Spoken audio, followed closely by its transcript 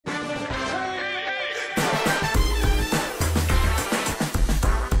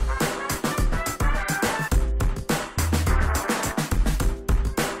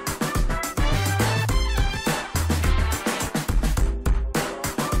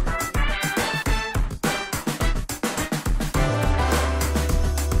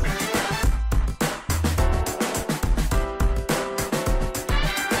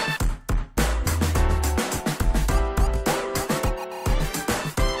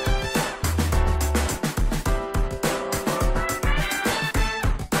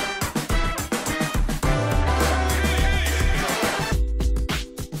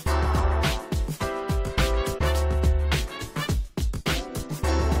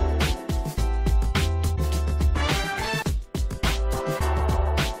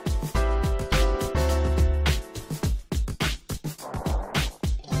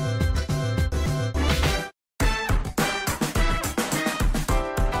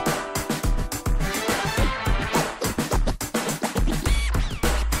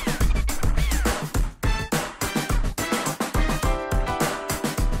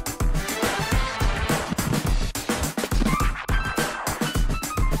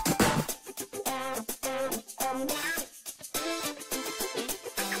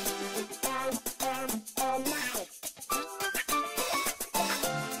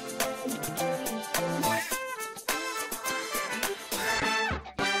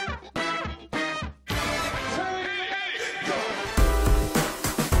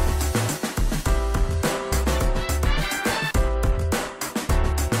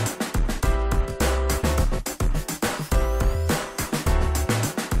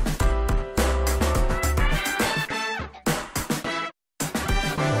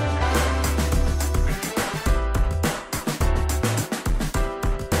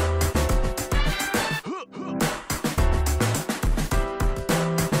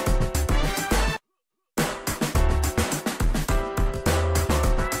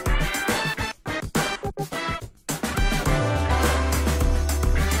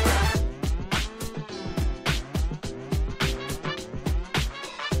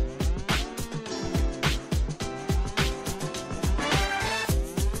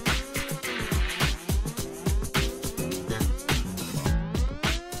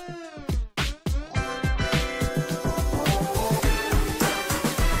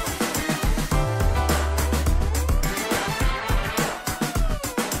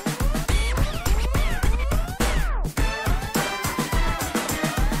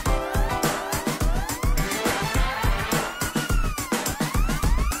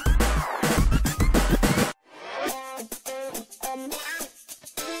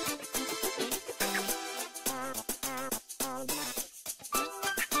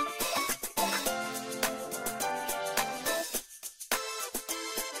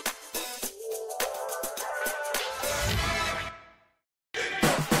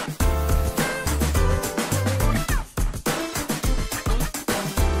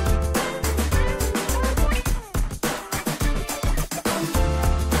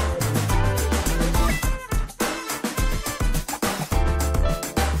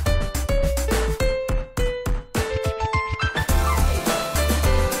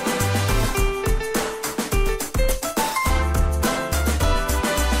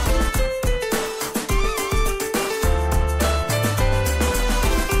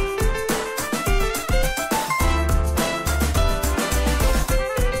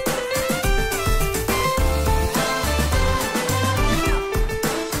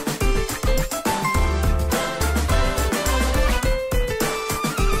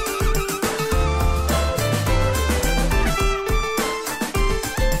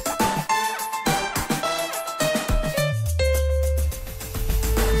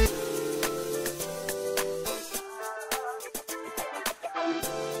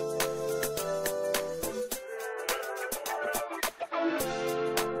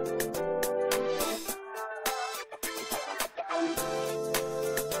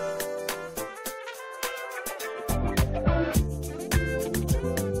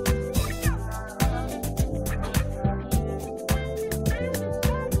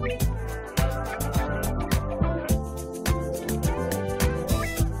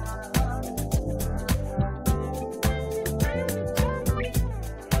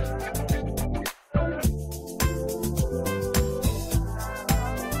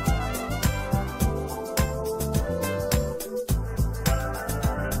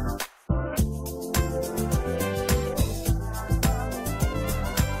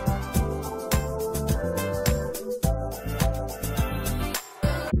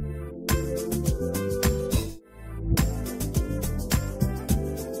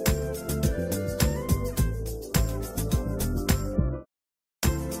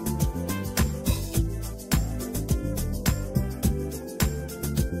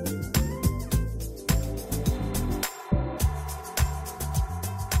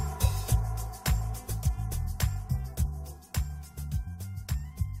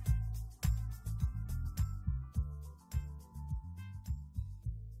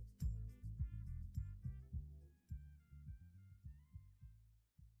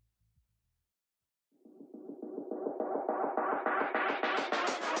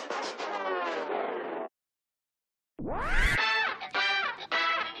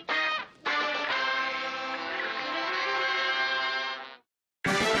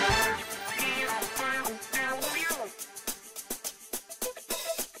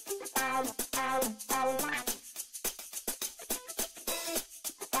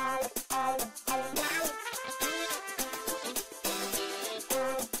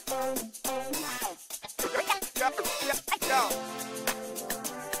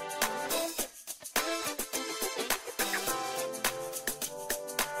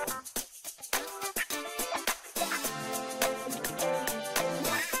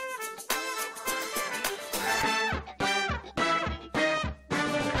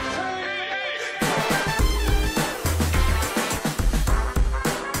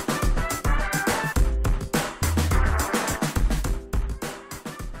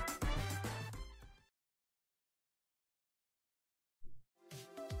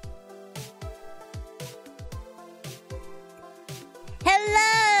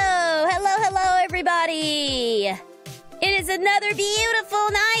Everybody! It is another beautiful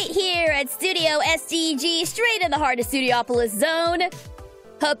night here at Studio SGG, straight in the heart of Studiopolis Zone.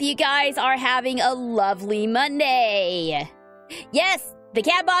 Hope you guys are having a lovely Monday. Yes, the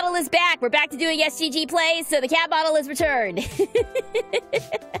cat bottle is back. We're back to doing SGG plays, so the cat bottle is returned.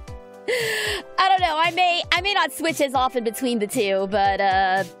 I don't know. I may not switch as often between the two, but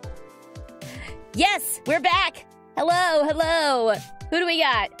yes, we're back. Hello. Who do we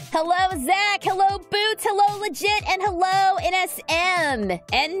got? Hello, Zach. Hello, Boots. Hello, Legit. And hello, NSM.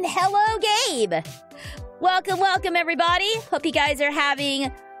 And hello, Gabe. Welcome, everybody. Hope you guys are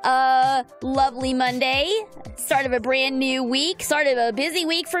having a lovely Monday. Start of a brand new week. Start of a busy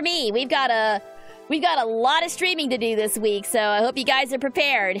week for me. We've got a lot of streaming to do this week, so I hope you guys are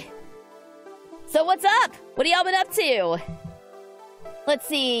prepared. So what's up? What have y'all been up to? Let's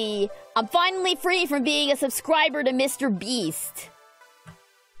see. I'm finally free from being a subscriber to Mr. Beast.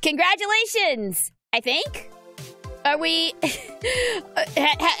 Congratulations, I think. Are we...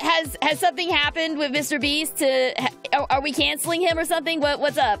 has something happened with Mr. Beast? Are we canceling him or something?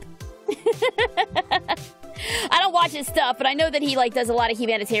 What's up? I don't watch his stuff, but I know that he does a lot of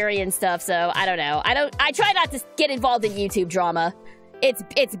humanitarian stuff, so I don't know. I try not to get involved in YouTube drama.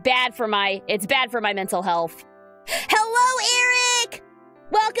 It's bad for my mental health. Hello, Eric!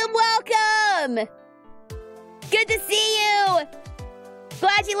 Welcome! Good to see you!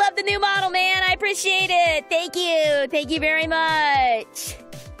 Glad you love the new model, man. I appreciate it. Thank you very much.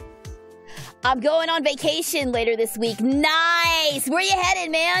 I'm going on vacation later this week. Nice! Where you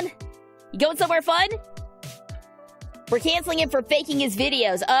headed, man? You going somewhere fun? We're canceling him for faking his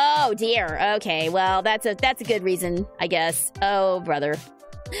videos. Oh, dear. Okay, well, that's a good reason, I guess. Oh, brother.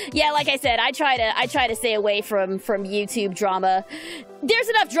 Yeah, like I said, I try to stay away from YouTube drama. There's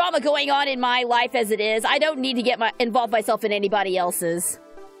enough drama going on in my life as it is. I don't need to involve myself in anybody else's.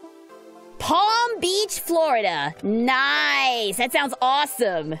 Palm Beach, Florida. Nice. That sounds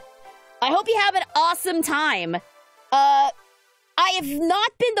awesome. I hope you have an awesome time. I have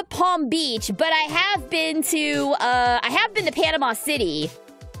not been to Palm Beach, but I have been to Panama City.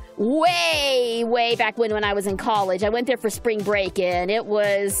 Way back when I was in college. I went there for spring break, and it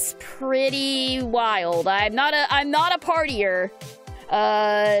was pretty wild. I'm not a partier.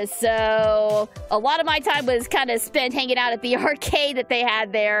 So a lot of my time was kind of spent hanging out at the arcade that they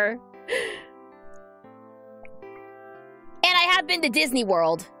had there. And I have been to Disney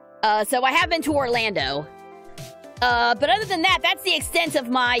World. So I have been to Orlando. But other than that, that's the extent of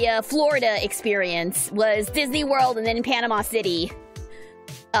my Florida experience, was Disney World and then Panama City.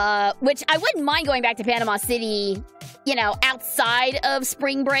 Which I wouldn't mind going back to Panama City, you know, outside of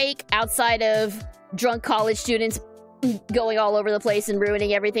spring break, outside of drunk college students going all over the place and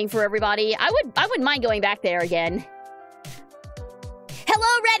ruining everything for everybody. I wouldn't mind going back there again.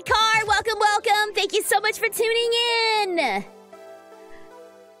 Hello, Red Car! Welcome! Thank you so much for tuning in!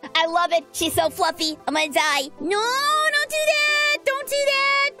 I love it. She's so fluffy. I'm gonna die. No, don't do that! Don't do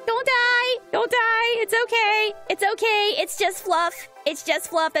that! Don't die! Don't die! It's okay. It's okay. It's just fluff. It's just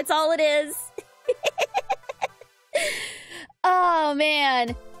fluff. That's all it is. Oh,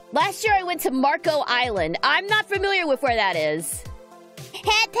 man. Last year I went to Marco Island. I'm not familiar with where that is.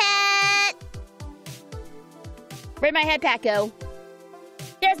 Head pat! Where'd my head pat go?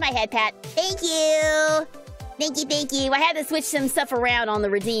 There's my head pat. Thank you! Thank you. I had to switch some stuff around on the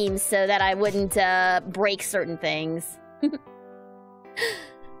redeems so that I wouldn't break certain things.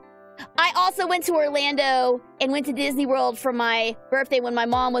 I also went to Orlando and went to Disney World for my birthday when my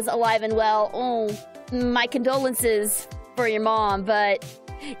mom was alive and well. Oh, my condolences for your mom, but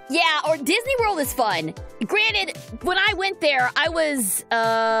yeah, or Disney World is fun. Granted, when I went there, I was,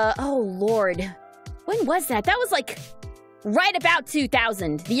 oh Lord, when was that? That was like right about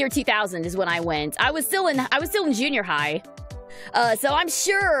 2000. The year 2000 is when I went. I was still in junior high. So I'm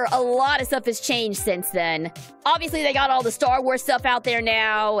sure a lot of stuff has changed since then. Obviously, they got all the Star Wars stuff out there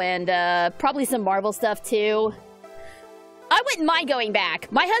now, and probably some Marvel stuff, too. I wouldn't mind going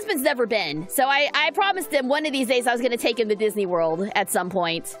back. My husband's never been, so I promised him one of these days I was going to take him to Disney World at some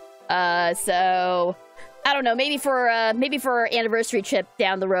point. So I don't know. Maybe for our anniversary trip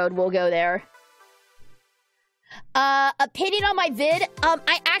down the road, we'll go there. Opinion on my vid.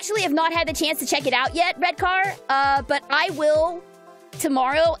 I actually have not had the chance to check it out yet, Redcar. But I will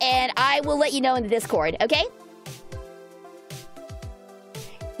tomorrow, and I will let you know in the Discord. Okay?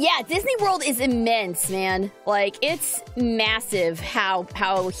 Yeah, Disney World is immense, man. Like, it's massive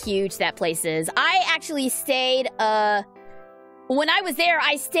how huge that place is. I actually stayed, when I was there,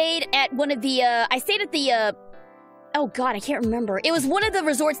 I stayed at one of the, oh god, I can't remember. It was one of the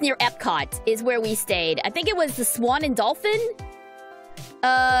resorts near Epcot is where we stayed. I think it was the Swan and Dolphin?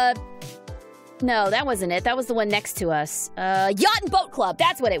 No, that wasn't it. That was the one next to us. Yacht and Boat Club,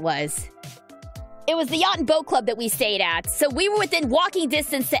 that's what it was. It was the Yacht and Boat Club that we stayed at. So we were within walking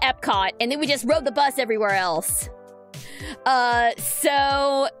distance to Epcot, and then we just rode the bus everywhere else.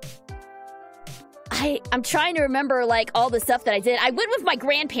 So I'm trying to remember, like, all the stuff that I did. I went with my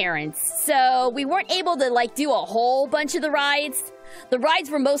grandparents, so we weren't able to, like, do a whole bunch of the rides. The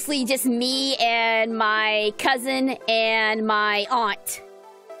rides were mostly just me and my cousin and my aunt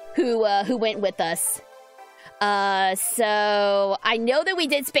who went with us. So I know that we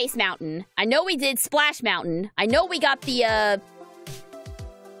did Space Mountain. I know we did Splash Mountain. I know we got the,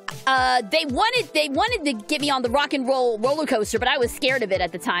 they wanted to get me on the rock and roll roller coaster, but I was scared of it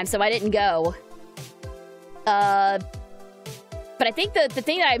at the time, so I didn't go. But I think the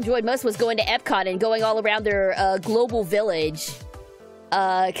thing that I enjoyed most was going to Epcot and going all around their, global village.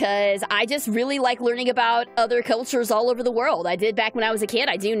 Cause I just really like learning about other cultures all over the world. I did back when I was a kid,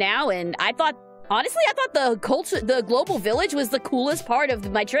 I do now, and I thought, honestly, I thought the global village was the coolest part of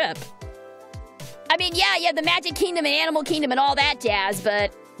my trip. I mean, yeah, the Magic Kingdom and Animal Kingdom and all that jazz,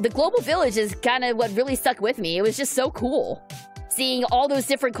 but the global village is kind of what really stuck with me. It was just so cool. Seeing all those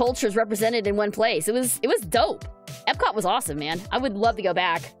different cultures represented in one place. It was dope. Epcot was awesome, man. I would love to go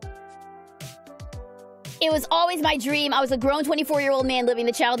back. It was always my dream. I was a grown 24-year-old man living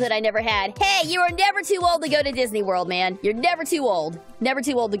the childhood I never had. Hey, you are never too old to go to Disney World, man. You're never too old. Never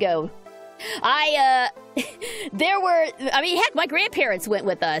too old to go. I mean, heck, my grandparents went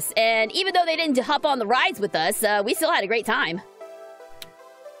with us, and even though they didn't hop on the rides with us, we still had a great time.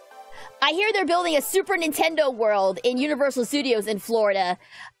 I hear they're building a Super Nintendo World in Universal Studios in Florida.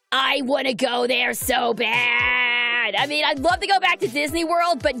 I want to go there so bad. I mean, I'd love to go back to Disney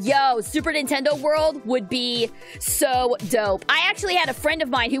World, but yo, Super Nintendo World would be so dope. I actually had a friend of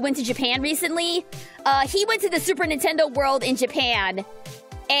mine who went to Japan recently. He went to the Super Nintendo World in Japan,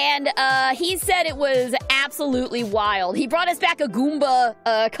 and he said it was absolutely wild. He brought us back a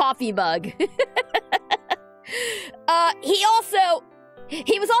Goomba coffee mug.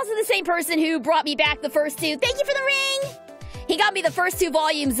 He was also the same person who brought me back the first two. Thank you for the ring! He got me the first 2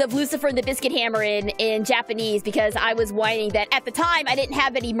 volumes of Lucifer and the Biscuit Hammer in Japanese because I was whining that at the time I didn't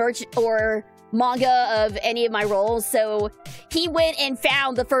have any merch or manga of any of my roles. So he went and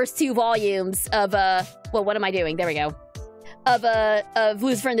found the first 2 volumes of, well, what am I doing? There we go. Of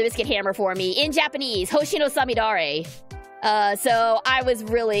Lucifer and the Biscuit Hammer for me in Japanese, Hoshino Samidare. So I was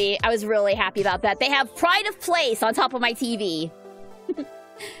really happy about that. They have Pride of Place on top of my TV.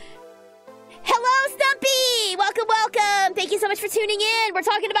 Hello, Stumpy! Welcome, welcome! Thank you so much for tuning in. We're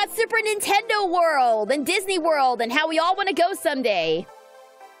talking about Super Nintendo World and Disney World and how we all want to go someday.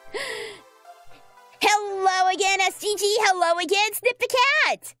 Hello again, SGG. Hello again, Snip the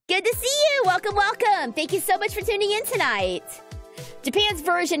Cat. Good to see you. Welcome, welcome. Thank you so much for tuning in tonight. Japan's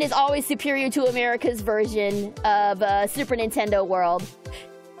version is always superior to America's version of Super Nintendo World.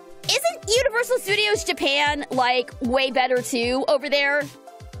 Isn't Universal Studios Japan, like, way better, too, over there?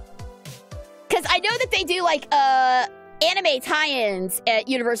 Because I know that they do, like, anime tie-ins at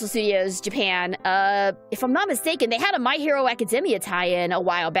Universal Studios Japan. If I'm not mistaken, they had a My Hero Academia tie-in a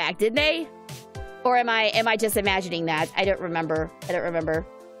while back, didn't they? Or am I just imagining that? I don't remember.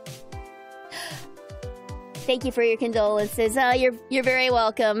 Thank you for your condolences. You're very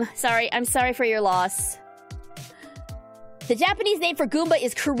welcome. I'm sorry for your loss. The Japanese name for Goomba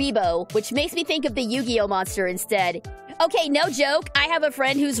is Kuribo, which makes me think of the Yu-Gi-Oh monster instead. Okay, no joke. I have a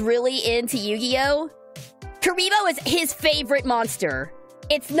friend who's really into Yu-Gi-Oh. Kuribo is his favorite monster.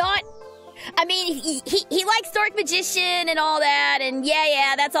 It's not... I mean, he likes Dark Magician and all that, and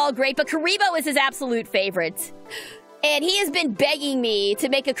yeah, that's all great, but Kuribo is his absolute favorite. And he has been begging me to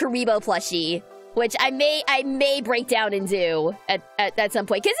make a Kuribo plushie, which I may break down and do at some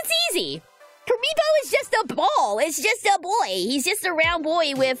point, because it's easy. Kuribo is just a ball. It's just a boy. He's just a round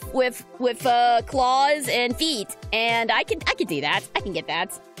boy with claws and feet, and I could do that. I can get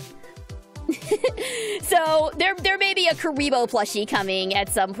that. So there may be a Karibo plushie coming at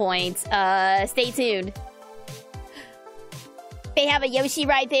some point. Stay tuned. They have a Yoshi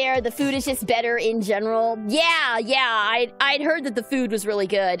right there. The food is just better in general. Yeah, I'd heard that the food was really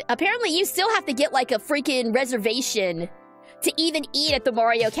good. Apparently, you still have to get like a freaking reservation to even eat at the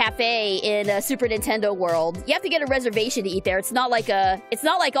Mario Cafe in Super Nintendo World. You have to get a reservation to eat there. It's not like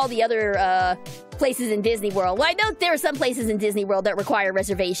all the other places in Disney World. Well, I know there are some places in Disney World that require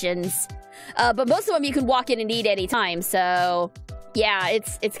reservations, but most of them you can walk in and eat anytime. So, yeah,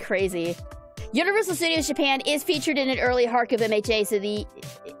 it's crazy. Universal Studios Japan is featured in an early arc of MHA, so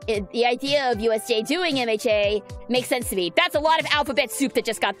the idea of USJ doing MHA makes sense to me. That's a lot of alphabet soup that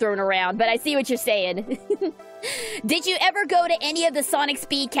just got thrown around, but I see what you're saying. Did you ever go to any of the Sonic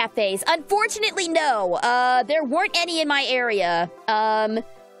Speed cafes? Unfortunately, no. There weren't any in my area.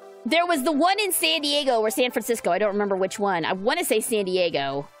 There was the one in San Diego or San Francisco. I don't remember which one. I want to say San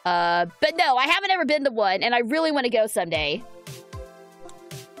Diego. But no, I haven't ever been to one, and I really want to go someday.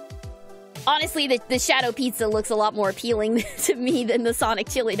 Honestly, the Shadow Pizza looks a lot more appealing to me than the Sonic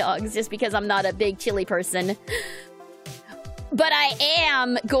chili dogs, just because I'm not a big chili person. But I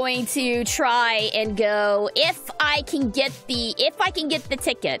am going to try and go if I can get the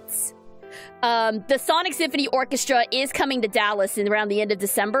tickets. The Sonic Symphony Orchestra is coming to Dallas around the end of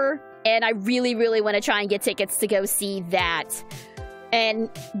December, and I really, really want to try and get tickets to go see that. And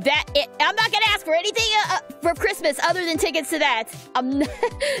I'm not going to ask for anything for Christmas other than tickets to that. I'm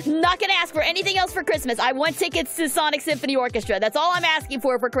not going to ask for anything else for Christmas. I want tickets to Sonic Symphony Orchestra. That's all I'm asking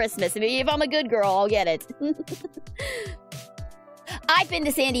for Christmas. Maybe if I'm a good girl, I'll get it. I've been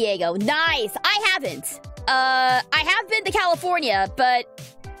to San Diego. Nice. I haven't. I have been to California, but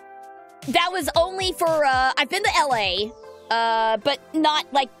that was only for, I've been to LA. But not,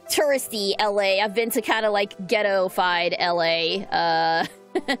 like, touristy LA. I've been to kind of, like, ghetto-fied LA. And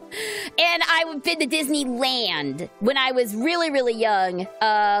I've been to Disneyland when I was really, really young.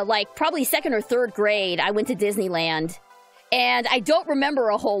 Like, probably 2nd or 3rd grade, I went to Disneyland. And I don't remember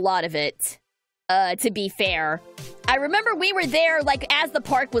a whole lot of it, to be fair. I remember we were there, like, as the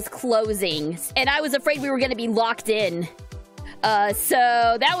park was closing. And I was afraid we were going to be locked in.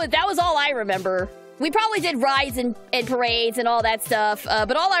 So that was all I remember. We probably did rides and parades and all that stuff,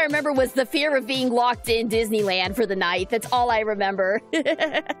 but all I remember was the fear of being locked in Disneyland for the night. That's all I remember.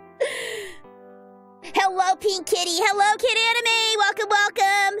 Hello, Pink Kitty. Hello, Kid Anime. Welcome,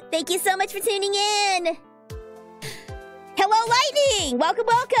 welcome. Thank you so much for tuning in. Hello, Lightning. Welcome,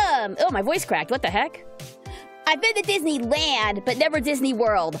 welcome. Oh, my voice cracked. What the heck? I've been to Disneyland, but never Disney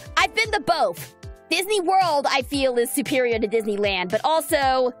World. I've been to both. Disney World, I feel, is superior to Disneyland, but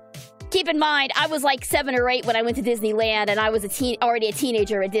also... keep in mind, I was like 7 or 8 when I went to Disneyland, and I was already a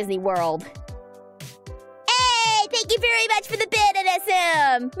teenager at Disney World. Hey, thank you very much for the bid at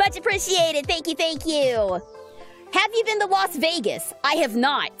SM. Much appreciated. Thank you, thank you. Have you been to Las Vegas? I have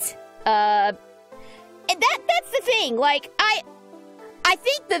not. And that's the thing. Like, I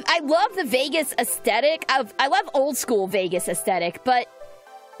think that I love the Vegas aesthetic. I love old school Vegas aesthetic, but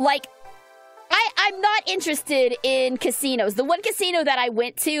like. I'm not interested in casinos. The one casino that I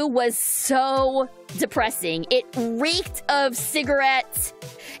went to was so depressing. It reeked of cigarettes,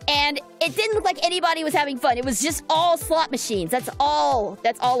 and it didn't look like anybody was having fun. It was just all slot machines. That's all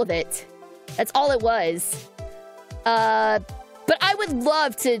of it. That's all it was. But I would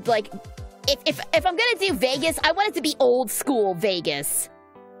love to, like, if I'm gonna do Vegas, I want it to be old school Vegas.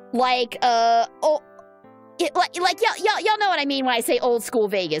 Like, y'all know what I mean when I say old school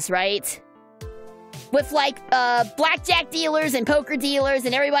Vegas, right? With, like, blackjack dealers and poker dealers,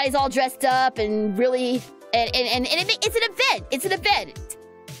 and everybody's all dressed up and really... And it's an event. It's an event.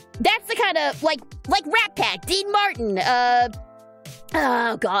 That's the kind of, like Rat Pack, Dean Martin,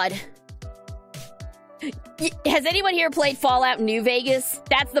 oh, God. Has anyone here played Fallout New Vegas?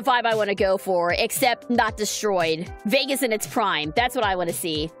 That's the vibe I want to go for, except not destroyed. Vegas in its prime. That's what I want to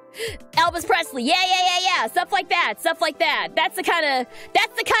see. Elvis Presley, yeah, stuff like that. That's the kind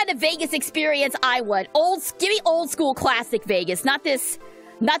of Vegas experience I want. Give me old school classic Vegas, not this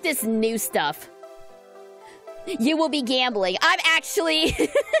new stuff. You will be gambling. I'm actually,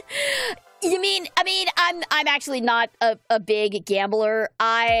 I'm actually not a big gambler.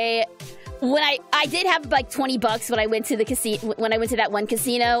 I did have like $20 when I went to that one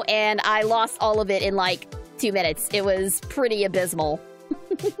casino, and I lost all of it in like 2 minutes. It was pretty abysmal.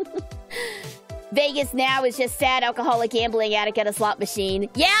 Vegas now is just sad alcoholic gambling addict at a slot machine.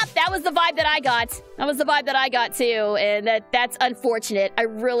 Yeah, that was the vibe that I got. That was the vibe that I got too, and that's unfortunate. I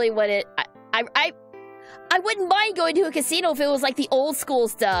really wouldn't. I wouldn't mind going to a casino if it was like the old school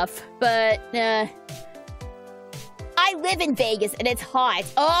stuff, but I I live in Vegas and it's hot.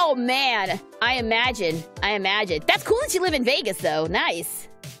 Oh man, I imagine. That's cool that you live in Vegas though. Nice.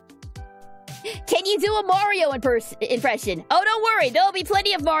 Can you do a Mario impression? Oh, don't worry. There'll be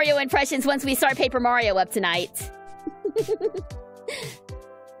plenty of Mario impressions once we start Paper Mario up tonight.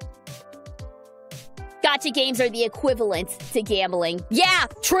 Gacha games are the equivalent to gambling. Yeah,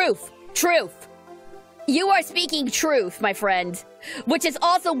 truth. You are speaking truth, my friend. Which is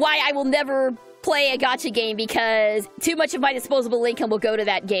also why I will never play a gacha game, because too much of my disposable income will go to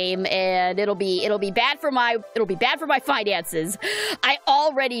that game and it'll be bad for my finances. I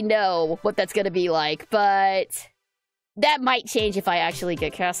already know what that's gonna be like, but that might change if I actually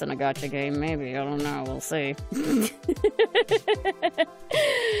get cast in a gacha game. Maybe, I don't know, we'll see.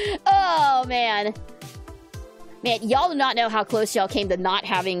 Oh man. Man, y'all do not know how close y'all came to not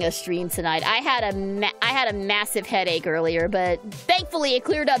having a stream tonight. I had a massive headache earlier, but thankfully it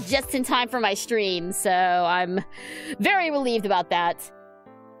cleared up just in time for my stream, so I'm very relieved about that.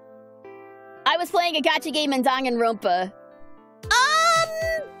 I was playing a gacha game in Danganronpa.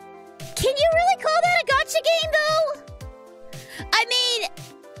 Can you really call that a gacha game, though? I mean,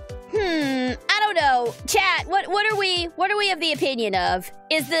 I don't know. Chat, what are we of the opinion of?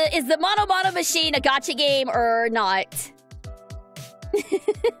 Is the Mono Machine a gacha game or not?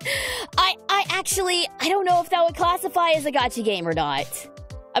 I don't know if that would classify as a gacha game or not.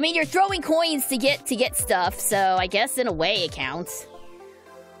 I mean, you're throwing coins to get stuff, so I guess in a way it counts.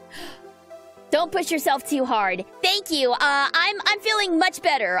 Don't push yourself too hard. Thank you. I'm feeling much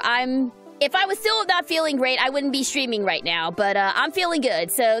better. If I was still not feeling great, I wouldn't be streaming right now, but I'm feeling good,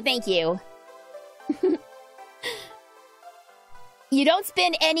 so thank you. You don't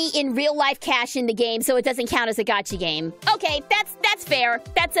spend any in real-life cash in the game, so it doesn't count as a gacha game. Okay, that's fair.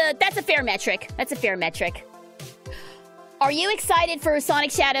 That's a fair metric. That's a fair metric. Are you excited for Sonic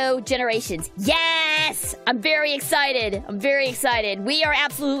Shadow Generations? Yes! I'm very excited. We are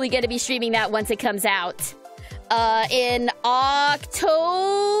absolutely going to be streaming that once it comes out. In October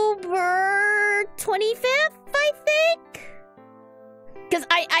 25th, I think? Because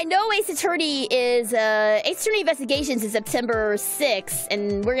I know Ace Attorney Investigations is September 6th,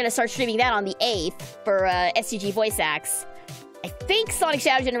 and we're going to start streaming that on the 8th for SGG Voice Acts. I think Sonic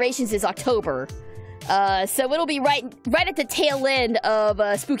Shadow Generations is October. So it'll be right at the tail end of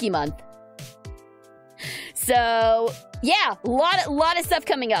Spooky Month. So yeah, a lot of stuff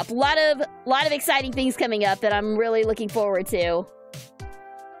coming up. A lot of exciting things coming up that I'm really looking forward to.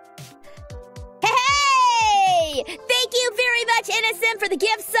 Hey! Thank you very much, NSM, for the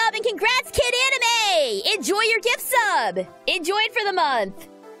gift sub, and congrats, Kid Anime! Enjoy your gift sub! Enjoy it for the month.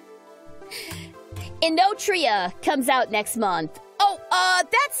 Inotria comes out next month. Oh,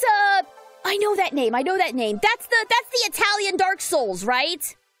 that's I know that name. That's the Italian Dark Souls,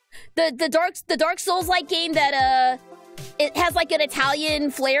 right? The Dark Souls like game that it has like an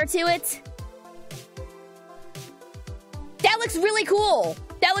Italian flair to it. That looks really cool.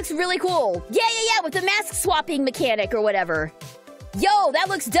 Yeah, with the mask swapping mechanic or whatever. Yo, that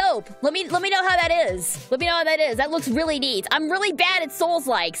looks dope. Let me know how that is. That looks really neat. I'm really bad at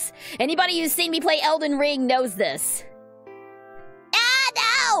Souls-likes. Anybody who's seen me play Elden Ring knows this. Ah,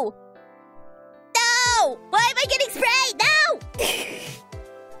 no! No! Why am I getting sprayed? No!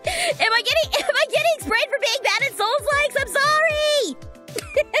 Am I getting sprayed for being bad at Souls-likes? I'm sorry!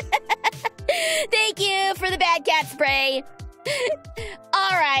 Thank you for the bad cat spray.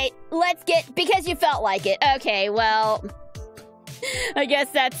 Alright, because you felt like it. Okay, well, I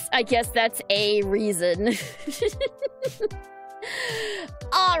guess that's a reason.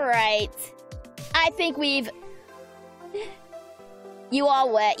 Alright. I think you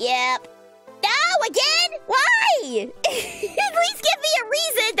all wet, yep. No, again? Why? At least give me a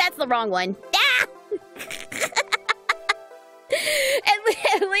reason. That's the wrong one. Ah!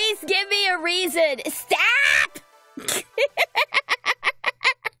 At least give me a reason. Stop!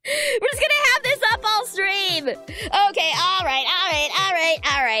 We're just gonna have this up all stream. Okay, all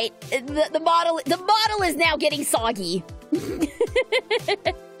right. The model is now getting soggy.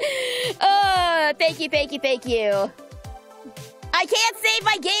 Oh, thank you. I can't save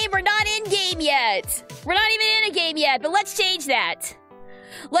my game. We're not in game yet. We're not even in a game yet, but let's change that.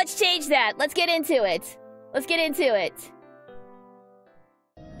 Let's get into it.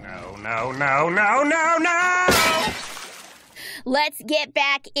 No. Let's get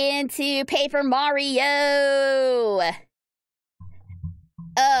back into Paper Mario.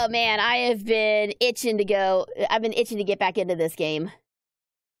 Oh man, I've been itching to get back into this game.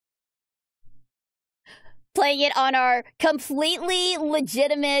 Playing it on our completely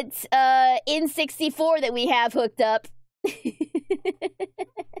legitimate N64 that we have hooked up.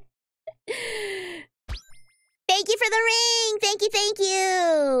 Thank thank you for the ring! Thank you, thank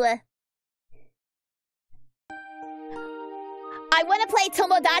you! I want to play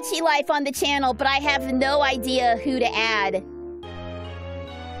Tomodachi Life on the channel, but I have no idea who to add.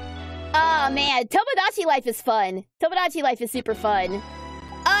 Oh, man. Tomodachi Life is fun. Tomodachi Life is super fun.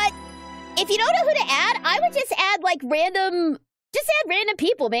 If you don't know who to add, I would just add, like, random... Just add random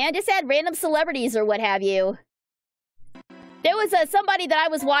people, man. Just add random celebrities or what have you. There was somebody that I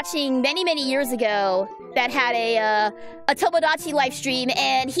was watching many, many years ago that had a Tomodachi Life stream,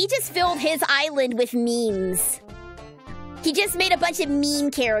 and he just filled his island with memes. He just made a bunch of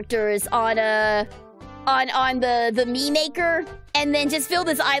meme characters on the meme maker, and then just filled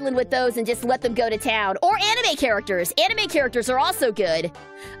his island with those and just let them go to town. Or anime characters. Anime characters are also good.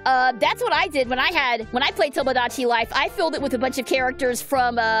 That's what I did when I played Tomodachi Life. I filled it with a bunch of characters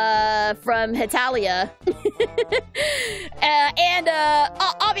from Hitalia. and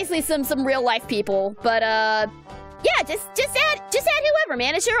obviously some real life people. But yeah, just add whoever,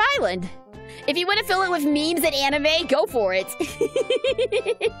 man. It's your island. If you want to fill it with memes and anime, go for it.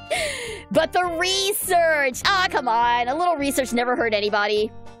 But the research! Ah, come on. A little research never hurt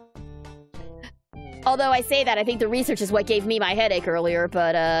anybody. Although I say that, I think the research is what gave me my headache earlier,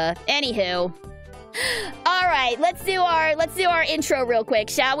 but anywho. Alright, let's do our intro real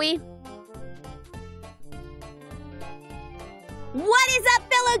quick, shall we? What is up,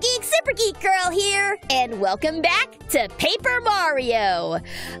 fellow geeks? Super Geek Girl here, and welcome back to Paper Mario.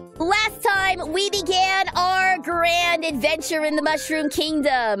 Last time, we began our grand adventure in the Mushroom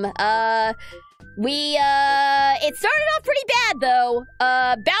Kingdom. It started off pretty bad, though.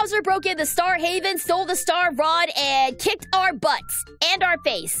 Bowser broke into Star Haven, stole the Star Rod, and kicked our butts and our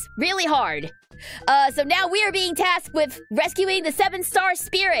face really hard. So now we are being tasked with rescuing the 7-star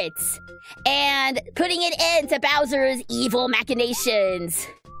spirits and putting an end to Bowser's evil machinations.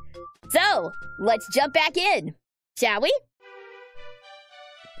 So, let's jump back in, shall we?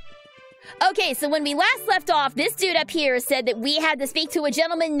 Okay, so when we last left off, this dude up here said that we had to speak to a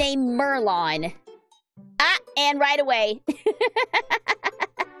gentleman named Merlon. And right away.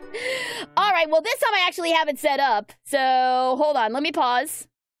 Alright, well this time I actually have it set up. So, hold on, let me pause.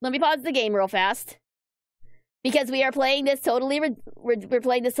 Let me pause the game real fast. Because we are playing this totally, we're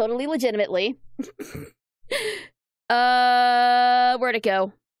playing this totally legitimately. Where'd it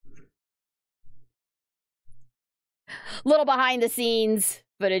go? Little behind the scenes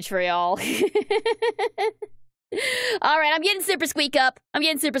footage for y'all. Alright, I'm getting super squeak up. 1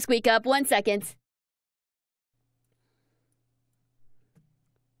 second.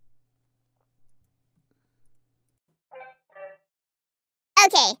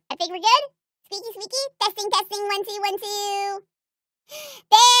 Okay, I think we're good. Squeaky, squeaky. Testing, testing. 1, 2, 1, 2.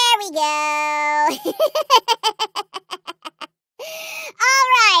 There we go. All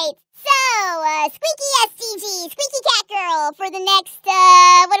right. So, Squeaky SGG, Squeaky Cat Girl, for the next,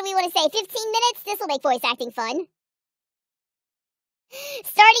 what do we want to say, 15 minutes? This will make voice acting fun.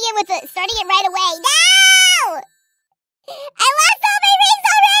 Starting it right away. No! I lost all my rings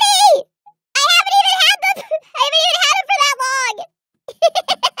already! I haven't even had them for that long!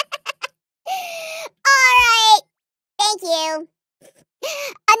 Alright, thank you.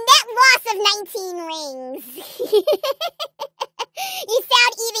 A net loss of 19 rings. You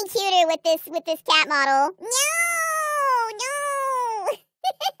sound even cuter with this cat model. No!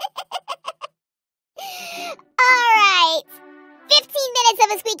 Alright. 15 minutes of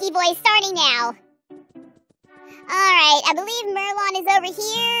a squeaky voice starting now. Alright, I believe Merlon is over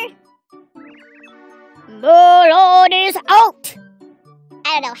here. Merlon is out!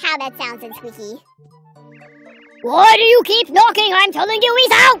 I don't know how that sounds in squeaky. Why do you keep knocking? I'm telling you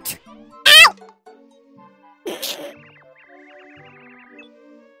he's out! Out!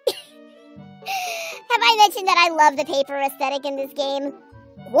 Have I mentioned that I love the paper aesthetic in this game?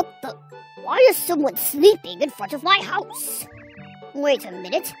 What the? Why is someone sleeping in front of my house? Wait a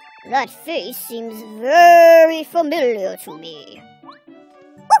minute. That face seems very familiar to me.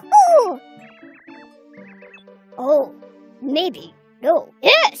 Woohoo! Oh, maybe. No.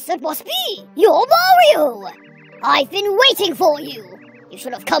 Yes, it must be! You're Mario! I've been waiting for you! You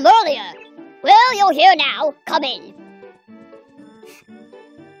should have come earlier! Well, you're here now. Come in.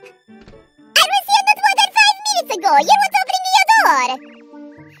 I was here not more than 5 minutes ago! You weren't opening your door!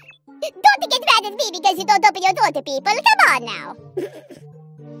 Don't get mad at me because you don't open your door to people! Come on now!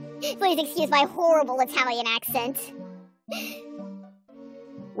 Please excuse my horrible Italian accent.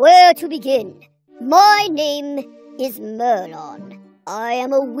 Where to begin? My name is Merlon. I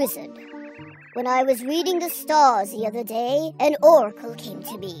am a wizard. When I was reading the stars the other day, an oracle came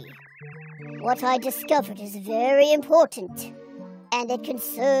to me. What I discovered is very important, and it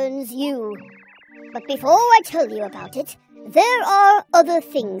concerns you. But before I tell you about it, there are other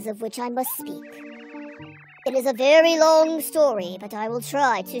things of which I must speak. It is a very long story, but I will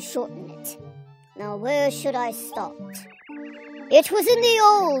try to shorten it. Now, where should I start? It was in the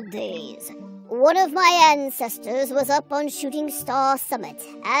old days. One of my ancestors was up on Shooting Star Summit,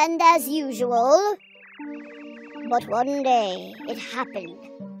 and as usual... But one day, it happened.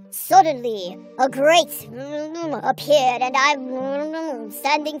 Suddenly, a great appeared, and I'm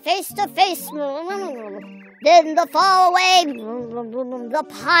standing face to face. Then the faraway, the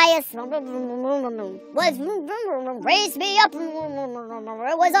pious was raised me up.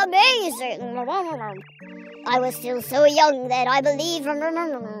 It was amazing. I was still so young that I believed, but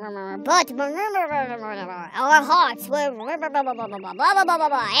our hearts were and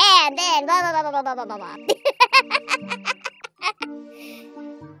then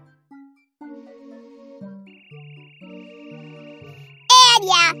And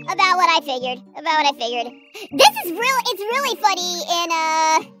yeah, about what I figured. This is it's really funny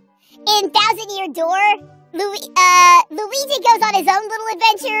in Thousand Year Door. Luigi goes on his own little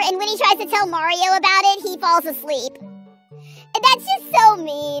adventure, and when he tries to tell Mario about it, he falls asleep. And that's just so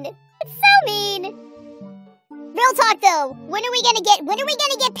mean. It's so mean. Real talk though, when are we gonna get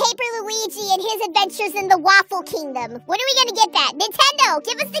Paper Luigi and his adventures in the Waffle Kingdom? When are we gonna get that? Nintendo,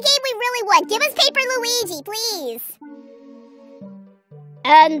 give us the game we really want. Give us Paper Luigi, please.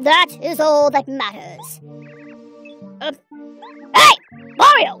 And that is all that matters. Hey!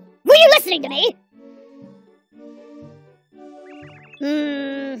 Mario! Were you listening to me?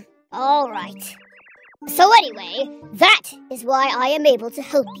 Alright. So anyway, that is why I am able to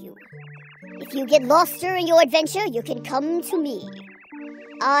help you. If you get lost during your adventure, you can come to me.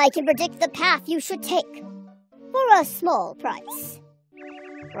 I can predict the path you should take, for a small price.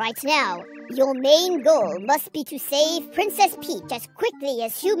 Right now, your main goal must be to save Princess Peach as quickly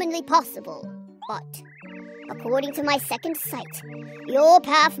as humanly possible. But, according to my second sight, your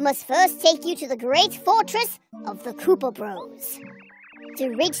path must first take you to the great fortress of the Koopa Bros. To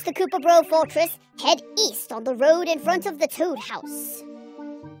reach the Koopa Bro fortress, head east on the road in front of the Toad House.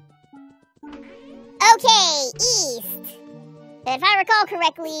 Okay, east. If I recall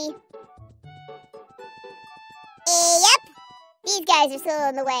correctly... Yep. These guys are still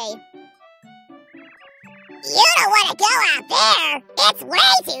in the way. You don't want to go out there! It's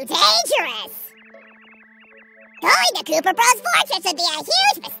way too dangerous! Going to Koopa Bros fortress would be a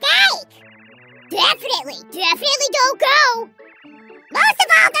huge mistake! Definitely don't go! Most of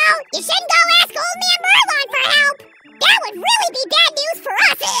all, though, you shouldn't go ask Old Man Merlon for help! That would really be bad news for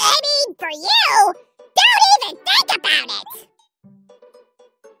us, for you! Don't even think about it!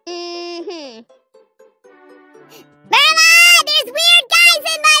 Merlon, there's weird guys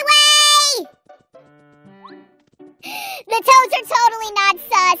in my way! The toads are totally not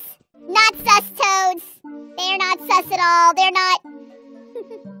sus. Not sus toads. They're not sus at all. They're not...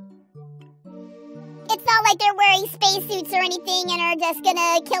 It's not like they're wearing spacesuits or anything and are just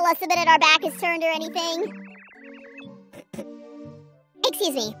gonna kill us the minute our back is turned or anything.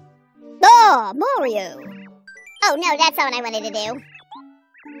 Excuse me. Oh, Mario. Oh, no, that's not what I wanted to do.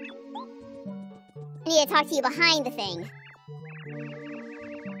 I need to talk to you behind the thing.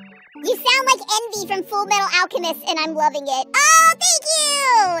 You sound like Envy from Full Metal Alchemist, and I'm loving it. Oh, thank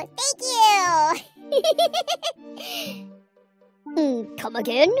you! Come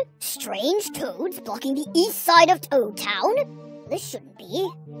again? Strange toads blocking the east side of Toad Town? This shouldn't be.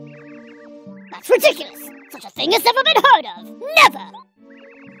 That's ridiculous! Such a thing has never been heard of! Never!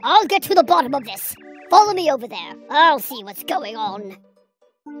 I'll get to the bottom of this. Follow me over there. I'll see what's going on.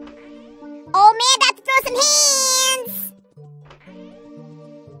 Oh man, about to throw some hands!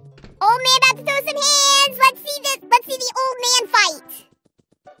 Oh man, about to throw some hands! Let's see the old man fight!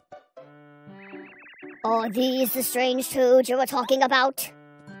 Are these the strange toads you were talking about?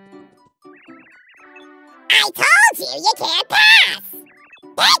 I told you can't pass!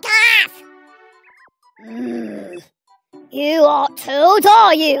 Take off! You aren't toads,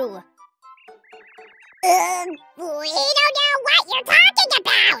 are you? We don't know what you're talking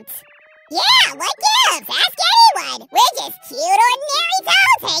about! Yeah, what gives? Ask anyone! We're just cute ordinary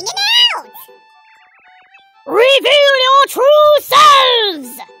toads hanging out! Reveal your true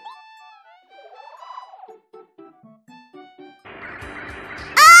selves!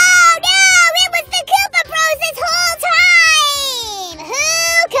 Oh no! It was the Koopa Bros this whole time! Who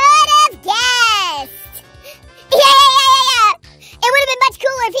could have guessed? Yeah! It would have been much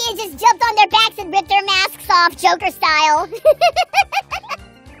cooler if he had just jumped on their backs and ripped their masks off, Joker style.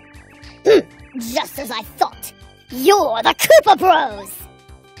 Just as I thought. You're the Koopa Bros!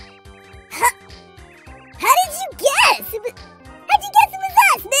 How did you guess? How'd you guess it was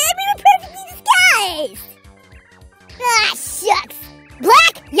us, man? We were perfectly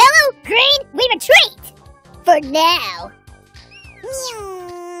now.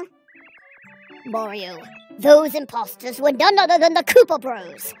 Meow. Mario, those imposters were none other than the Koopa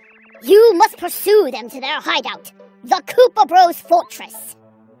Bros. You must pursue them to their hideout, the Koopa Bros Fortress.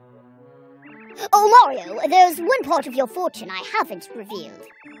 Oh, Mario, there's one part of your fortune I haven't revealed.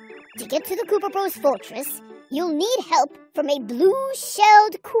 To get to the Koopa Bros Fortress, you'll need help from a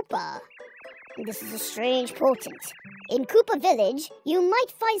blue-shelled Koopa. This is a strange portent. In Koopa Village, you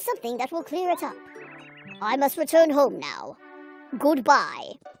might find something that will clear it up. I must return home now.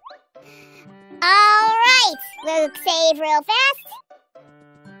 Goodbye. Alright, we'll save real fast.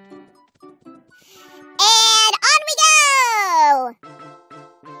 And on we go!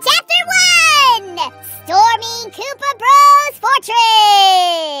 Chapter 1! Storming Koopa Bros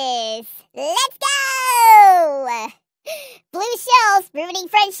Fortress! Let's go! Blue shells ruining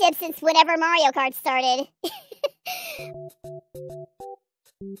friendship since whenever Mario Kart started.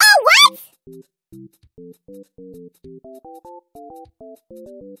 Oh, what?!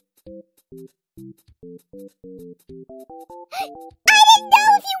 I didn't know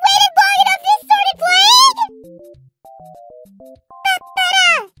if you waited long enough this started playing!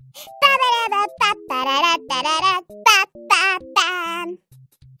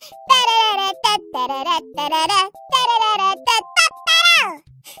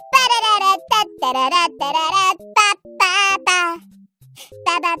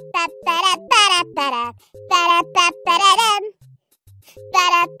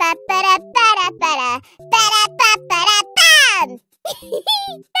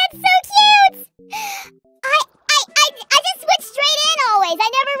 That's so cute! I just switched straight in always. I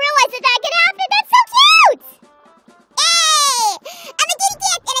never realized that could happen. That's so cute! Hey! I'm a kitty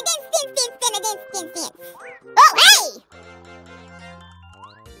cat and I dance. Oh, hey!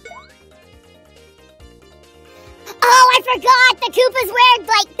 Oh, I forgot! The Koopas wear,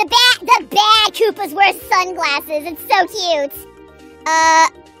 like, the bad Koopas wear sunglasses. It's so cute.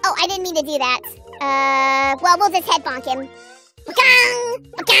 Oh, I didn't mean to do that. Well, we'll just head bonk him.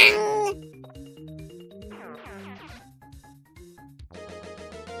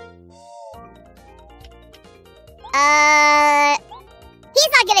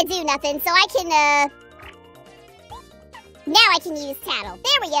 He's not gonna do nothing, so I can, now I can use Tattle.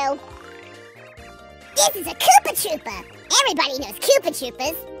 There we go. This is a Koopa Troopa. Everybody knows Koopa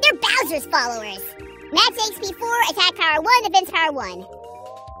Troopas. They're Bowser's followers. Max HP 4, attack power 1, defense power 1.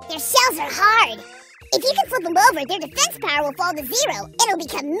 Their shells are hard. If you can flip them over, their defense power will fall to 0. It'll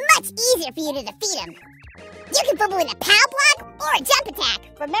become much easier for you to defeat them. You can flip them with a pow block or a jump attack.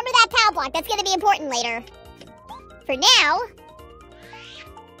 Remember that pow block, that's gonna be important later. For now...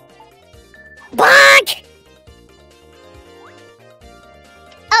 bonk!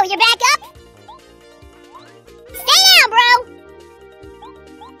 Oh, you're back up? Stay down, bro!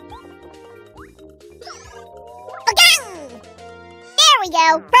 There we go,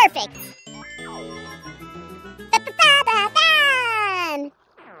 perfect.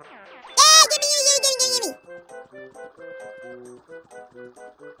 Gimme.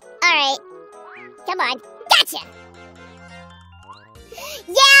 Alright. Come on. Gotcha!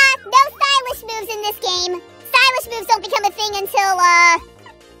 Yeah, no stylish moves in this game. Stylish moves don't become a thing until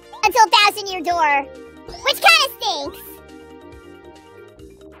 1,000-Year Door. Which kind of stinks.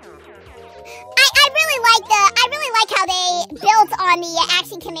 I really like how they built on the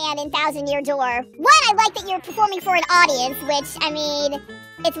action command in 1,000-Year Door. One, I like that you're performing for an audience, which, I mean,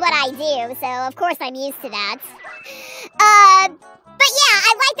 it's what I do, so of course I'm used to that. But yeah,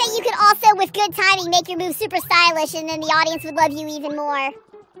 I like that you could also, with good timing, make your moves super stylish, and then the audience would love you even more.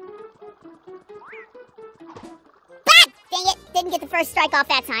 Ah! Dang it, didn't get the first strike off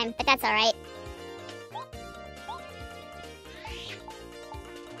that time, but that's alright.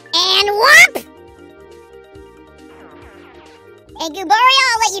 And whoop! And Goobaria,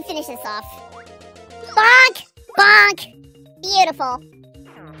 I'll let you finish this off. Bonk! Bonk! Beautiful.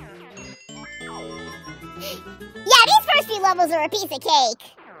 Yeah, these first few levels are a piece of cake.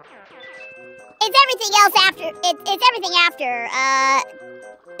 It's everything else after. It's everything after.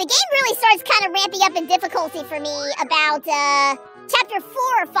 The game really starts kind of ramping up in difficulty for me about chapter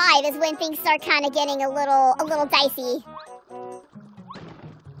 4 or 5 is when things start kind of getting a little dicey.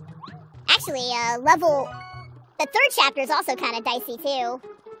 Actually, the third chapter is also kind of dicey too.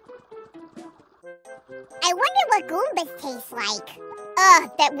 I wonder what Goombas taste like.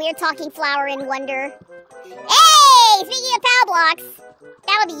 That weird talking flower in Wonder. Hey! Speaking of pow blocks,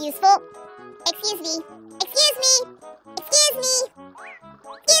 that'll be useful. Excuse me. Excuse me. Excuse me.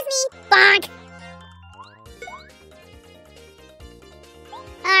 Excuse me. Bonk!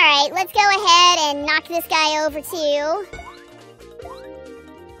 Alright, let's go ahead and knock this guy over too.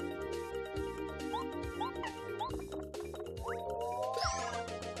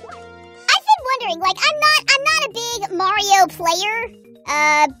 wondering, like, I'm not a big Mario player,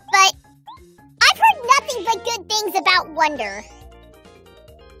 but I've heard nothing but good things about Wonder.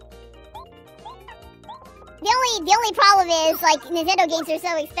 The only problem is, like, Nintendo games are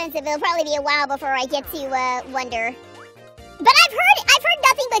so expensive, it'll probably be a while before I get to, Wonder. But I've heard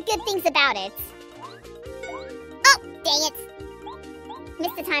nothing but good things about it. Oh, dang it.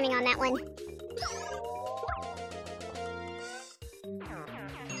 Missed the timing on that one.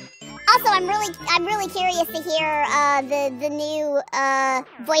 Also, I'm really curious to hear the new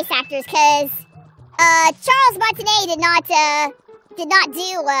voice actors, because Charles Martinet did not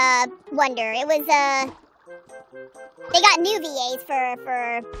do Wonder. It was they got new VAs for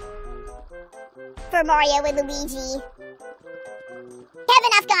Mario and Luigi.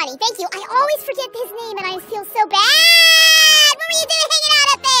 Kevin Afghani, thank you. I always forget his name and I feel so bad. What were you doing hanging out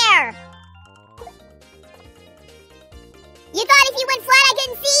up there? You thought if you went flat I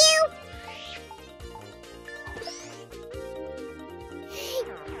couldn't see you?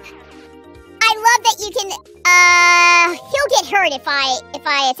 I love that you can, he'll get hurt if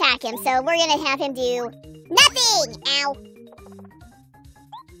I attack him, so we're gonna have him do nothing! Ow.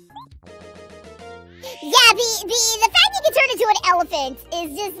 Yeah, the fact you can turn into an elephant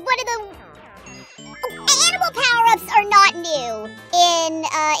is just one of the... Animal power-ups are not new in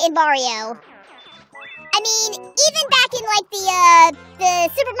Mario. I mean, even back in, like, the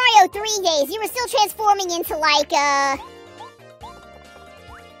Super Mario 3 days, you were still transforming into, like,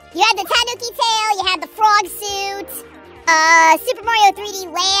 you had the Tanuki tail, you had the frog suit, Super Mario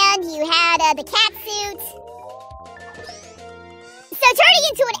 3D Land, you had the cat suit. So turning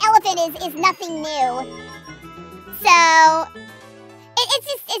into an elephant is nothing new. So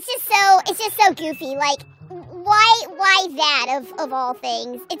it's just so goofy. Like, why that of all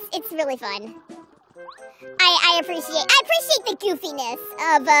things? It's really fun. I appreciate the goofiness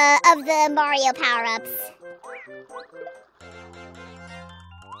of the Mario power-ups.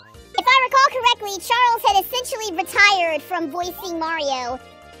 If I recall correctly, Charles had essentially retired from voicing Mario,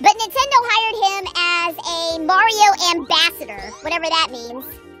 but Nintendo hired him as a Mario ambassador, whatever that means.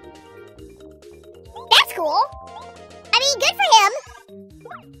 That's cool. I mean, good for him.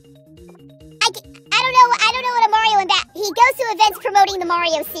 I don't know what a Mario ambassador... He goes to events promoting the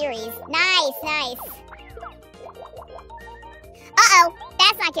Mario series. Nice. Uh-oh,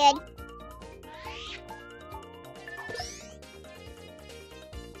 that's not good.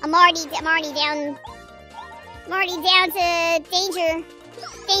 I'm already down to danger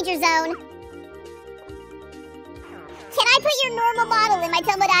zone. Can I put your normal model in my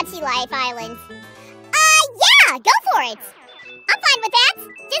Tomodachi Life Island? Yeah, go for it. I'm fine with that.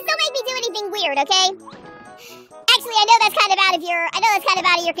 Just don't make me do anything weird, okay? Actually, I know that's kind of out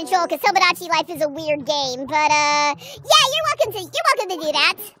of your control, because Tomodachi Life is a weird game. But yeah, you're welcome to do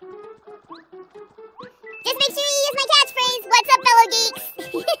that. Just make sure you use my catchphrase, "What's up, fellow geeks?"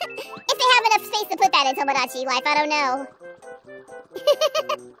 If they have enough space to put that in Tomodachi Life, I don't know.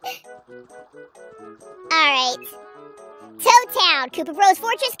 Alright. Toad Town, Koopa Bros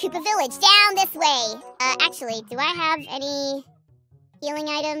Fortress, Koopa Village, down this way. Actually, do I have any healing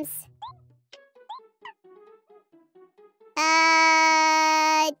items?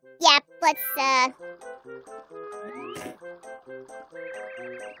 Yeah, let's,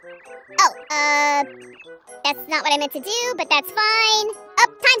 that's not what I meant to do, but that's fine. Oh,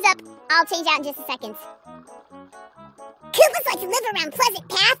 time's up. I'll change out in just a second. Koopas like to live around Pleasant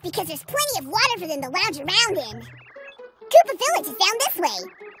Path because there's plenty of water for them to lounge around in. Koopa Village is down this way.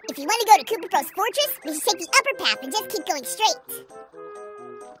 If you want to go to Koopa Bros Fortress, we should take the upper path and just keep going straight.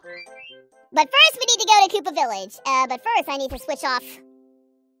 But first, we need to go to Koopa Village. But first, I need to switch off.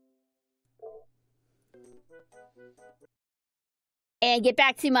 And get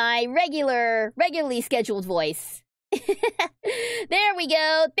back to my regularly scheduled voice. There we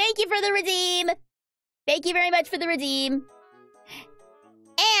go. Thank you for the redeem. Thank you very much for the redeem.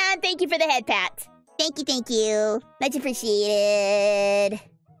 And thank you for the head pat. Thank you. Much appreciated.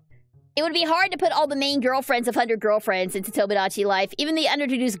 It would be hard to put all the main girlfriends of 100 Girlfriends into Tomodachi Life, even the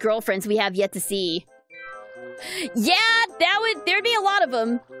underintroduced girlfriends we have yet to see. Yeah, there'd be a lot of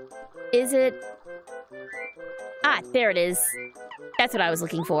them. Is it? Ah, there it is. That's what I was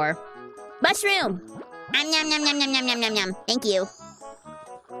looking for. Mushroom! Nom nom nom nom nom nom nom nom. Thank you.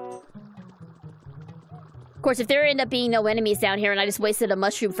 Of course, if there end up being no enemies down here and I just wasted a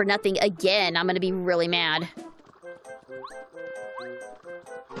mushroom for nothing again, I'm gonna be really mad.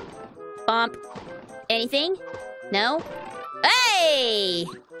 Bump. Anything? No? Hey!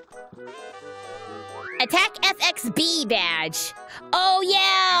 Attack FXB badge. Oh yeah,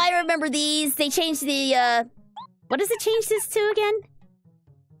 I remember these. They changed the, what does it change this to again?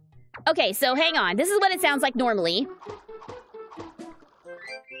 Okay, so hang on. This is what it sounds like normally.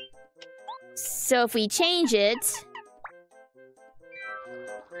 So if we change it,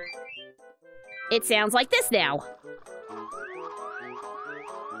 it sounds like this now.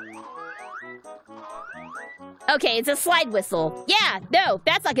 Okay, it's a slide whistle. Yeah, no,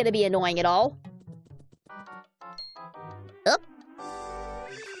 that's not gonna be annoying at all.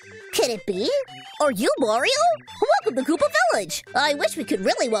 Could it be? Are you Mario? Welcome to Koopa Village. I wish we could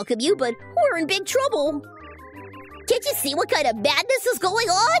really welcome you, but we're in big trouble. Can't you see what kind of madness is going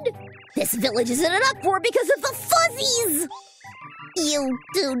on? This village is in an uproar because of the fuzzies. You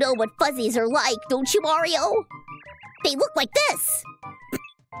do know what fuzzies are like, don't you, Mario? They look like this.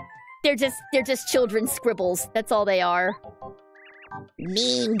 They're just children's scribbles. That's all they are.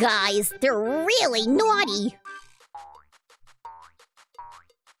 Mean guys. They're really naughty.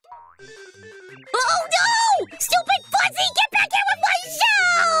 Oh no! Stupid Fuzzy! Get back here with my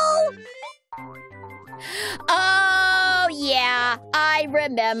shell! Oh, yeah. I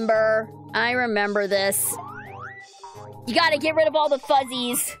remember this. You gotta get rid of all the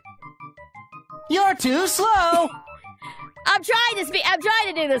fuzzies. You're too slow! I'm trying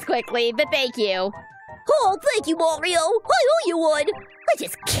to do this quickly, but thank you. Oh, thank you, Mario. I owe you one. I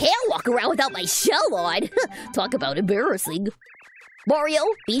just can't walk around without my shell on. Talk about embarrassing. Mario,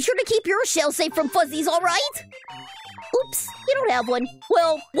 be sure to keep your shell safe from fuzzies, all right? Oops, you don't have one.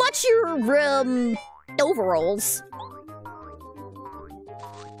 Well, watch your, overalls.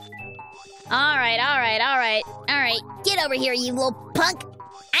 All right. Get over here, you little punk.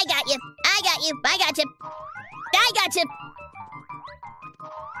 I got you.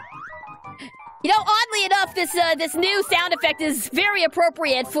 You know, oddly enough, this new sound effect is very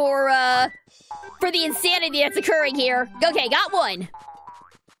appropriate for the insanity that's occurring here. Okay, got one.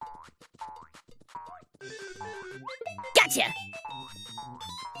 Gotcha.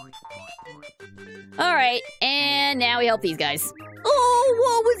 All right, and now we help these guys. Oh,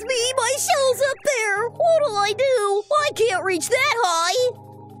 woe is me. My shell's up there. What'll I do? I can't reach that high.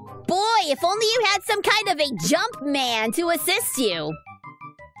 Boy, if only you had some kind of a jump man to assist you.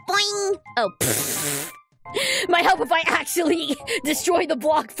 Boing. Oh, pfft. My hope if I actually destroy the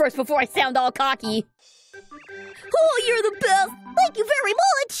block first before I sound all cocky. Oh, you're the best. Thank you very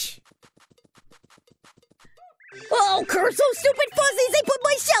much. Oh, curse those stupid fuzzies. They put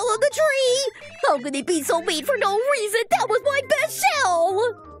my shell on the tree. How could they be so mean for no reason? That was my best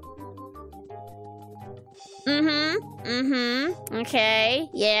shell. Okay,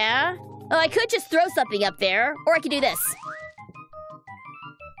 yeah. Well, I could just throw something up there, or I could do this.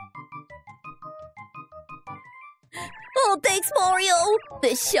 Oh, thanks, Mario.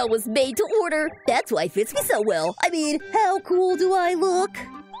 This shell was made to order. That's why it fits me so well. I mean, how cool do I look?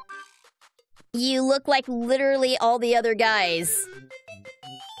 You look like literally all the other guys.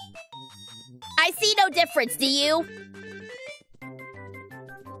 I see no difference, do you?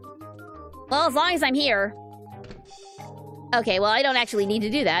 Well, as long as I'm here. Okay, well, I don't actually need to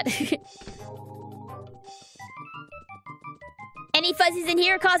do that. Any fuzzies in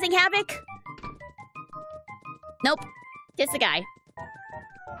here causing havoc? Nope. Just a guy.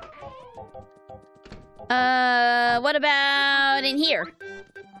 What about in here?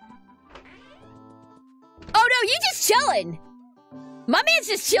 Oh no, you just chilling! My man's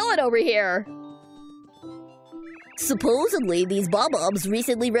just chilling over here. Supposedly, these Bob-Ombs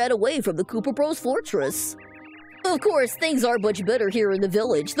recently ran away from the Koopa Bros fortress. Of course, things are much better here in the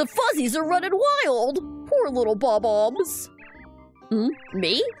village. The fuzzies are running wild. Poor little Bob-Ombs.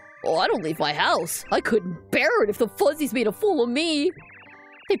 Me? Oh, I don't leave my house. I couldn't bear it if the fuzzies made a fool of me.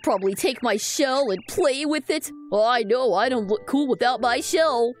 They'd probably take my shell and play with it. Oh, I know, I don't look cool without my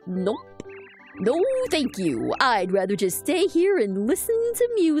shell. Nope. No, thank you. I'd rather just stay here and listen to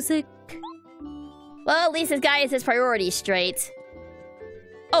music. Well, at least this guy has his priorities straight.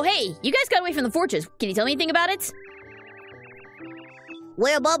 Oh, hey, you guys got away from the fortress. Can you tell me anything about it?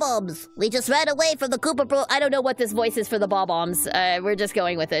 We're Bob-Ombs. We just ran away from the Koopa Bros. I don't know what this voice is for the Bob-Ombs. We're just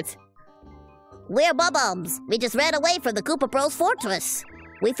going with it. We're Bob-Ombs. We just ran away from the Koopa Bros fortress.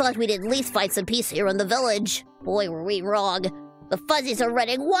 We thought we'd at least find some peace here in the village. Boy, were we wrong. The fuzzies are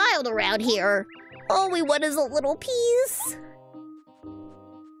running wild around here. All we want is a little peace.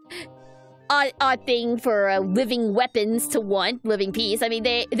 Odd thing for living weapons to want living peace. I mean,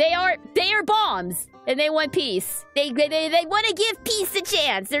 they are bombs, and they want peace. They want to give peace a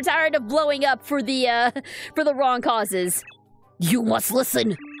chance. They're tired of blowing up for the wrong causes. You must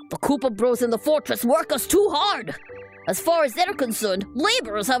listen. The Koopa Bros in the fortress work us too hard. As far as they're concerned,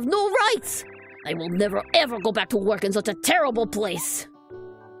 laborers have no rights. I will never ever go back to work in such a terrible place.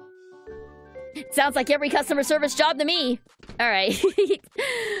 Sounds like every customer service job to me. All right.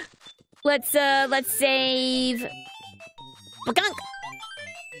 Let's save... Bagunk!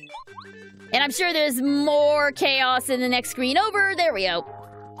 And I'm sure there's more chaos in the next screen over. There we go.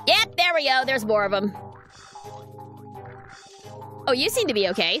 Yep, there we go. There's more of them. Oh, you seem to be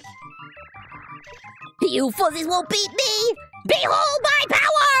okay. You fuzzies won't beat me! Behold my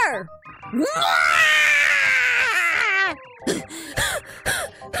power!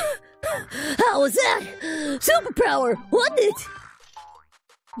 How was that? Superpower, wasn't it?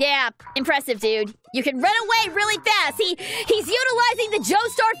 Yeah, impressive, dude. You can run away really fast. He's utilizing the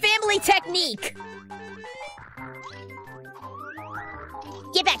Joestar family technique.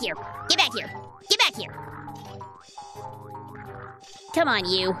 Get back here. Get back here. Get back here. Come on,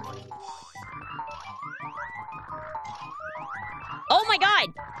 you. Oh my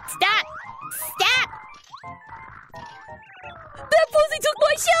god! Stop! Stop! That fuzzy took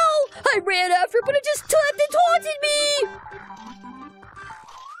my shell! I ran after it, but it just taunted and taunted me!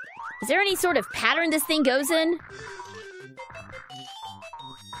 Is there any sort of pattern this thing goes in?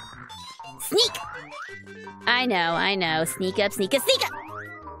 Sneak! I know. Sneak up, sneak up, sneak up!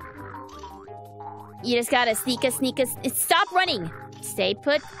 You just gotta sneak up, sneak up. Stop running! Stay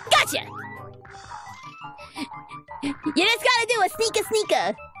put. Gotcha! You just gotta do a sneaka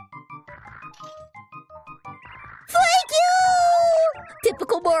sneaka. Thank you!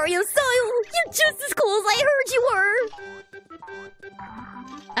 Typical Mario style! You're just as cool as I heard you were!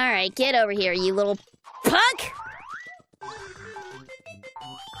 Alright, get over here, you little punk!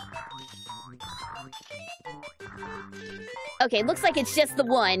 Okay, looks like it's just the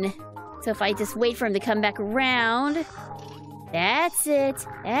one. So if I just wait for him to come back around... That's it.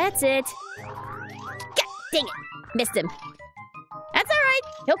 That's it. God dang it. Missed him. That's alright.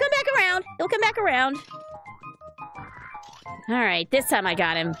 He'll come back around. He'll come back around. Alright, this time I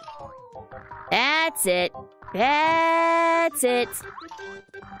got him. That's it. That's it.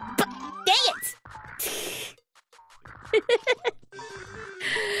 Dang it!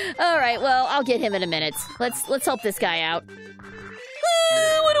 Alright, well, I'll get him in a minute. Let's help this guy out.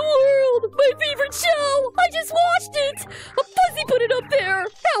 What a world! My favorite show! I just watched it! A fuzzy put it up there!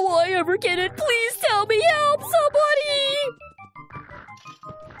 How will I ever get it? Please tell me! Help somebody!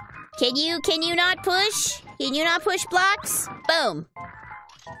 Can you not push? Can you not push blocks? Boom.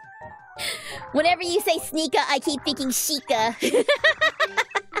 Whenever you say sneaka, I keep thinking Sheikah.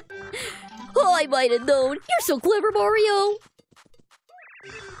 Oh, I might have known. You're so clever, Mario!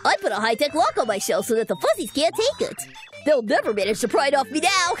 I put a high-tech lock on my shell so that the fuzzies can't take it. They'll never manage to pry it off me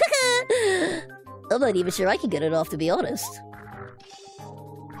now. I'm not even sure I can get it off, to be honest.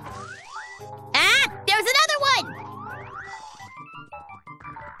 Ah! There's another one!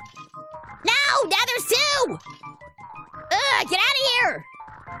 No! Now there's two! Ugh! Get out of here!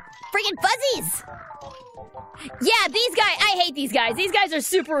 Freaking fuzzies! Yeah, these guys, I hate these guys. These guys are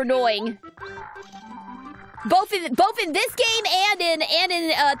super annoying. Both in this game and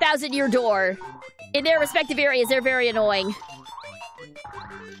in Thousand Year Door. In their respective areas, they're very annoying.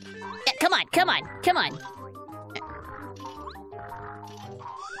 Yeah, come on, come on, come on.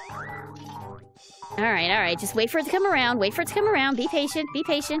 Alright, just wait for it to come around. Wait for it to come around. Be patient, be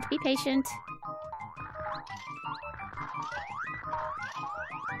patient, be patient.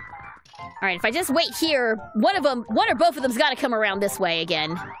 Alright, if I just wait here, one or both of them's gotta come around this way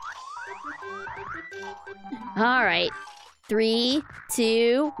again. Alright. 3,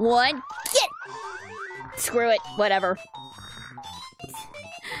 2, 1, get! Screw it, whatever.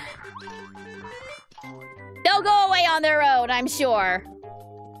 They'll go away on their own, I'm sure.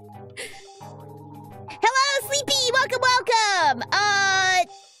 Hello, Sleepy! Welcome, welcome!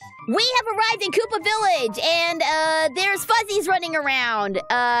 We have arrived in Koopa Village, and, there's fuzzies running around.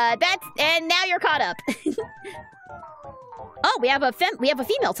 And now you're caught up. Oh, we have a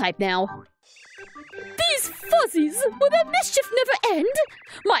female type now. These fuzzies! Will their mischief never end?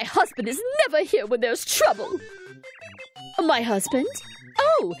 My husband is never here when there's trouble. My husband?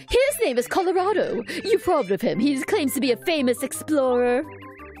 Oh, his name is Colorado. You've heard of him. He claims to be a famous explorer.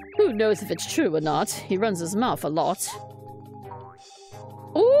 Who knows if it's true or not? He runs his mouth a lot.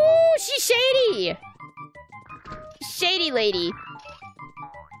 Ooh, she's shady! Shady lady.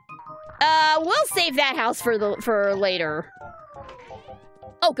 We'll save that house for later.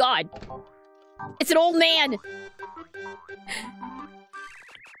 Oh god. It's an old man!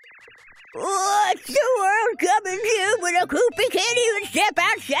 What's the world coming to when a Koopa can't even step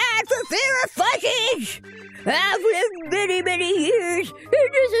outside for fear of fuzzies? I've lived many, many years, and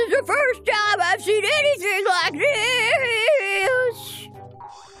this is the first time I've seen anything like this!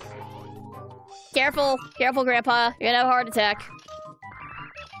 Careful, careful, Grandpa. You're gonna have a heart attack.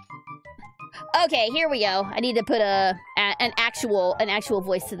 Okay, here we go. I need to put an actual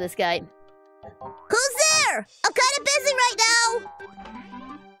voice to this guy. Who's there? I'm kind of busy right now.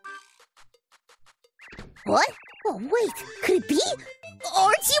 What? Oh, wait. Could it be?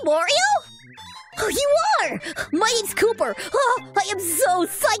 Aren't you Mario? Oh, you are! My name's Cooper. Oh, I am so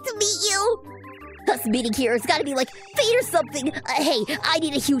psyched to meet you. Us meeting here has got to be like fate or something. Hey, I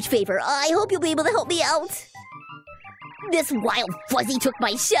need a huge favor. I hope you'll be able to help me out. This wild fuzzy took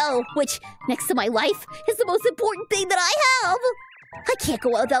my shell, which, next to my life, is the most important thing that I have. I can't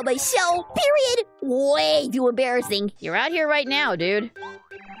go out without my shell, period. Way too embarrassing. You're out here right now, dude.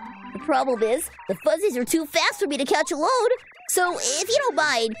 The problem is, the fuzzies are too fast for me to catch a load. So, if you don't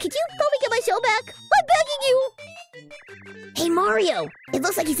mind, could you help me get my shell back? I'm begging you! Hey, Mario! It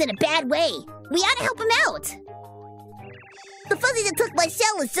looks like he's in a bad way. We ought to help him out! The fuzzy that took my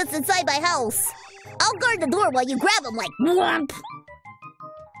shell is just inside my house. I'll guard the door while you grab him like whomp!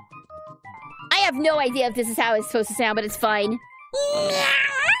 I have no idea if this is how it's supposed to sound, but it's fine.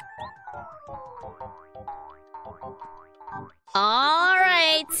 All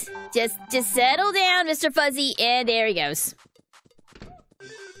right. Just settle down, Mr. Fuzzy, and there he goes.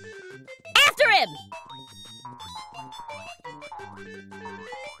 After him!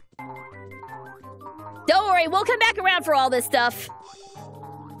 Don't worry, we'll come back around for all this stuff.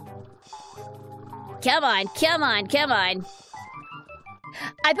 Come on, come on, come on.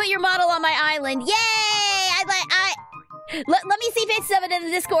 I put your model on my island. Yay! Let me see pictures of it in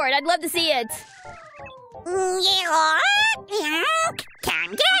the Discord. I'd love to see it. Come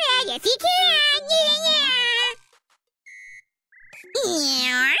get it, yes you can,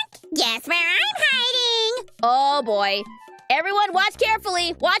 yeah. Guess where I'm hiding? Oh boy. Everyone watch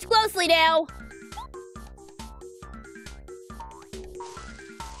carefully. Watch closely now.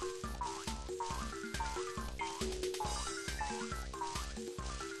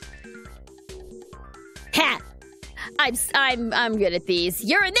 Ha! I'm good at these.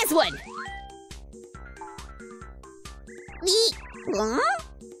 You're in this one.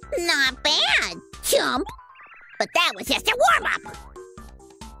 Not bad, chump. But that was just a warm-up.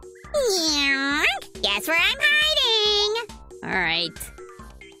 Guess where I'm hiding? All right.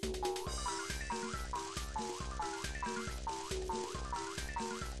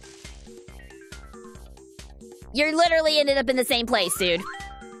 You're literally ended up in the same place, dude.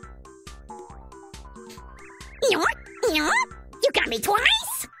 You got me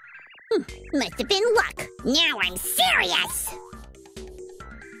twice? Must have been luck. Now I'm serious.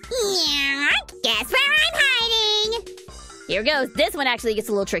 Guess where I'm hiding? Here goes. This one actually gets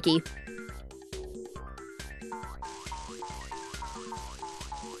a little tricky.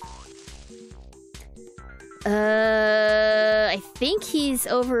 I think he's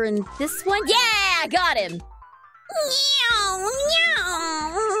over in this one. Yeah, I got him.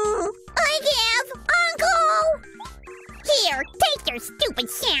 I give, Uncle. Here, take your stupid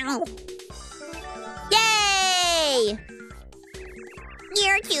shell. Yay!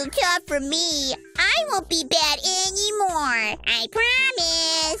 You're too tough for me. I won't be bad anymore. I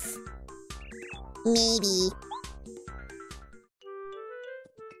promise. Maybe.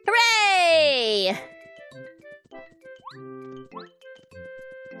 Hooray!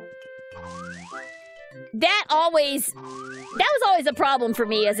 That was always a problem for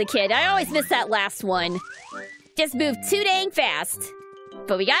me as a kid. I always missed that last one. Just moved too dang fast.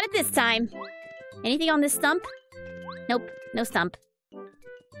 But we got it this time. Anything on this stump? Nope, no stump.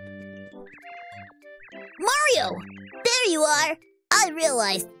 Mario! There you are! I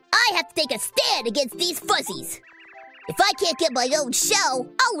realized I have to take a stand against these fuzzies. If I can't get my own shell,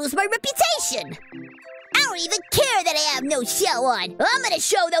 I'll lose my reputation. I don't even care that I have no shell on. I'm gonna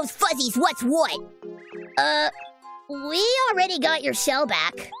show those fuzzies what's what. We already got your shell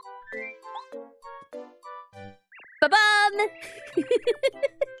back. Ba-bum!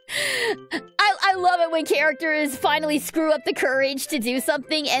 I love it when characters finally screw up the courage to do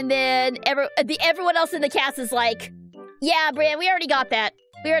something, and then everyone else in the cast is like, "Yeah, Bran, we already got that.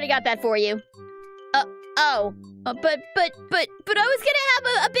 We already got that for you." But I was gonna have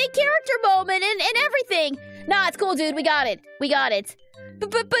a big character moment and everything. Nah, it's cool, dude. We got it. We got it.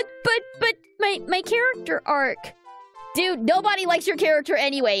 But my character arc, dude. Nobody likes your character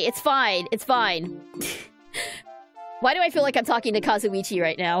anyway. It's fine. It's fine. Why do I feel like I'm talking to Kazuichi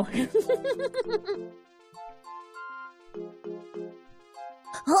right now?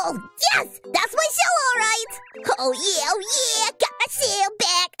 Oh, yes! That's my shell, all right! Oh, yeah! Got my shell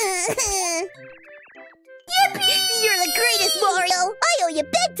back! Yippee! You're the greatest, Mario! I owe you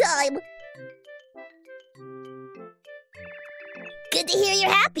big time! Good to hear you're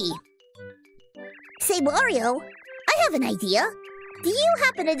happy. Say, Mario, I have an idea. Do you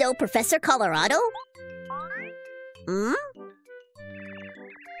happen to know Professor Colorado? Hmm?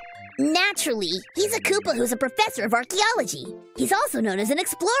 Naturally, he's a Koopa who's a professor of archaeology. He's also known as an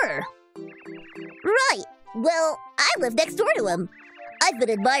explorer. Right. Well, I live next door to him. I've been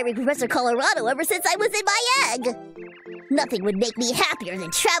admiring Professor Colorado ever since I was in my egg. Nothing would make me happier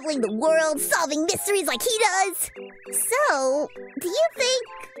than traveling the world, solving mysteries like he does. So, do you think...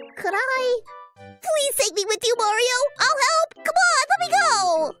 could I... Please take me with you, Mario! I'll help! Come on, let me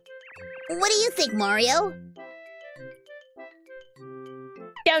go! What do you think, Mario?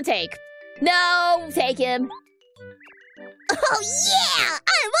 Don't take. No, take him. Oh yeah!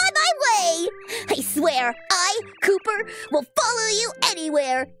 I'm on my way! I swear, I, Cooper, will follow you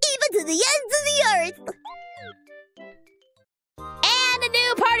anywhere, even to the ends of the earth! And a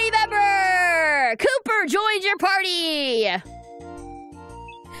new party member! Cooper joins your party!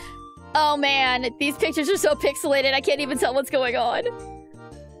 Oh man, these pictures are so pixelated, I can't even tell what's going on.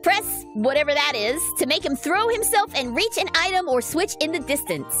 Press whatever that is to make him throw himself and reach an item or switch in the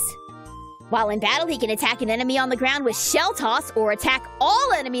distance. While in battle, he can attack an enemy on the ground with Shell Toss or attack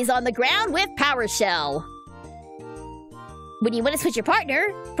all enemies on the ground with Power Shell. When you want to switch your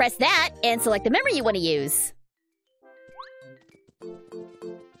partner, press that and select the memory you want to use.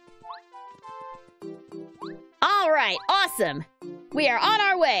 Alright, awesome. We are on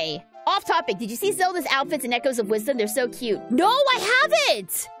our way. Off topic, did you see Zelda's outfits and Echoes of Wisdom? They're so cute. No, I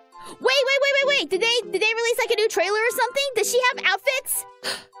haven't! Wait. Did they release like a new trailer or something? Does she have outfits?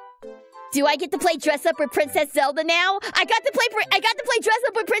 Do I get to play dress up with Princess Zelda now? I got to play dress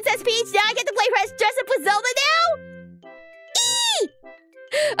up with Princess Peach. Now I get to play dress up with Zelda now? Eee!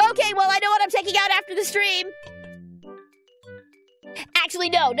 Okay, well I know what I'm checking out after the stream. Actually,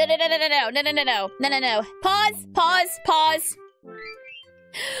 no. Pause.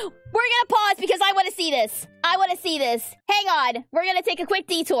 We're gonna pause because I want to see this. Hang on. We're gonna take a quick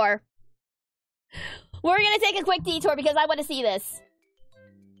detour. Because I want to see this.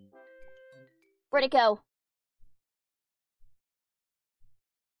 Where'd it go?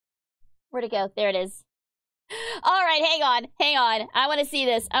 There it is. All right, hang on. I want to see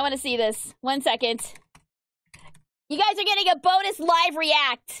this. 1 second. You guys are getting a bonus live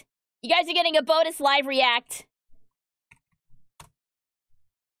react.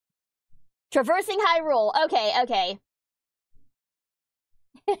 Traversing Hyrule. Okay.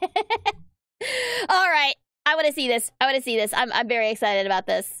 All right. I want to see this. I'm very excited about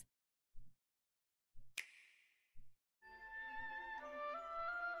this.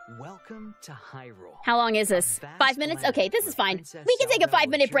 Welcome to Hyrule. How long is this? 5 minutes? Okay, this is fine. We can take a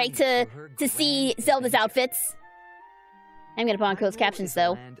 5-minute break to see Zelda's outfits. I'm gonna put on closed captions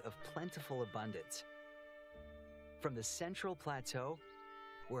though. Land of plentiful abundance. From the central plateau,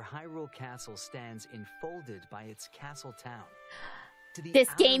 where Hyrule Castle stands enfolded by its castle town.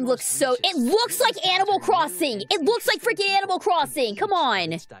 This game looks so... It looks like Animal Crossing! It looks like freaking Animal Crossing! Come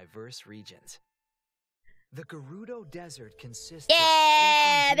on! Diverse regions. The Gerudo Desert consists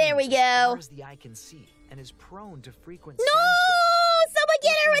of there we go. As far as the eye can see, and is prone to frequent sandstorms. Someone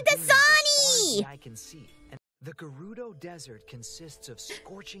get her with the Sani! I can see. And the Gerudo Desert consists of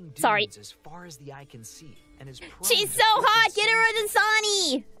scorching dunes as far as the eye can see, and is prone She's so hot! Get her with the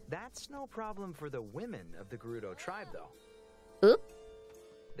Sani! That's no problem for the women of the Gerudo tribe, though. Oop.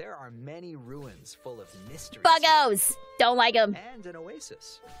 There are many ruins full of mysteries. Buggos! Don't like them. And an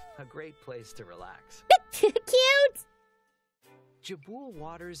oasis. A great place to relax. Cute! Jabul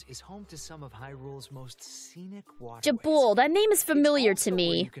Waters is home to some of Hyrule's most scenic waterways. Jabul, that name is familiar to me.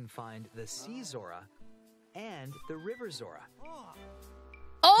 Where you can find the Sea Zora and the River Zora.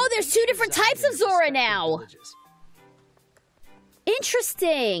 Oh, there's 2 different types of Zora now!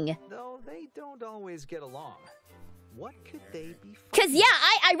 Interesting! Though they don't always get along. What could they be? Because, yeah,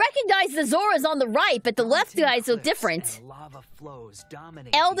 I recognize the Zoras on the right, but the left guys look different. Lava flows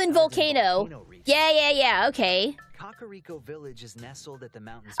dominate Elden Volcano. Yeah, okay. Kakariko Village is nestled at the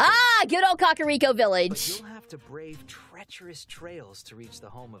mountain's base. Good old Kakariko Village. But you'll have to brave treacherous trails to reach the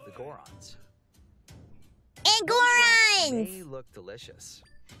home of the Gorons. And Gorons! They look delicious.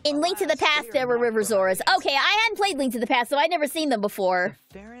 In Link to the Past, there were River Zoras. Okay, I hadn't played Link to the Past, so I'd never seen them before.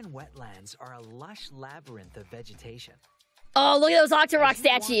 The Farron wetlands are a lush labyrinth of vegetation. Oh, look at those Octorok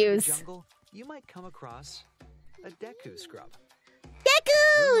statues. Jungle, you might come across a Deku scrub.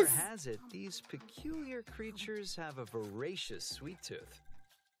 Dekus! Rumor has it, these peculiar creatures have a voracious sweet tooth.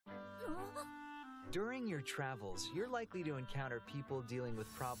 During your travels, you're likely to encounter people dealing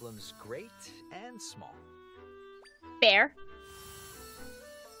with problems great and small. Fair.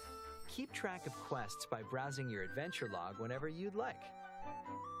 Keep track of quests by browsing your adventure log whenever you'd like.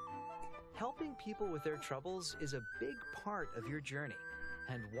 Helping people with their troubles is a big part of your journey.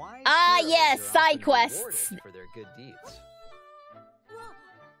 And why? Yes, side quests for their good deeds.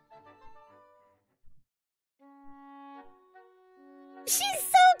 She's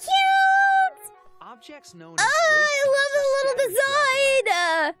so cute! Objects known I love the little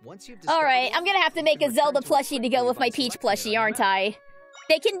design! Alright, I'm gonna have to make a Zelda plushie to go with my Peach plushie, aren't I?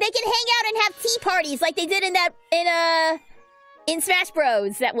 They can hang out and have tea parties like they did in Smash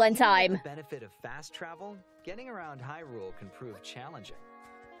Bros. That one time. The benefit of fast travel, getting around Hyrule can prove challenging.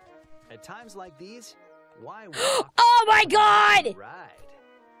 At times like these, why walk? Oh my god! Ride.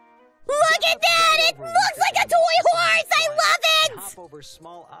 Look at that! It looks like a toy horse! I love it! Hop over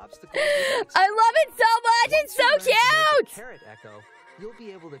small obstacles. I love it so much! It's so cute! Carrot Echo, you'll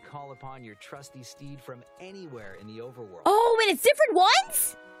be able to call upon your trusty steed from anywhere in the overworld. Oh, and it's different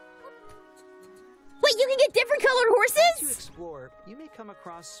ones? Wait, you can get different colored As you horses? explore, you may come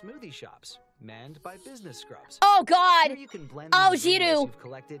across smoothie shops manned by business scrubs. Oh god! Here you can blend Oh, the ingredients Jiru. you've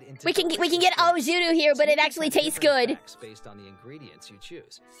collected into We can get delicious Ojudu here, but it actually tastes good. Based on the ingredients you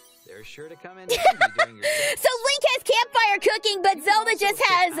choose. They're sure to come in handy during your So Link has campfire cooking, but Zelda just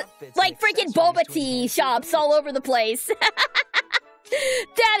has, like, freaking boba tea shops all over the place.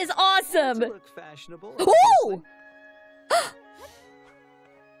 That is awesome! look fashionable. Ooh!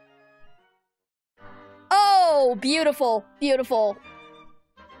 Oh, beautiful, beautiful.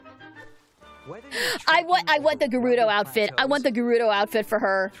 Whether you're I want the trekking over Gerudo rugged outfit. I want the plateaus, Gerudo outfit for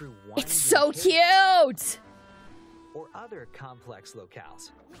her. through It's winding so hills, cute! or other complex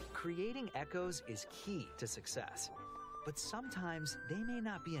locales. Creating echoes is key to success. But sometimes they may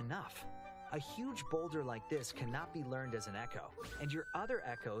not be enough. A huge boulder like this cannot be learned as an echo, and your other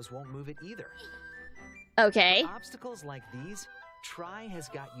echoes won't move it either. Okay. Obstacles like these, Tri has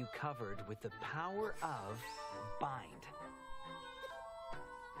got you covered with the power of Bind.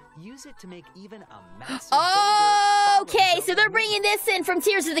 Use it to make even a massive boulder Okay, follow so they're bringing this in from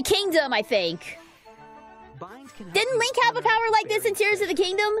Tears of the Kingdom, I think. Bind can help Didn't you Link have a summon power like this in fairy Tears of the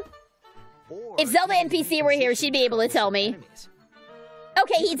Kingdom? or If Zelda even NPC were here, she'd be able to reposition tell me. enemies.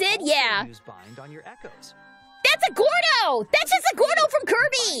 Okay, he did? Also Yeah. use Bind on your echoes. That's a Gordo! That's just a Gordo from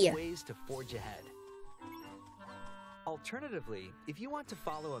Kirby! Find ways to forge ahead. Alternatively, if you want to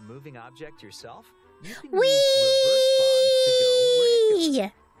follow a moving object yourself, you can use reverse Bind to go where it goes.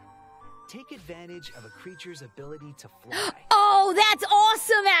 Whee! Take advantage of a creature's ability to fly Oh, that's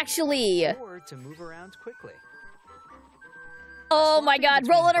awesome, actually! or to move around quickly. Oh my Swapping god,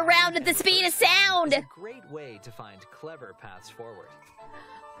 between rolling Bind around at and the speed of reverse Bind sound! is a great way to find clever paths forward.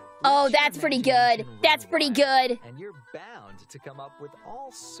 Oh, Let your that's pretty good. imagination That's run pretty wild, good. And you're bound to come up with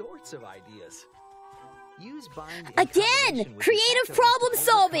all sorts of ideas. Use Bind in Again, combination with creative your echoes to problem overcome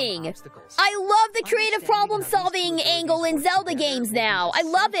solving. obstacles. I love the creative Understanding problem how these solving two angle in abilities work Zelda together games will be now. I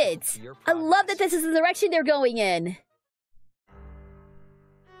love it. essential to your I love that progress. this is the direction they're going in.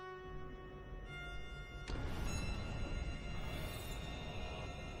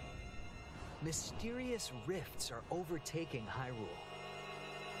 Mysterious rifts are overtaking Hyrule.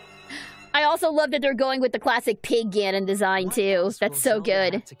 I also love that they're going with the classic pig Ganon design What too. else That's will so Zelda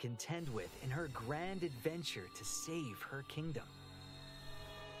good. have to contend with in her grand adventure to save her kingdom?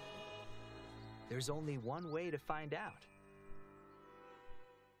 There's only one way to find out.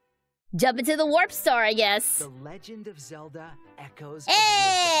 Jump into the warp star, I guess. The Legend of Zelda Echoes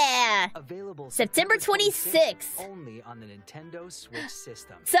Yeah! of Wisdom. Available September 26th. only on the Nintendo Switch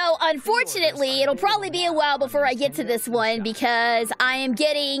system. So, unfortunately, it'll probably be a while before I get to this one because I am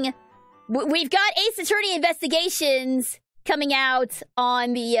getting... We've got Ace Attorney Investigations coming out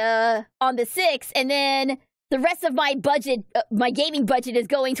on the 6th, and then the rest of my budget, my gaming budget, is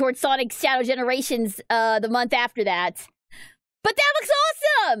going towards Sonic Shadow Generations the month after that. But that looks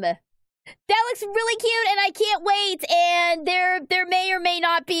awesome! That looks really cute, and I can't wait. And there may or may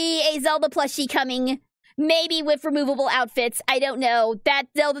not be a Zelda plushie coming, maybe with removable outfits. I don't know. That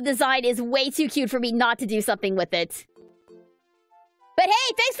Zelda design is way too cute for me not to do something with it. But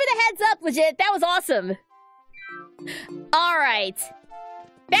hey, thanks for the heads up, legit. That was awesome. All right,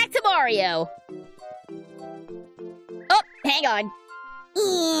 back to Mario. Oh, hang on.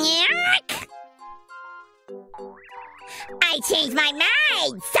 I changed my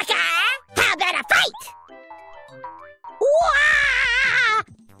mind, sucker! How about a fight? Wah!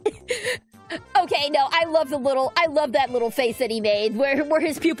 Okay, no, I love that little face that he made, where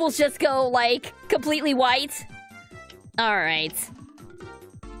his pupils just go, like, completely white. Alright.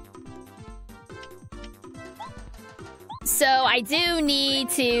 So, I do need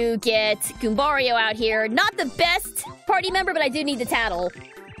to get Goombario out here. Not the best party member, but I do need the Tattle.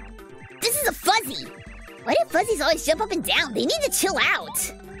 This is a Fuzzy. Why do Fuzzies always jump up and down? They need to chill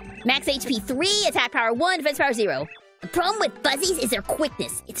out. Max HP 3, attack power 1, defense power 0. The problem with fuzzies is their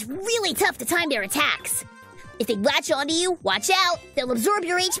quickness. It's really tough to time their attacks. If they latch onto you, watch out. They'll absorb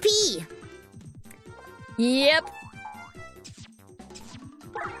your HP. Yep.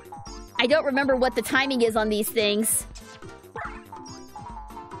 I don't remember what the timing is on these things.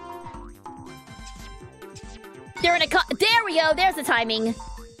 They're in a there we go, there's the timing.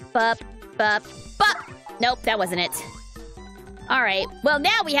 Bup, bup, bup. Nope, that wasn't it. Alright, well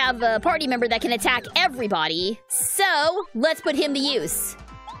now we have a party member that can attack everybody. So, let's put him to use.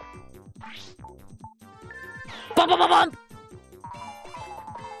 Bump, bump, bump, bump.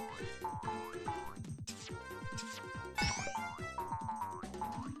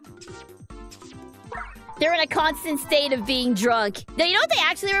 They're in a constant state of being drunk. Now, you know what they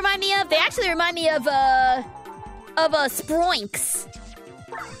actually remind me of? They actually remind me of Sproinks.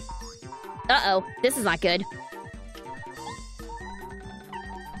 Uh-oh, this is not good.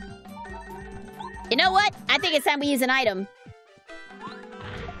 You know what? I think it's time we use an item.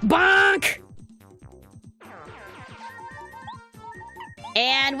 Bonk!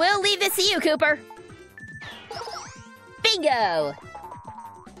 And we'll leave this to you, Cooper. Bingo!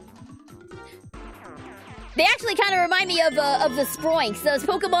 They actually kind of remind me of the Sproinks, those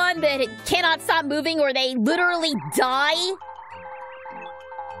Pokemon that cannot stop moving or they literally die.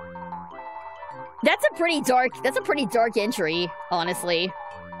 That's a pretty dark entry, honestly.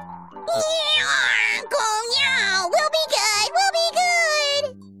 We'll be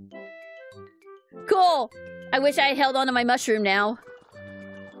good. Cool. I wish I had held on to my mushroom now.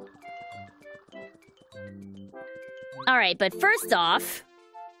 Alright, but first off...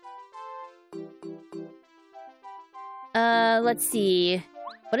 let's see.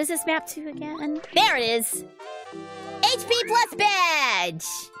 What is this map to again? There it is! HP plus badge!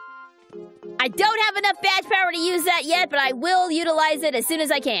 I don't have enough badge power to use that yet, but I will utilize it as soon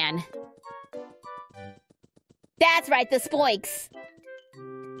as I can. That's right, the Spoinks.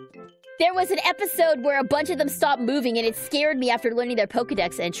 There was an episode where a bunch of them stopped moving and it scared me after learning their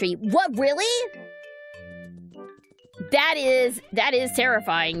Pokedex entry. What, really? That is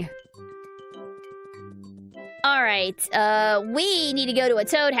terrifying. Alright, we need to go to a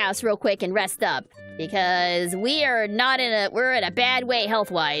Toad house real quick and rest up. Because we're in a bad way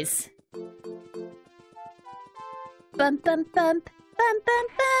health-wise. Bum bum bum, bum bum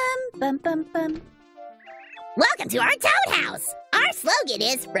bum, bum bum bum. Welcome to our Toad house. Our slogan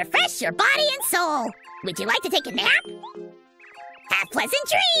is, refresh your body and soul. Would you like to take a nap? Have pleasant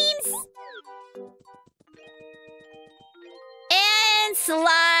dreams. And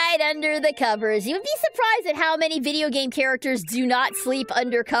slide under the covers. You would be surprised at how many video game characters do not sleep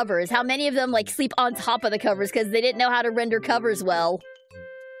under covers. How many of them, like, sleep on top of the covers because they didn't know how to render covers well.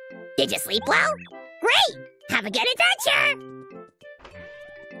 Did you sleep well? Great! Have a good adventure!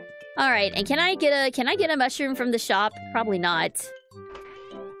 Alright, and can I get a mushroom from the shop? Probably not.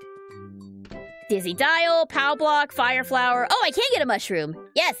 Dizzy Dial, Pow Block, Fire Flower. Oh, I can get a mushroom.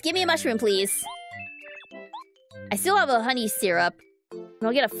 Yes, give me a mushroom, please. I still have a honey syrup. And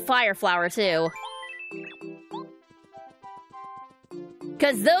I'll get a Fire Flower, too.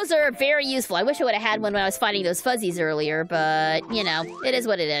 Because those are very useful. I wish I would have had one when I was fighting those fuzzies earlier, but, you know, it is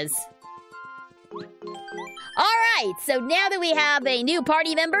what it is. Alright, so now that we have a new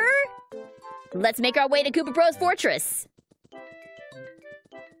party member, let's make our way to Koopa Bros Fortress.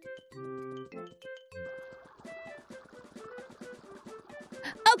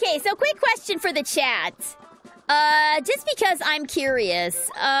 Okay, so quick question for the chat. Just because I'm curious,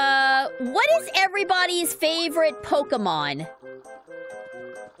 what is everybody's favorite Pokemon?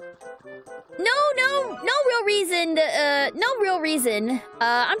 No real reason. No real reason.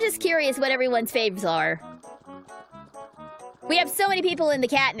 I'm just curious what everyone's faves are. We have so many people in the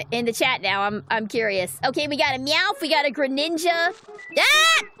chat now. I'm curious. Okay, we got a Meowth, we got a Greninja.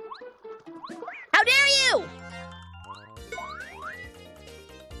 Ah! How dare you!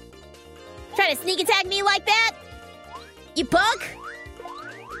 Trying to sneak attack me like that? You punk!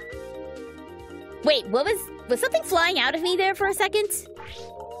 Wait, what was something flying out of me there for a second?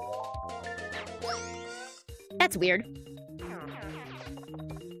 That's weird.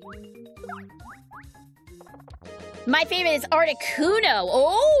 My favorite is Articuno.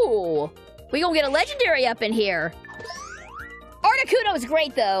 Oh! We gonna get a legendary up in here. Articuno is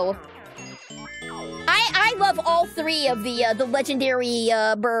great, though. I love all three of the legendary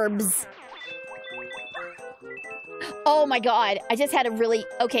burbs. Oh my god, I just had a really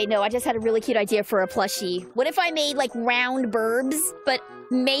cute idea for a plushie. What if I made, like, round burbs, but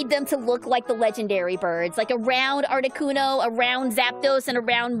made them to look like the legendary birds? Like a round Articuno, a round Zapdos, and a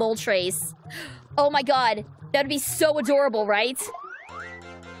round Moltres. Oh my god, that would be so adorable, right?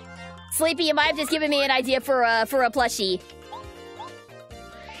 Sleepy, you might have just given me an idea for a plushie.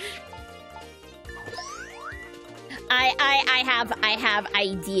 I have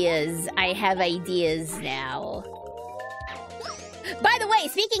ideas. I have ideas now. By the way,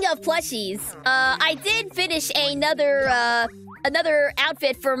 speaking of plushies, I did finish another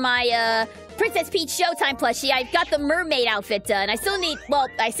outfit for my Princess Peach Showtime plushie. I got the mermaid outfit done. I still need, well,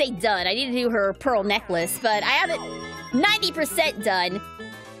 I say done. I need to do her pearl necklace, but I have it 90% done.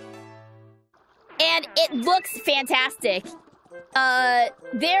 And it looks fantastic.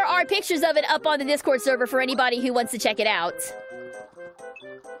 There are pictures of it up on the Discord server for anybody who wants to check it out.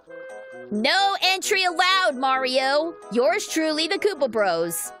 No entry allowed, Mario. Yours truly, the Koopa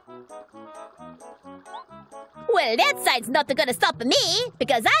Bros. Well, that sign's not gonna stop me,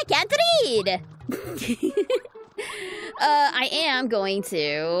 because I can't read. I am going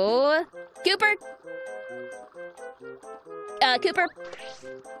to... Cooper? Cooper?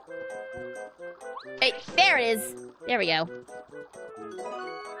 Hey, there it is. There we go.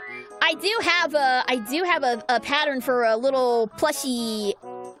 I do have a pattern for a little plushy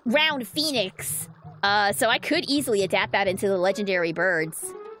round phoenix. So I could easily adapt that into the legendary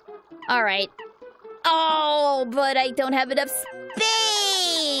birds. All right. Oh, but I don't have enough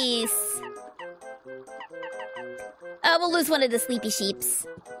space. We'll lose one of the sleepy sheeps.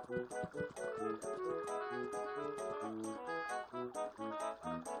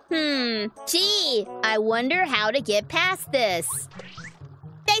 Gee, I wonder how to get past this.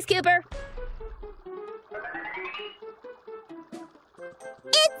 Thanks, Cooper.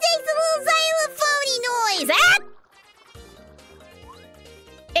 It takes a little xylophone noise. Ah!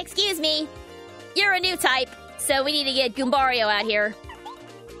 Excuse me. You're a new type, so we need to get Goombario out here.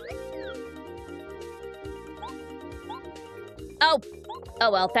 Oh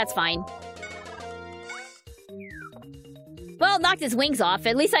well, that's fine. Well, knocked his wings off.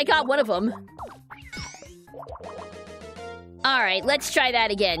 At least I got one of them. Alright, let's try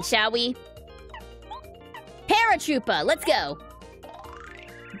that again, shall we? Paratroopa, let's go.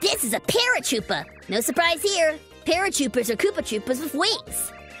 This is a Paratroopa. No surprise here. Paratroopers are Koopa Troopas with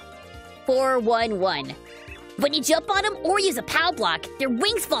wings. 411. When you jump on them or use a POW block, their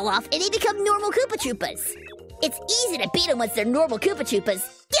wings fall off and they become normal Koopa Troopas. It's easy to beat them once they're normal Koopa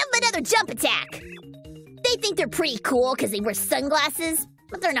Troopas. Give them another jump attack. They think they're pretty cool because they wear sunglasses,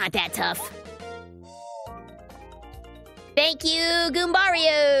 but they're not that tough. Thank you,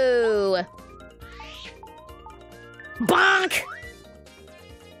 Goombario! Bonk!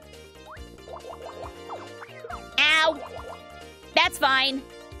 Ow! That's fine.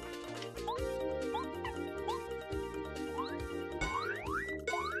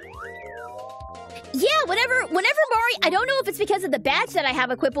 Yeah, whenever Mario, I don't know if it's because of the badge that I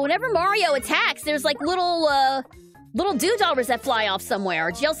have equipped, but whenever Mario attacks, there's like little doodabbers that fly off somewhere.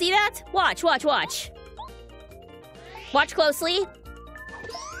 Did y'all see that? Watch, watch, watch. Watch closely.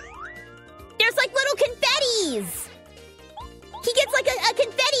 There's like little confettis. He gets like a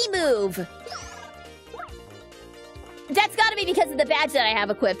confetti move. That's gotta be because of the badge that I have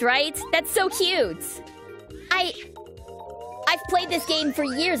equipped, right? That's so cute. I've played this game for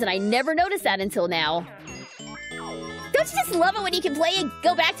years and I never noticed that until now. Don't you just love it when you can play and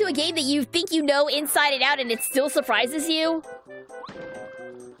go back to a game that you think you know inside and out and it still surprises you?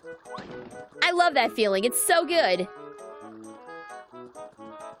 I love that feeling. It's so good.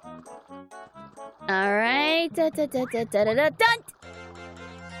 Alright. Dun!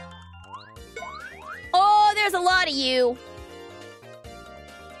 Oh, there's a lot of you.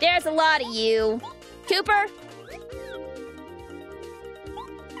 There's a lot of you. Cooper?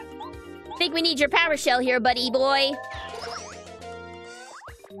 Think we need your power shell here, buddy boy.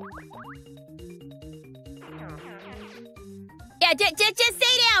 Yeah, just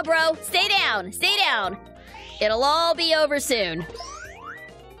stay down, bro. Stay down. Stay down. It'll all be over soon.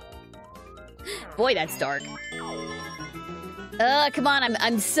 Boy, that's dark. Come on,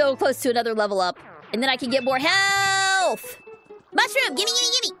 I'm so close to another level up. And then I can get more health! Mushroom! Gimme,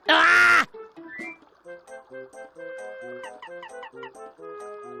 gimme, gimme! Ah!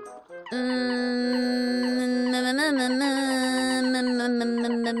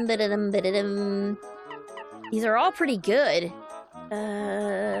 These are all pretty good.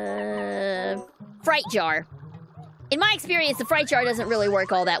 Fright jar. In my experience, the fright jar doesn't really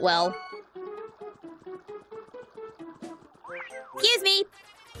work all that well. Excuse me!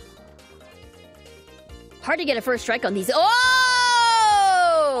 Hard to get a first strike on these. Oh!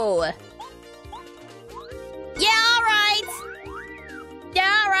 Yeah, alright!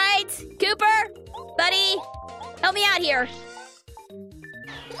 Yeah, alright! Cooper! Buddy! Help me out here!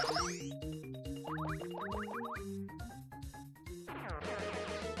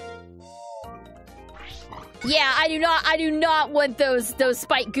 Yeah, I do not want those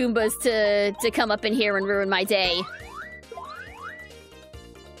spike Goombas to come up in here and ruin my day.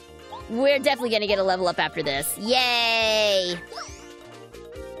 We're definitely gonna get a level up after this. Yay!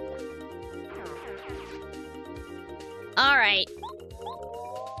 Alright.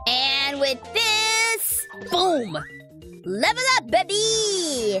 And with this, boom! Level up,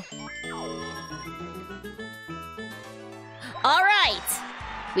 baby! Alright.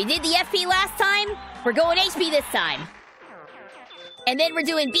 We did the FP last time. We're going HP this time. And then we're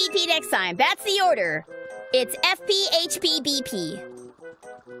doing BP next time. That's the order. It's FP, HP, BP.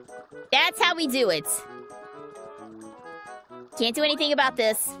 That's how we do it. Can't do anything about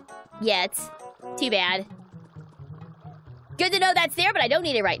this yet. Too bad. Good to know that's there, but I don't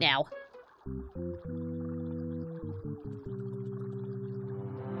need it right now.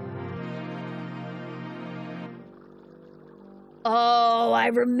 Oh, I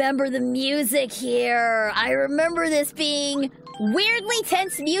remember the music here. I remember this being weirdly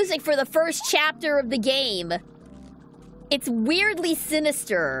tense music for the first chapter of the game. It's weirdly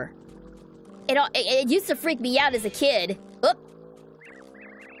sinister. It used to freak me out as a kid. Oh.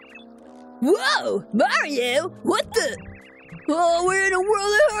 Whoa, Mario, what the? Oh, we're in a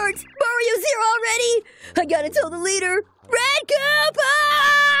world of hurt. Mario's here already. I gotta tell the leader. Red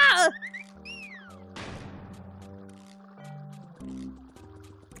Koopa!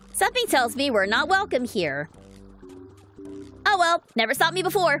 Something tells me we're not welcome here. Oh well, never stopped me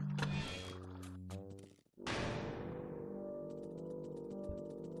before.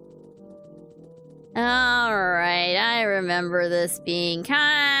 Alright, I remember this being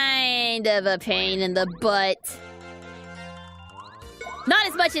kind of a pain in the butt. Not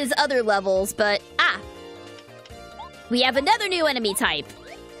as much as other levels, but we have another new enemy type.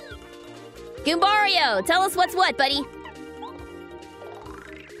 Goombario, tell us what's what, buddy.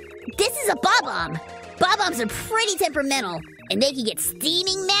 This is a Bob-omb. Bob-ombs are pretty temperamental, and they can get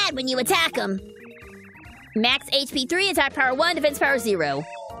steaming mad when you attack them. Max HP 3, attack power 1, defense power 0.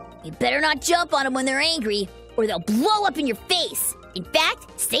 You better not jump on them when they're angry, or they'll blow up in your face. In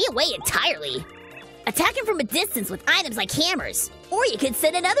fact, stay away entirely. Attack them from a distance with items like hammers, or you could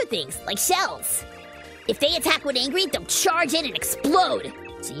send in other things, like shells. If they attack when angry, they'll charge in and explode,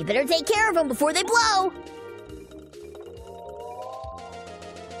 so you better take care of them before they blow.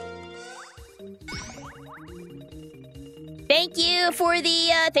 Thank you for the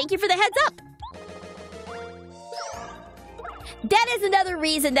heads up. That is another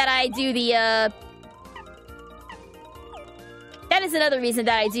reason that I do the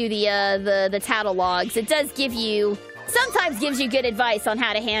tattle logs. It does sometimes gives you good advice on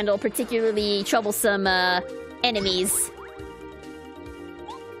how to handle particularly troublesome enemies.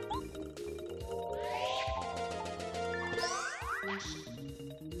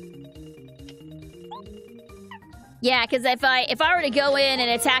 Yeah, because if I were to go in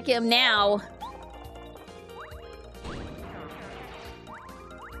and attack him now,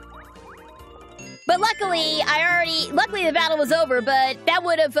 but luckily the battle was over. But that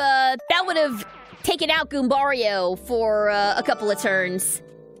would have taken out Goombario for a couple of turns.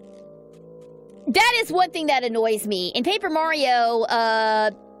 That is one thing that annoys me in Paper Mario.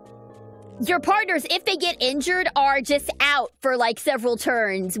 Your partners, if they get injured, are just out for like several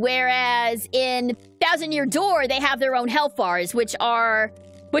turns, whereas in Thousand Year Door, they have their own health bars, which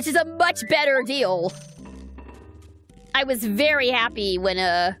is a much better deal. I was very happy when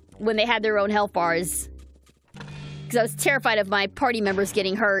they had their own health bars, because I was terrified of my party members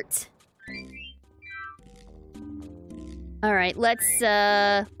getting hurt. All right, let's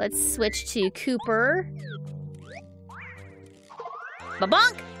switch to Cooper.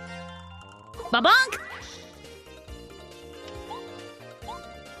 Ba-bonk! Ba-bonk!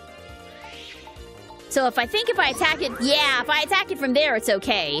 So if I attack it... Yeah, if I attack it from there, it's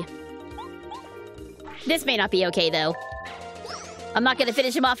okay. This may not be okay, though. I'm not gonna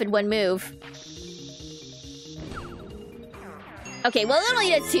finish him off in one move. Okay, well, it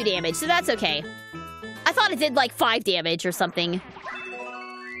only does 2 damage, so that's okay. I thought it did, like, 5 damage or something.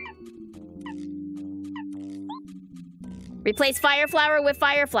 Replace Fire Flower with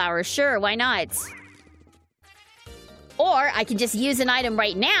Fire Flower. Sure, why not? Or I can just use an item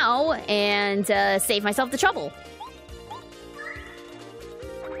right now and save myself the trouble.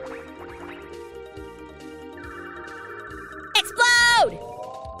 Explode!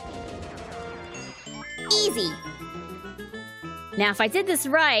 Easy. Now, if I did this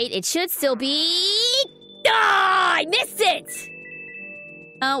right, it should still be... Ah! I missed it!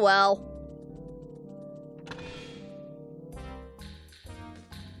 Oh, well.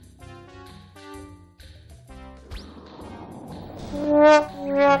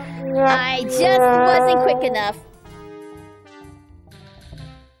 I just wasn't quick enough.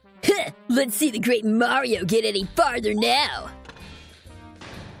 Let's see the great Mario get any farther now.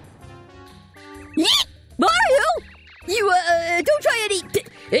 Yeet! Mario! You, don't try any...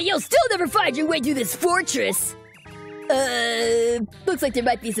 You'll still never find your way through this fortress. Looks like there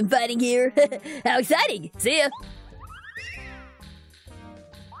might be some fighting here. How exciting! See ya!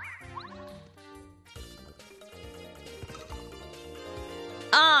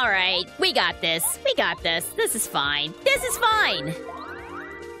 Alright, we got this. We got this. This is fine. This is fine!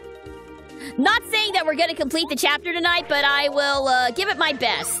 Not saying that we're gonna complete the chapter tonight, but I will, give it my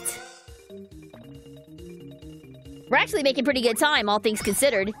best. We're actually making pretty good time, all things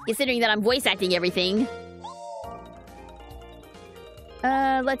considered, considering that I'm voice acting everything.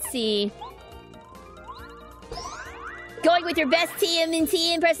 Let's see. Going with your best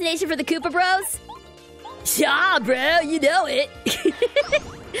TMNT impersonation for the Koopa Bros? Yeah, bro, you know it.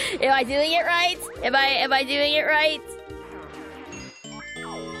 Am I doing it right? Am I doing it right?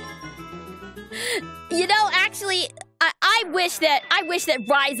 You know, actually, I wish that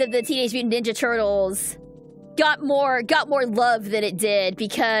Rise of the Teenage Mutant Ninja Turtles got more love than it did,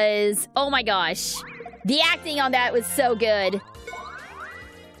 because oh my gosh, the acting on that was so good.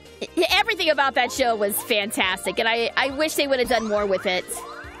 Everything about that show was fantastic, and I wish they would have done more with it.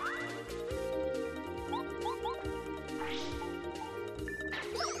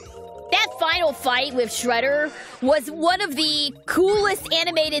 That final fight with Shredder was one of the coolest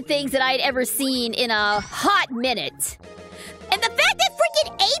animated things that I'd ever seen in a hot minute. And the fact that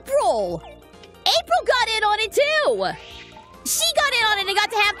freaking April got in on it too! She got in on it and got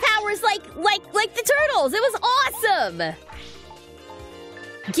to have powers like the Turtles! It was awesome!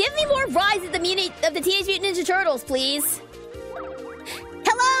 Give me more Rise of the Teenage Mutant Ninja Turtles, please.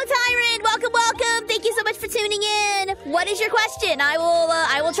 Hello, Tyrant! Welcome, welcome! Thank you so much for tuning in! What is your question? I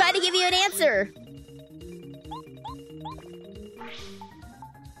will try to give you an answer.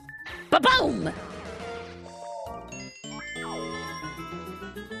 Ba-boom!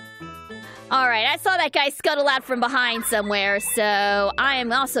 Alright, I saw that guy scuttle out from behind somewhere, so I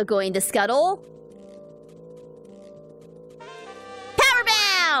am also going to scuttle. Power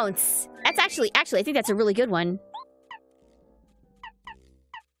bounce! That's actually, I think that's a really good one.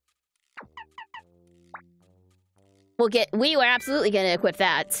 We are absolutely going to equip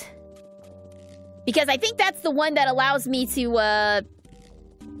that. Because I think that's the one that allows me to,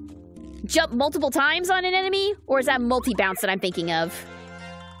 jump multiple times on an enemy? Or is that multi-bounce that I'm thinking of?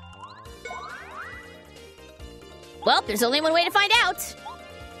 Well, there's only one way to find out.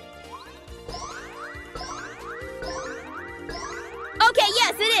 Okay,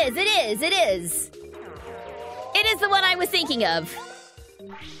 yes, it is. It is the one I was thinking of.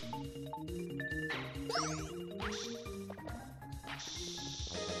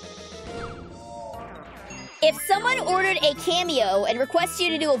 If someone ordered a cameo and requests you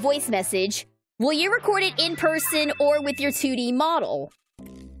to do a voice message, will you record it in person or with your 2D model?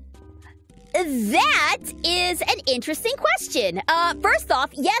 That is an interesting question. First off,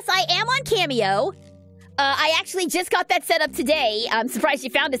 yes, I am on Cameo. I actually just got that set up today. I'm surprised you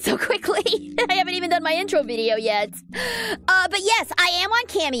found it so quickly. I haven't even done my intro video yet. But yes, I am on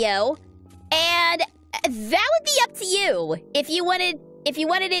Cameo. And that would be up to you. If you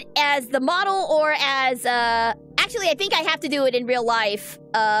wanted it as the model or as, actually, I think I have to do it in real life,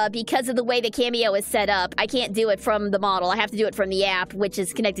 because of the way the Cameo is set up. I can't do it from the model. I have to do it from the app, which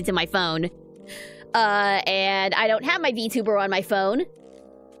is connected to my phone. And I don't have my VTuber on my phone.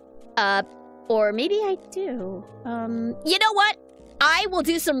 Or maybe I do. You know what? I will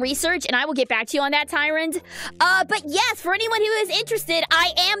do some research and I will get back to you on that, Tyrant. But yes, for anyone who is interested,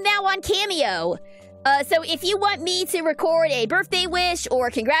 I am now on Cameo. So if you want me to record a birthday wish or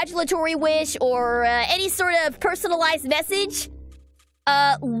a congratulatory wish or any sort of personalized message,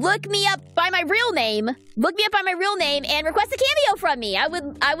 look me up by my real name. Look me up by my real name and request a cameo from me. I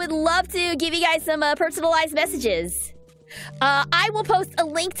would love to give you guys some personalized messages. I will post a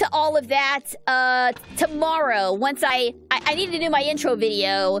link to all of that tomorrow once I need to do my intro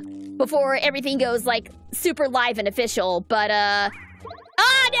video before everything goes like super live and official. But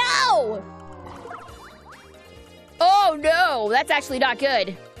oh no! Oh no, that's actually not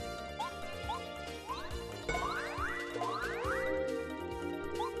good.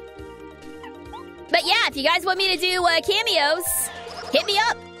 But yeah, if you guys want me to do cameos, hit me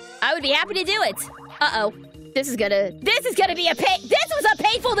up. I would be happy to do it. Uh-oh. This is gonna be this was a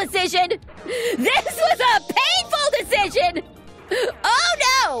painful decision. This was a painful decision. Oh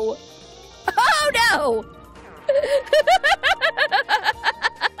no. Oh no.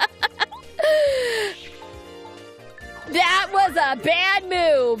 That was a bad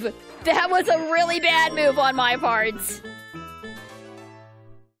move. move. That was a really bad move on my part.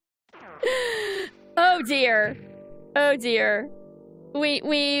 Oh dear. Oh dear. We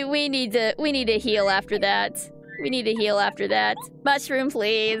need to heal after that. We need to heal after that. Mushroom,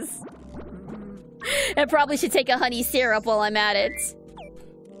 please. I probably should take a honey syrup while I'm at it.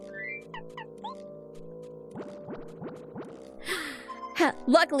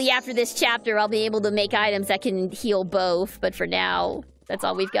 Luckily, after this chapter, I'll be able to make items that can heal both. But for now, that's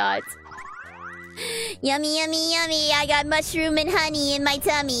all we've got. Yummy, yummy, yummy. I got mushroom and honey in my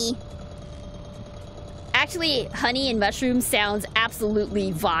tummy. Actually, honey and mushroom sounds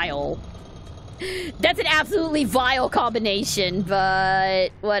absolutely vile. That's an absolutely vile combination,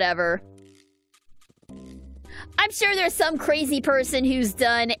 but whatever. I'm sure there's some crazy person who's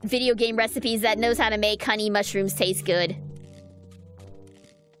done video game recipes that knows how to make honey mushrooms taste good.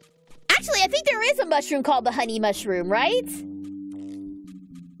 Actually, I think there is a mushroom called the honey mushroom, right?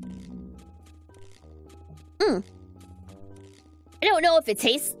 I don't know if it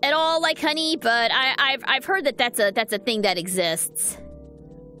tastes at all like honey, but I've heard that that's a thing that exists.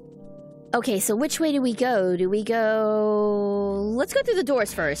 Okay, so which way do we go? Do we go... Let's go through the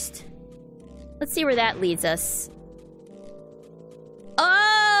doors first. Let's see where that leads us.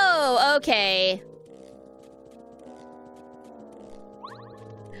 Oh, okay.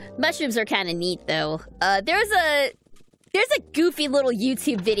 Mushrooms are kind of neat, though. There's a goofy little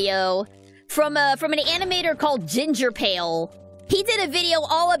YouTube video from an animator called Ginger Pale. He did a video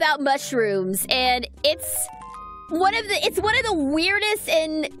all about mushrooms, and it's one of the weirdest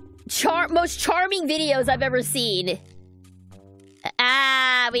and most charming videos I've ever seen.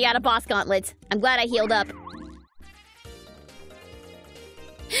 Ah, we got a boss gauntlet. I'm glad I healed up.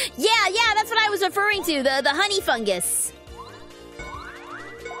 Yeah, that's what I was referring to, the honey fungus.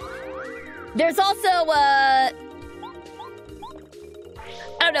 There's also, I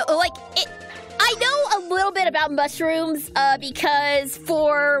don't know, like, I know a little bit about mushrooms, because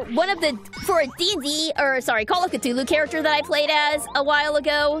for a D&D, or sorry, Call of Cthulhu character that I played as a while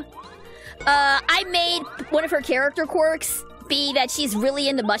ago, I made one of her character quirks be that she's really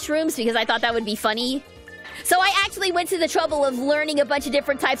into mushrooms because I thought that would be funny. So I actually went to the trouble of learning a bunch of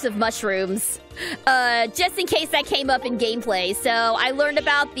different types of mushrooms, just in case that came up in gameplay. So I learned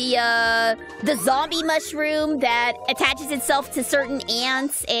about the zombie mushroom that attaches itself to certain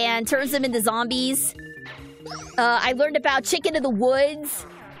ants and turns them into zombies. I learned about chicken of the woods.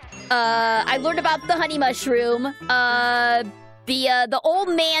 I learned about the honey mushroom. The old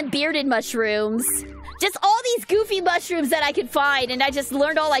man bearded mushrooms. Just all these goofy mushrooms that I could find, and I just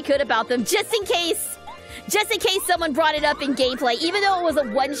learned all I could about them, just in case someone brought it up in gameplay, even though it was a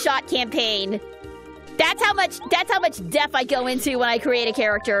one-shot campaign. That's how much depth I go into when I create a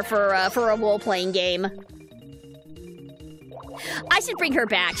character for a role-playing game. I should bring her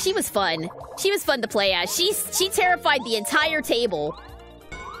back. She was fun. She was fun to play as. She terrified the entire table.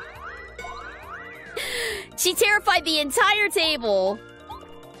 She terrified the entire table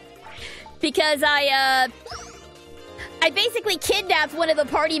because I basically kidnapped one of the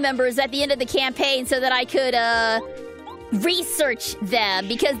party members at the end of the campaign so that I could research them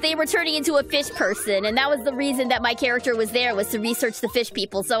because they were turning into a fish person, and that was the reason that my character was there, was to research the fish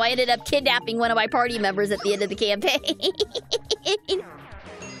people. So I ended up kidnapping one of my party members at the end of the campaign.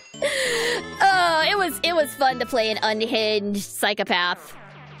 Oh, it was fun to play an unhinged psychopath.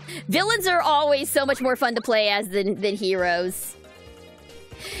 Villains are always so much more fun to play as than heroes.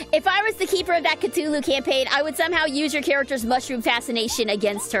 If I was the keeper of that Cthulhu campaign, I would somehow use your character's mushroom fascination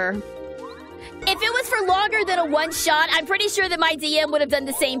against her. If it was for longer than a one-shot, I'm pretty sure that my DM would have done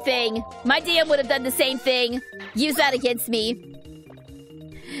the same thing. My DM would have done the same thing. Use that against me.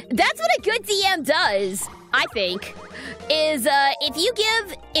 That's what a good DM does, I think. Is if you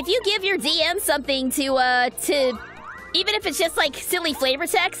give your DM something to even if it's just like silly flavor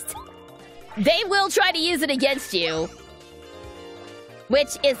text, they will try to use it against you.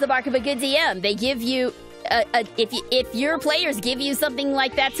 Which is the mark of a good DM. They give you, if your players give you something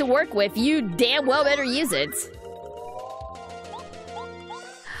like that to work with, you damn well better use it.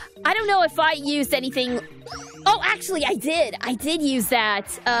 I don't know if I used anything. Oh, actually, I did. I did use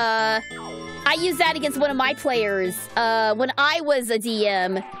that. I used that against one of my players when I was a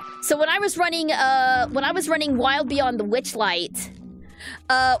DM. So when I was running Wild Beyond the Witchlight,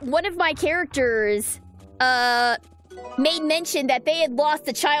 one of my characters made mention that they had lost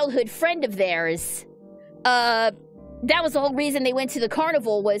a childhood friend of theirs. That was the whole reason they went to the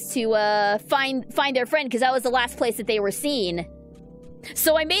carnival, was to find their friend, because that was the last place that they were seen.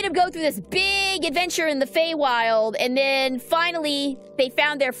 So I made them go through this big adventure in the Feywild, and then finally they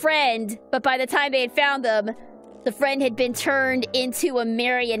found their friend, but by the time they had found them, The friend had been turned into a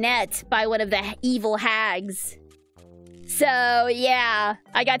marionette by one of the evil hags. So, yeah,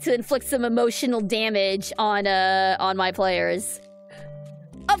 I got to inflict some emotional damage on my players.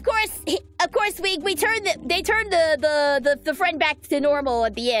 Of course, they turned the friend back to normal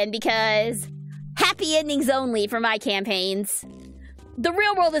at the end because happy endings only for my campaigns. The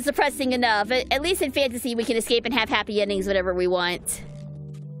real world is depressing enough. At least in fantasy, we can escape and have happy endings whenever we want.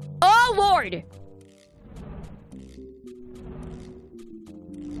 Oh, Lord!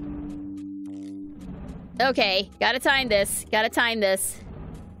 Okay, gotta time this.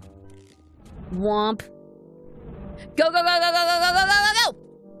 Womp. Go, go, go, go, go, go, go, go, go, go, go!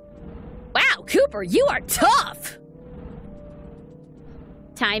 Wow, Cooper, you are tough!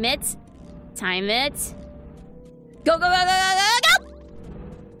 Time it. Go, go, go, go, go, go, go!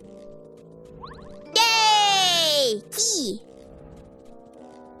 Yay! Key!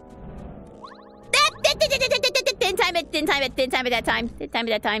 Didn't time it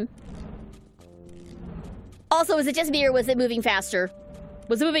that time. Also, was it just me or was it moving faster?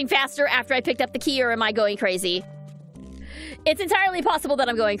 Was it moving faster after I picked up the key or am I going crazy? It's entirely possible that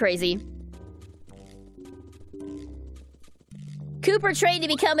I'm going crazy. Cooper trained to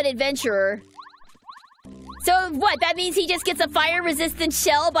become an adventurer. So what, that means he just gets a fire-resistant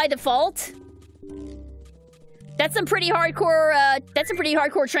shell by default? That's some pretty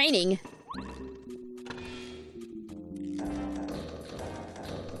hardcore training.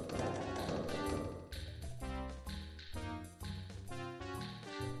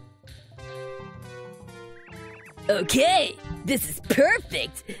 Okay, this is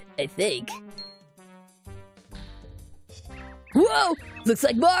perfect, I think. Whoa, looks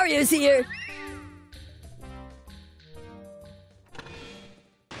like Mario's here.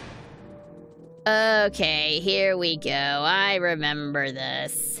 Okay, here we go. I remember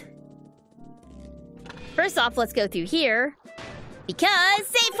this. First off, let's go through here. Because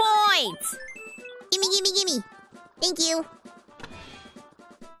save points! Gimme, gimme, gimme. Thank you.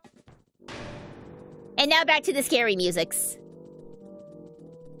 And now back to the scary musics.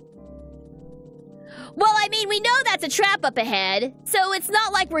 Well, I mean, we know that's a trap up ahead, so it's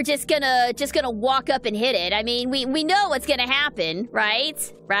not like we're just gonna walk up and hit it. I mean, we know what's gonna happen,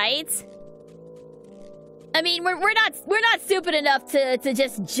 right? Right? I mean, we're not stupid enough to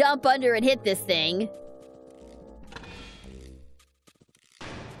just jump under and hit this thing.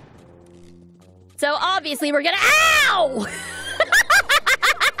 So obviously we're gonna— Ow!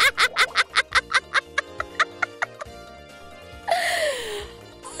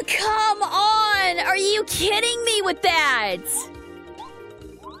 Come on! Are you kidding me with that?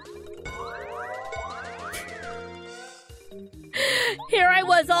 Here I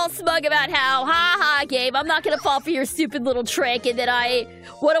was all smug about how, haha, Gabe, I'm not gonna fall for your stupid little trick, and then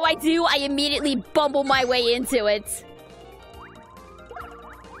what do? I immediately bumble my way into it.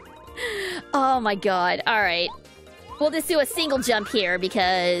 Oh my god, alright. We'll just do a single jump here,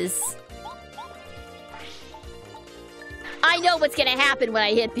 because I know what's gonna happen when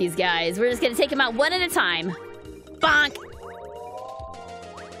I hit these guys. We're just gonna take them out one at a time. Bonk!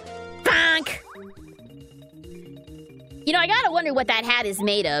 Bonk! You know, I gotta wonder what that hat is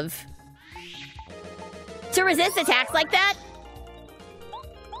made of. To resist attacks like that?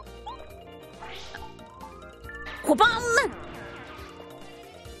 Wha-bum!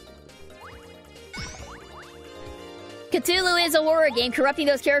 Cthulhu is a horror game. Corrupting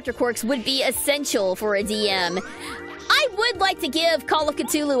those character quirks would be essential for a DM. I would like to give Call of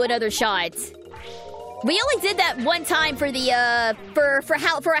Cthulhu another shot. We only did that one time for the for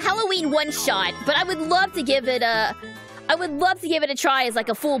a Halloween one shot, but I would love to give it a try as like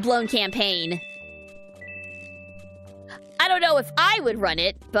a full-blown campaign. I don't know if I would run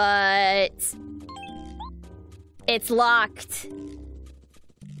it, but it's locked.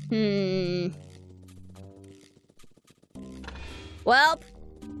 Well,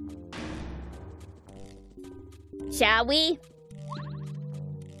 shall we?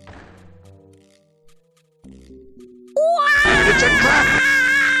 It's a trap!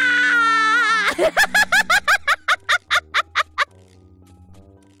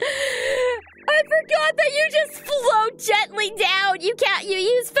 I forgot that you just float gently down. You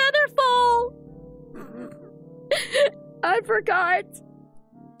use Featherfall. I forgot.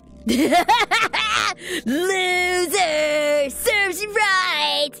 Loser! Serves you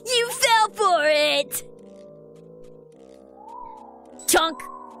right! You fell for it! Chunk!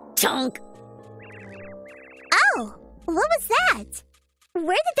 Chunk! Oh, what was that?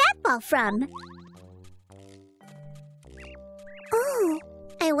 Where did that fall from? Oh,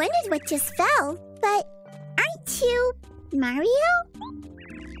 I wondered what just fell, but aren't you Mario?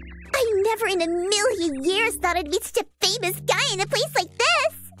 I I never in a million years thought I'd be such a famous guy in a place like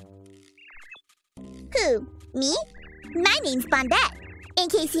this! Who? Me? My name's Bombette. In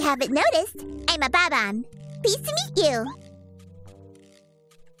case you haven't noticed, I'm a Bob-omb. Pleased to meet you.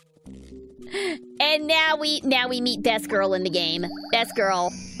 And now we meet Best Girl in the game. Best Girl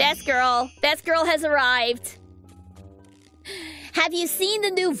has arrived. Have you seen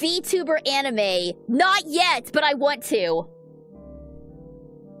the new VTuber anime? Not yet, but I want to.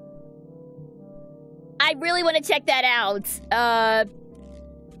 I really want to check that out.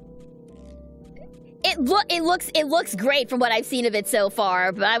 It looks great from what I've seen of it so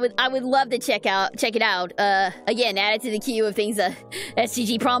far, but I would love to check it out. Again, add it to the queue of things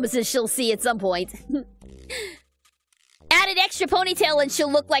SGG promises she'll see at some point. Add an extra ponytail and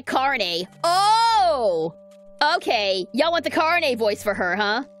she'll look like Carne. Oh! Okay, y'all want the Carne voice for her,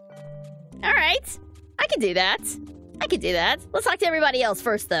 huh? Alright, I can do that. Let's talk to everybody else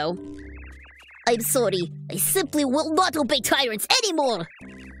first, though. I'm sorry, I simply will not obey tyrants anymore!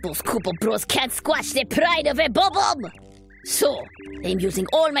 Those Koopa Bros can't squash the pride of a Bob-omb! So, I'm using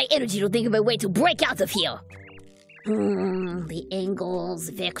all my energy to think of a way to break out of here. The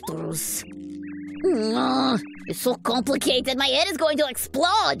angles, vectors... it's so complicated, my head is going to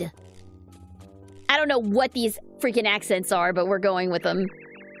explode! I don't know what these freaking accents are, but we're going with them.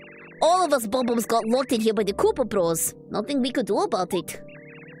 All of us Bob-ombs got locked in here by the Koopa Bros. Nothing we could do about it.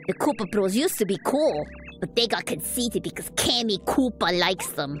 The Koopa Bros used to be cool, but they got conceited because Cammy Koopa likes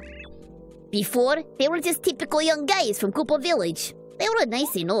them. Before, they were just typical young guys from Koopa Village. They were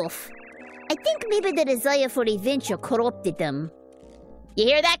nice enough. I think maybe the desire for adventure corrupted them. You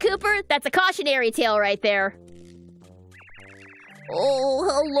hear that, Cooper? That's a cautionary tale right there. Oh,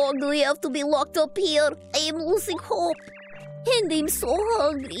 how long do we have to be locked up here? I am losing hope. And I'm so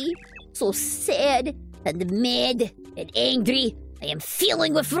hungry. So sad and mad and angry. I am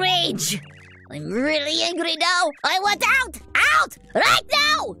filling with rage. I'm really angry now. I want out! Out! Right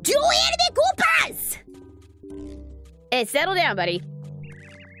now! Do enemy Koopas! Hey, settle down, buddy.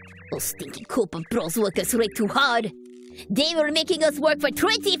 Those stinking Koopa Bros work us way too hard. They were making us work for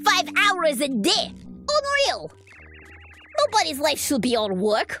 25 hours a day. Unreal. Nobody's life should be all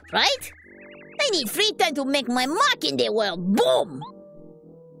work, right? I need free time to make my mark in the world. Boom!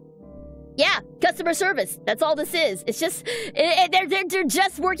 Yeah, customer service. That's all this is. It's just they're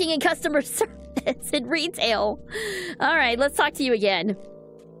just working in customer service in retail. All right, let's talk to you again.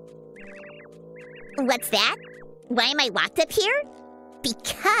 What's that? Why am I locked up here?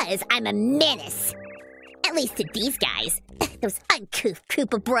 Because I'm a menace. At least to these guys. Those uncouth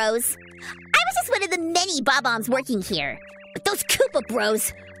Koopa Bros. I was just one of the many Bob-ombs working here. But those Koopa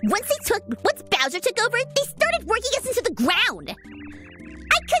Bros, once Bowser took over, they started working us into the ground.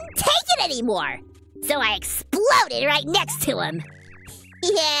 I couldn't take it anymore. So I exploded right next to him.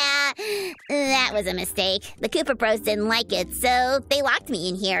 Yeah, that was a mistake. The Koopa Bros didn't like it, so they locked me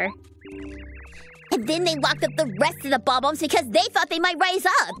in here. And then they locked up the rest of the Bob-ombs because they thought they might rise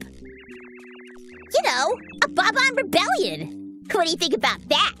up. You know, a Bob-omb rebellion. What do you think about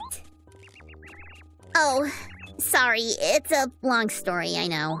that? Oh, sorry, it's a long story, I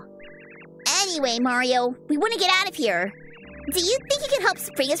know. Anyway, Mario, we want to get out of here. Do you think you can help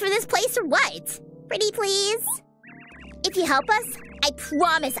spring us for this place or what? Pretty please? If you help us, I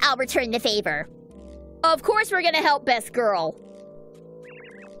promise I'll return the favor. Of course we're gonna help Best Girl.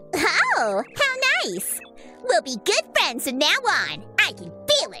 Oh, how nice. We'll be good friends from now on. I can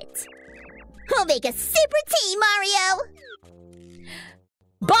feel it. We'll make a super team, Mario.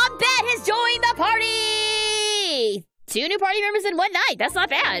 Bombette has joined the party! 2 new party members in one night. That's not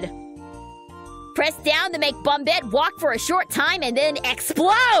bad. Press down to make Bombette walk for a short time and then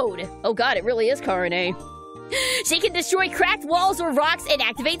explode! Oh god, it really is Carne. She can destroy cracked walls or rocks and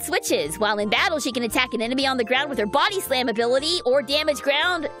activate switches. While in battle, she can attack an enemy on the ground with her body slam ability or damage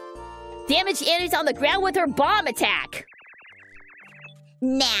enemies on the ground with her bomb attack.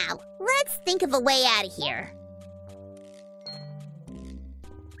 Now, let's think of a way out of here.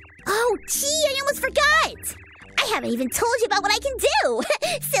 Oh, gee, I almost forgot! I haven't even told you about what I can do!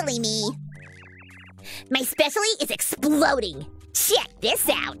 Silly me. My specialty is exploding. Check this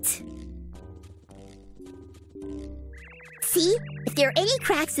out. See? If there are any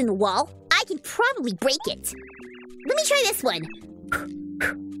cracks in the wall, I can probably break it. Let me try this one.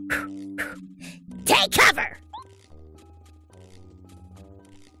 Take cover!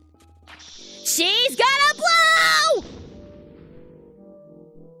 She's gonna blow!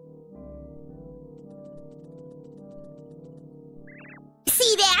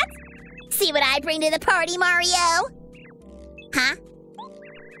 See that? See what I bring to the party, Mario? Huh?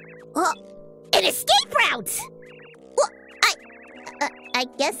 Oh, an escape route! Well, I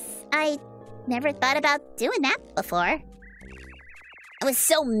guess I never thought about doing that before. I was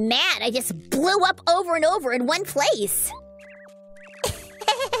so mad, I just blew up over and over in one place.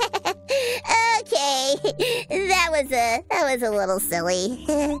 Okay, that was a little silly.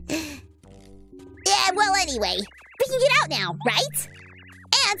 Yeah, well, anyway, we can get out now, right?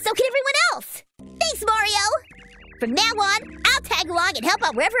 And so can everyone else. Thanks, Mario. From now on, I'll tag along and help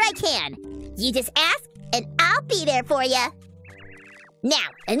out wherever I can. You just ask, and I'll be there for you. Now,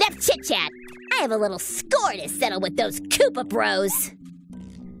 enough chit-chat. I have a little score to settle with those Koopa Bros.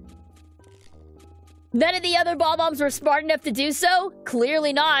 None of the other Bob-ombs were smart enough to do so?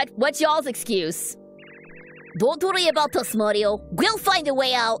 Clearly not. What's y'all's excuse? Don't worry about us, Mario. We'll find a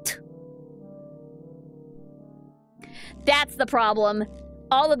way out. That's the problem.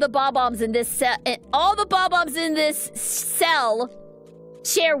 All the Bob-ombs in this cell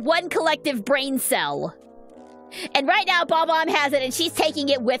share one collective brain cell. And right now, Bob-omb has it, and she's taking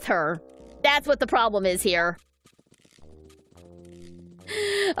it with her. That's what the problem is here.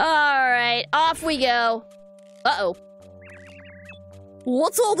 Alright, off we go. Uh-oh.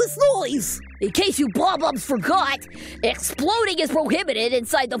 What's all this noise? In case you Bob-ombs forgot, exploding is prohibited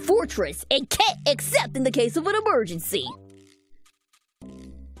inside the fortress, except in the case of an emergency.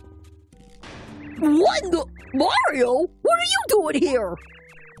 What the... Mario? What are you doing here?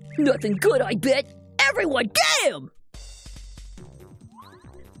 Nothing good, I bet. Everyone, get him!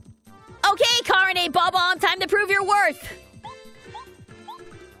 Okay, Carnate Bob-omb, time to prove your worth.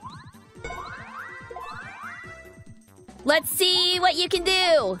 Let's see what you can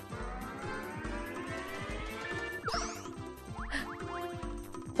do.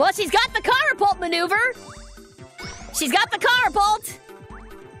 Well, she's got the catapult maneuver. She's got the catapult.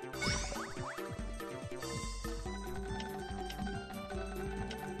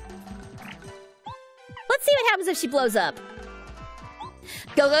 Let's see what happens if she blows up.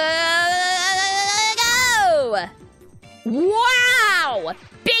 Go, go, go, go, go! Wow!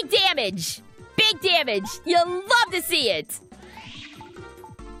 Big damage! Big damage! You'll love to see it!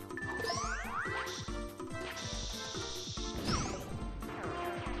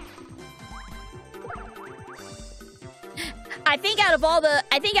 I think out of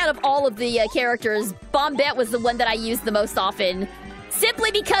all of the characters, Bombette was the one that I used the most often. Simply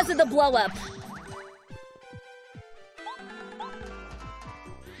because of the blow-up.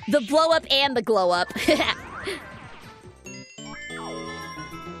 The blow-up and the glow-up.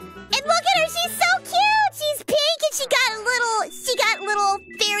 And look at her, she's so cute! She's pink and she got little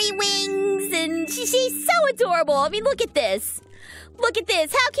fairy wings and She's so adorable. I mean, look at this. Look at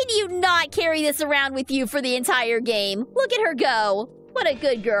this. How can you not carry this around with you for the entire game? Look at her go. What a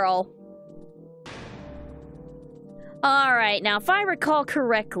good girl. Alright, now if I recall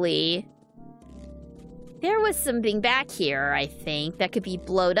correctly, there was something back here, I think, that could be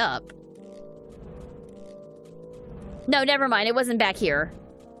blowed up. No, never mind. It wasn't back here.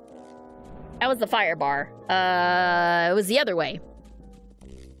 That was the fire bar. It was the other way.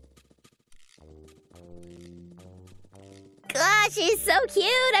 Gosh, she's so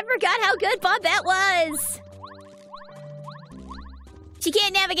cute! I forgot how good Bombette was! She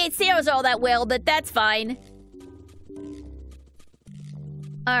can't navigate stairs all that well, but that's fine.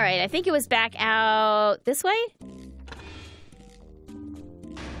 Alright, I think it was back out this way?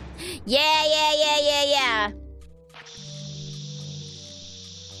 Yeah.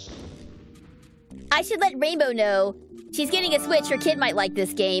 I should let Rainbow know. She's getting a Switch. Her kid might like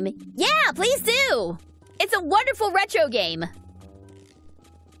this game. Yeah, please do! It's a wonderful retro game.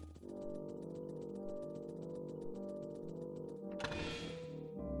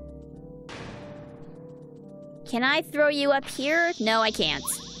 Can I throw you up here? No, I can't.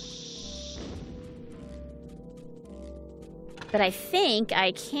 But I think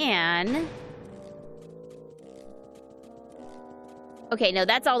I can. Okay, no,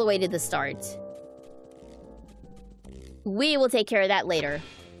 that's all the way to the start. We will take care of that later.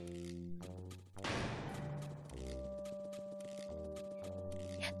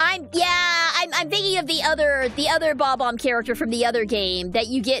 I'm thinking of the other Bob-omb character from the other game that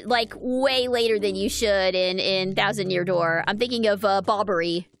you get like way later than you should in Thousand Year Door. I'm thinking of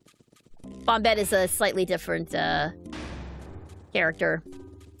Bobbery. Bombette is a slightly different character.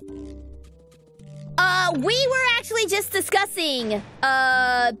 We were actually just discussing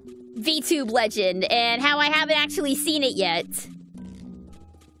VTube Legend and how I haven't actually seen it yet.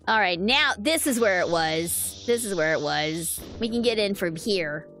 Alright, now this is where it was. This is where it was. We can get in from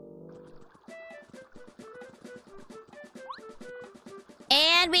here.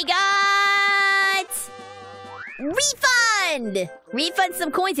 And we got... refund! Refund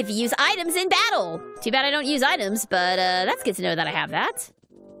some coins if you use items in battle. Too bad I don't use items, but that's good to know that I have that.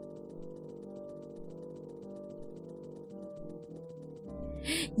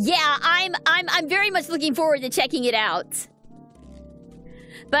 Yeah, I'm very much looking forward to checking it out.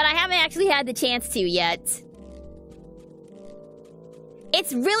 But I haven't actually had the chance to yet.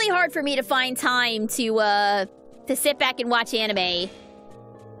 It's really hard for me to find time to sit back and watch anime.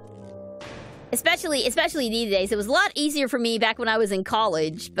 Especially these days. It was a lot easier for me back when I was in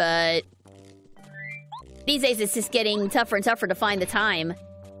college, but these days it's just getting tougher and tougher to find the time.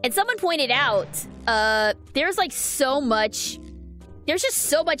 And someone pointed out, there's like so much... There's just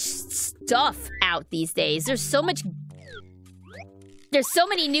so much stuff out these days. There's so many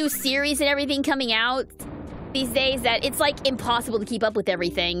new series and everything coming out these days that it's like impossible to keep up with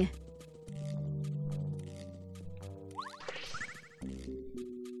everything.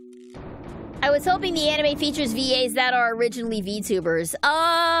 I was hoping the anime features VAs that are originally VTubers.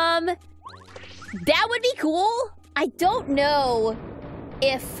 That would be cool. I don't know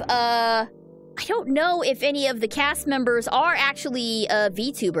if any of the cast members are actually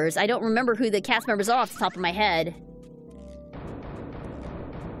VTubers. I don't remember who the cast members are off the top of my head.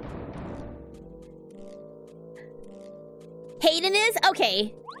 Hayden is?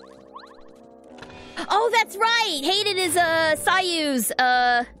 Okay. Oh, that's right! Hayden is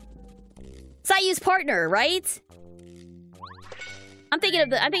Sayu's partner, right? I'm thinking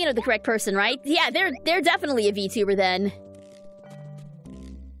of the correct person, right? Yeah, they're definitely a VTuber then.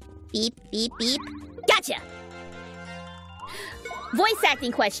 Beep, beep, beep. Gotcha! Voice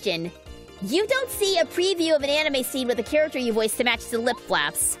acting question. You don't see a preview of an anime scene with a character you voice to match the lip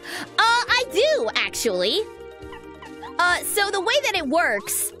flaps. I do, actually. So the way that it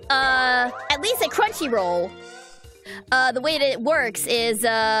works, at least at Crunchyroll, the way that it works is,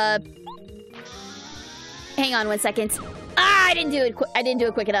 hang on one second. Ah, I didn't do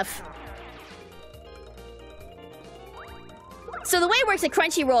it quick enough. So the way it works at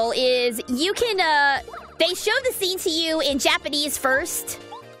Crunchyroll is you can, they show the scene to you in Japanese first,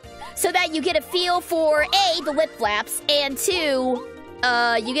 so that you get a feel for, A, the lip flaps, and 2,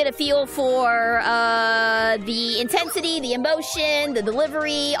 you get a feel for, the intensity, the emotion, the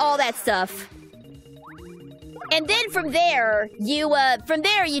delivery, all that stuff. And then from there, you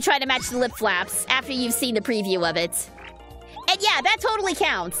try to match the lip flaps after you've seen the preview of it. And yeah, that totally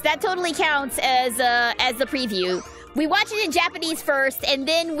counts. That totally counts as the preview. We watch it in Japanese first, and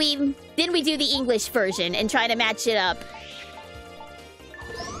then we do the English version and try to match it up.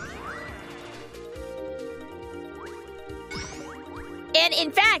 And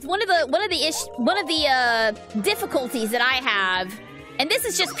in fact, one of the difficulties that I have, and this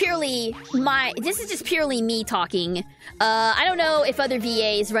is just purely me talking. I don't know if other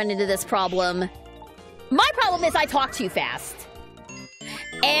VAs run into this problem. My problem is I talk too fast.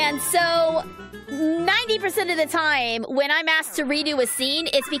 And so 90% of the time when I'm asked to redo a scene,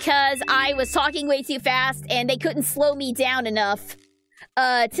 it's because I was talking way too fast and they couldn't slow me down enough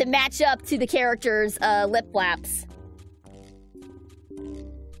to match up to the character's lip flaps.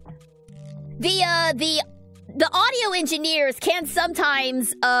 The audio engineers can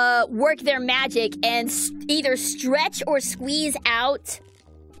sometimes work their magic and either stretch or squeeze out,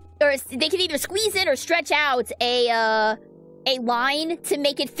 or they can either squeeze in or stretch out a line to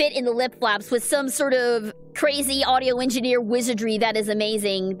make it fit in the lip flaps with some sort of crazy audio engineer wizardry that is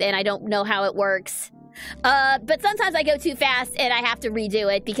amazing, and I don't know how it works. But sometimes I go too fast and I have to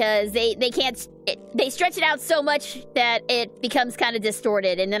redo it because they stretch it out so much that it becomes kind of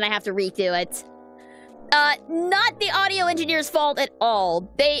distorted, and then I have to redo it. Not the audio engineer's fault at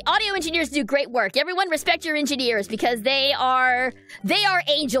all. Audio engineers do great work. Everyone respect your engineers because they are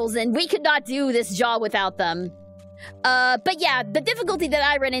angels, and we could not do this job without them. But yeah, the difficulty that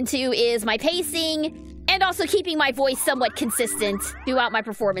I run into is my pacing and also keeping my voice somewhat consistent throughout my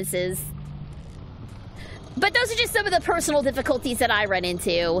performances. But those are just some of the personal difficulties that I run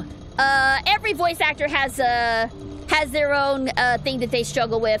into. Every voice actor has their own thing that they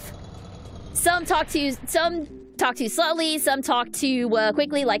struggle with. Some talk too slowly, some talk too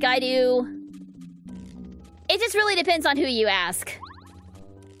quickly, like I do. It just really depends on who you ask.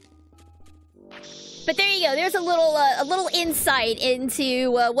 But there you go. There's a little insight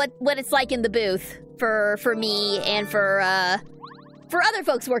into what it's like in the booth for me and for other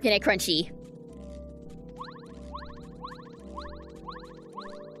folks working at Crunchy.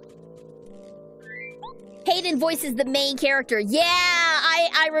 Hayden voices the main character. Yeah,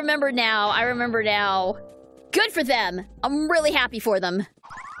 I remember now. I remember now. Good for them. I'm really happy for them.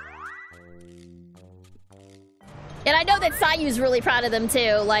 And I know that Sayu's really proud of them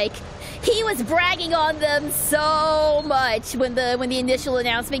too. Like, he was bragging on them so much when the initial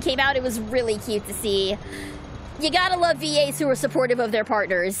announcement came out. It was really cute to see. You gotta love VAs who are supportive of their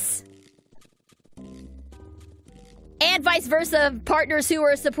partners. And vice versa, partners who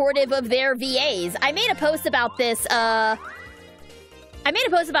are supportive of their VAs. I made a post about this,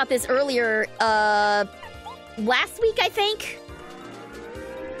 earlier, last week, I think.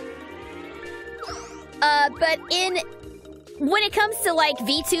 But when it comes to, like,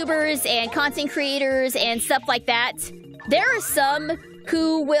 VTubers and content creators and stuff like that, there are some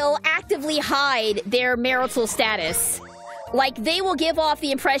who will actively hide their marital status. Like, they will give off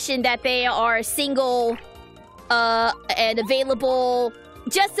the impression that they are single, and available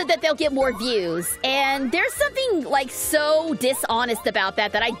just so that they'll get more views. And there's something, like, so dishonest about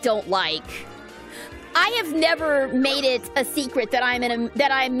that I don't like. I have never made it a secret that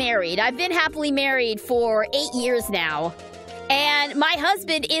I'm married. I've been happily married for 8 years now. And my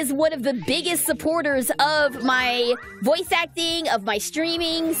husband is one of the biggest supporters of my voice acting, of my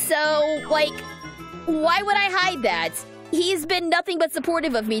streaming. So, like, why would I hide that? He's been nothing but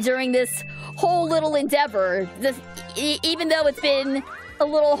supportive of me during this whole little endeavor. Even though it's been a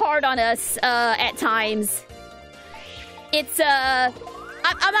little hard on us at times. It's,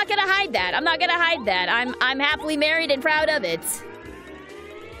 I'm not gonna hide that. I'm not gonna hide that. I'm happily married and proud of it.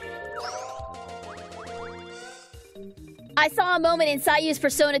 I saw a moment in Sayu's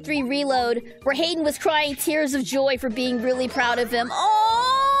Persona 3 Reload where Hayden was crying tears of joy for being really proud of him.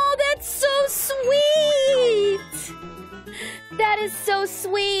 Oh, that's so sweet! That is so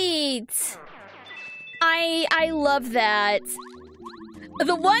sweet! I love that.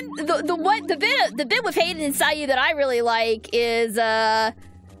 The bit with Hayden and Sayu that I really like is there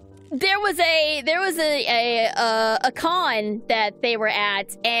was a con that they were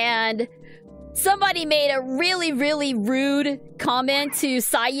at, and somebody made a really, really rude comment to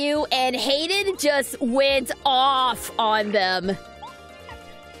Sayu, and Hayden just went off on them.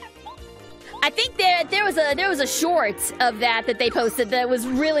 I think there was a short of that they posted that was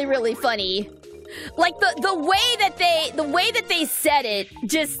really, really funny. Like the way that they said it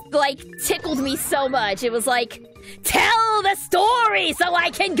just, like, tickled me so much. It was like, tell the story so I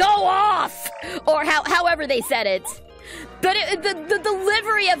can go off, or however they said it. But the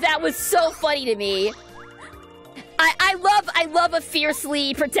delivery of that was so funny to me. I love a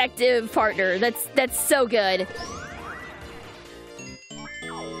fiercely protective partner. That's so good.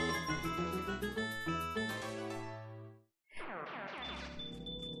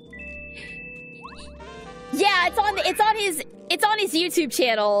 Yeah, it's on his YouTube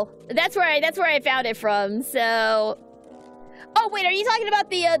channel. That's where I found it from. So, oh wait, are you talking about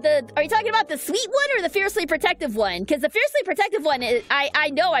the sweet one or the fiercely protective one? Because the fiercely protective one, I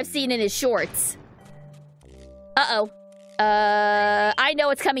know I've seen in his shorts. I know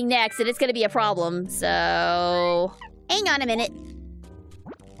what's coming next, and it's gonna be a problem. So, hang on a minute.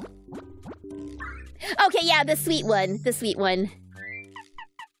 Okay, yeah, the sweet one.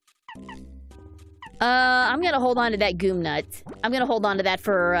 I'm gonna hold on to that Goom Nut. I'm gonna hold on to that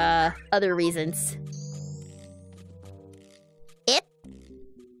for, other reasons. It?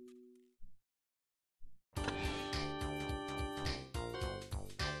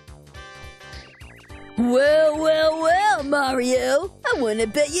 Well, Mario. I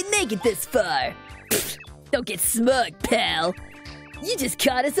wouldn't bet you'd make it this far. Pfft, don't get smug, pal. You just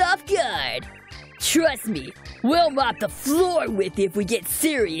caught us off guard. Trust me, we'll mop the floor with you if we get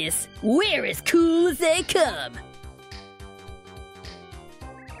serious. We're as cool as they come.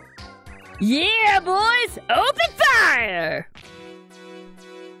 Yeah, boys! Open fire!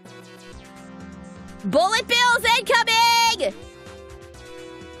 Bullet bills incoming!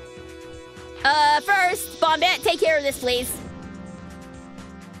 First, Bombette, take care of this, please.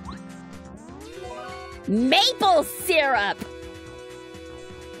 Maple syrup!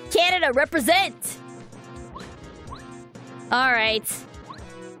 Canada, represent! Alright.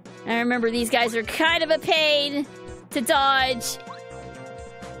 I remember these guys are kind of a pain to dodge.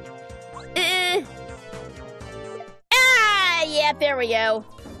 Yeah, there we go.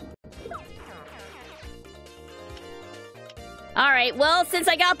 Alright, well, since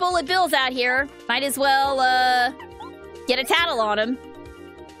I got bullet bills out here, might as well, get a tattle on him.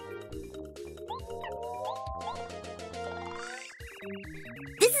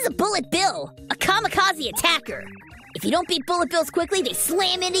 This is a bullet bill, a kamikaze attacker. If you don't beat bullet bills quickly, they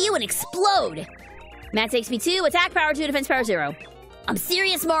slam into you and explode. Matt takes me 2, attack power 2, defense power 0. I'm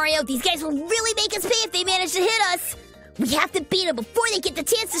serious, Mario. These guys will really make us pay if they manage to hit us. We have to beat them before they get the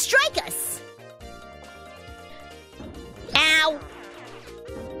chance to strike us. Ow.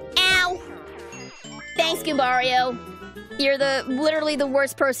 Ow. Thanks, Goombario. You're literally the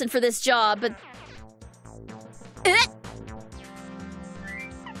worst person for this job, but...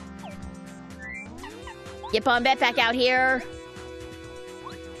 Get Bombette back out here.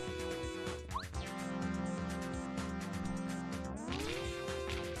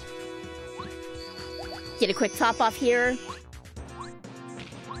 Get a quick top off here.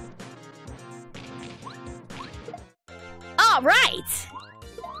 All right.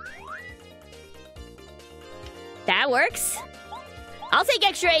 That works. I'll take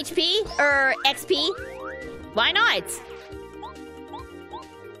extra HP or XP. Why not?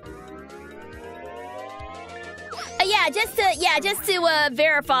 Just to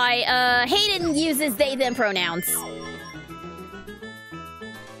verify. Hayden uses they them pronouns.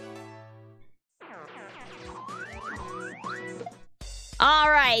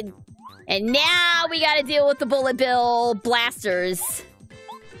 All right, and now we got to deal with the bullet bill blasters.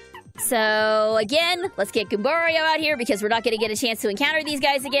 So again, let's get Goombario out here because we're not going to get a chance to encounter these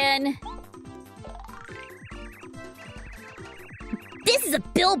guys again. This is a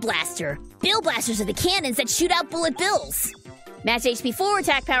bill blaster. Bill blasters are the cannons that shoot out bullet bills. Match HP 4,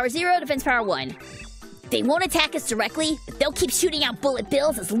 attack power 0, defense power 1. They won't attack us directly, but they'll keep shooting out bullet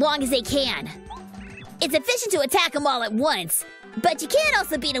bills as long as they can. It's efficient to attack them all at once, but you can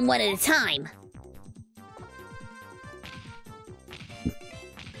also beat them one at a time.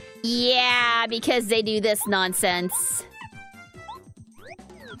 Yeah, because they do this nonsense.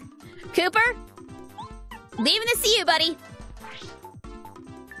 Cooper? Leaving this to you, buddy.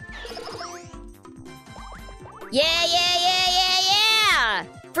 Yeah!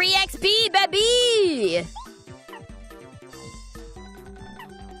 Free XP, baby!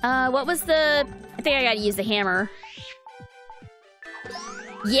 What was the... I think I gotta use the hammer.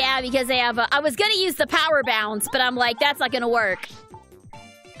 Yeah, because they have I was gonna use the power bounce, but I'm like, that's not gonna work.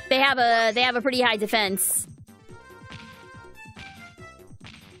 They have a pretty high defense.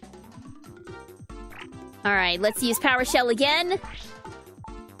 Alright, let's use Power Shell again.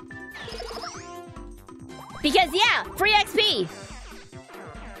 Because, yeah, free XP!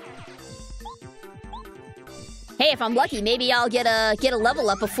 Hey, if I'm lucky, maybe I'll get a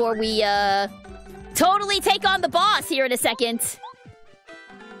level up before we, totally take on the boss here in a second.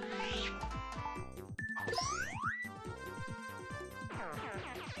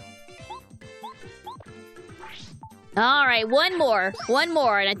 Alright, one more,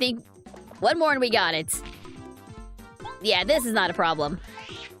 and I think one more and we got it. Yeah, this is not a problem.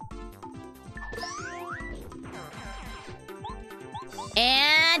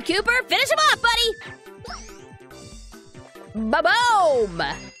 And Cooper, finish him off, buddy! Ba-boom!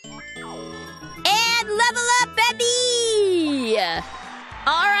 And level up, baby!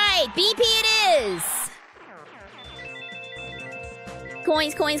 Alright, BP it is!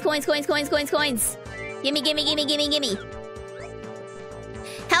 Coins. Gimme.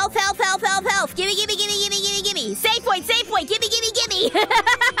 Health. Gimme. Save point. Gimme.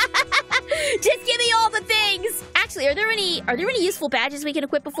 Just give me all the things. Actually, are there any useful badges we can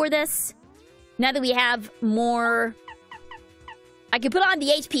equip before this? Now that we have more, I could put on the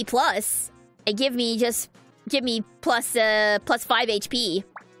HP plus and give me plus 5 HP.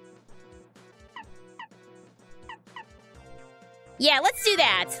 Yeah, let's do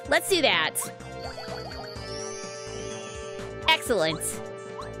that. Excellent.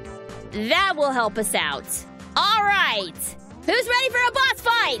 That will help us out. All right. Who's ready for a boss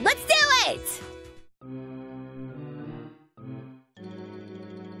fight? Let's do it!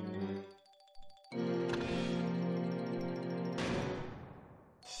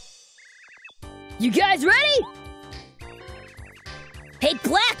 You guys ready? Hey,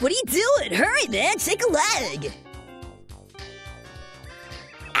 Black, what are you doing? Hurry, man, shake a leg.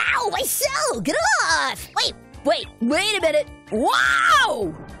 Ow, my shell! Get off! Wait a minute.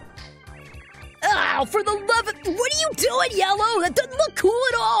 Wow! Ow, for the love of... What are you doing, Yellow? That doesn't look cool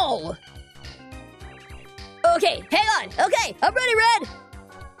at all. Okay, hang on. Okay, I'm ready, Red.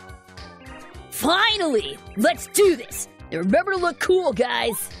 Finally! Let's do this. And remember to look cool,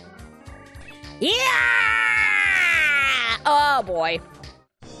 guys. Yeah! Oh, boy.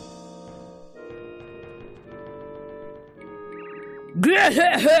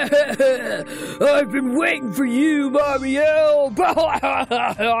 I've been waiting for you, Mario!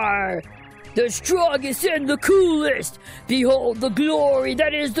 The strongest and the coolest! Behold the glory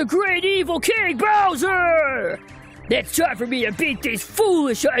that is the great evil King Bowser! It's time for me to beat these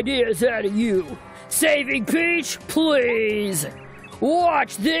foolish ideas out of you! Saving Peach, please!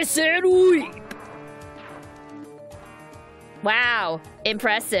 Watch this and weep! Wow,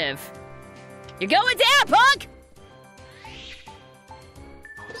 impressive. You're going down, punk!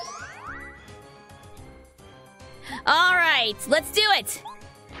 All right, let's do it.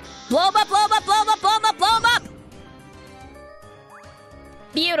 Blow him up.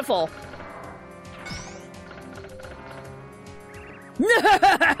 Beautiful.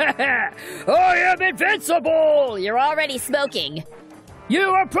 I am invincible! You're already smoking. You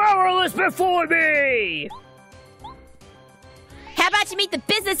are powerless before me! How about you meet the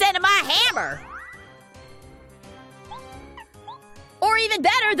business end of my hammer? Or even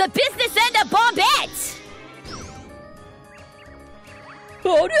better, the business end of Bombette!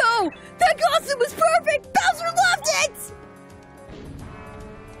 Oh no! That costume was perfect! Bowser loved it!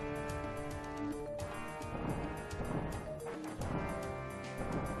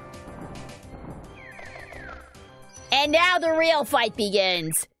 And now the real fight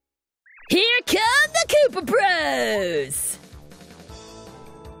begins. Here come the Koopa Bros!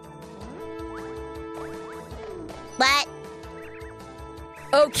 What?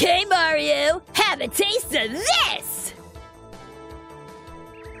 Okay, Mario, have a taste of this!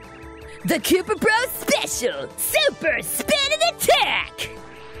 The Koopa Bros Special Super Spin and Attack!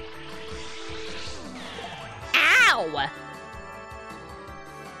 Ow!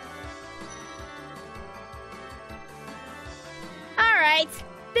 Alright,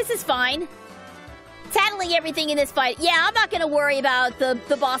 this is fine. Tattling everything in this fight. Yeah, I'm not gonna worry about the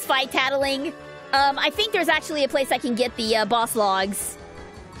boss fight tattling. I think there's actually a place I can get the boss logs.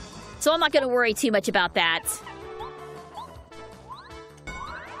 So I'm not gonna worry too much about that.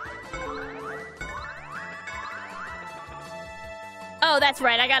 Oh, that's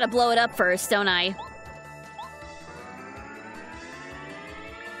right, I gotta blow it up first, don't I?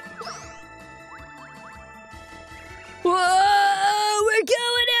 Whoa! We're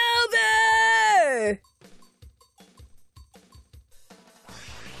going over!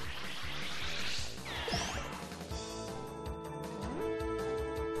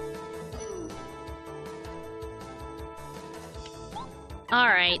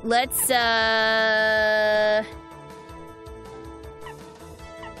 Alright, let's,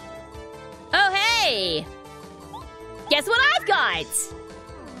 Oh, hey! Guess what I've got?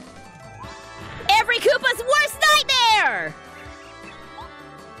 Every Koopa's worst nightmare!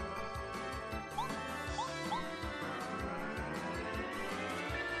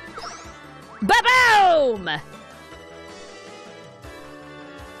 Ba-boom!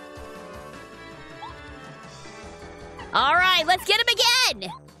 Alright, let's get him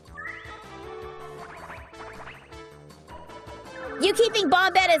again! You keeping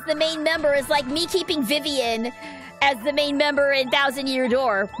Bombette as the main member is like me keeping Vivian as the main member in Thousand Year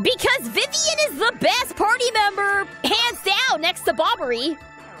Door. Because Vivian is the best party member, hands down, next to Bobbery.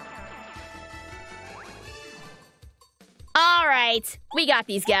 Alright, we got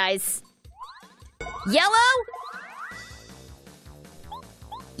these guys. Yellow?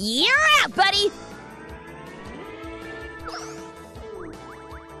 You're out, buddy!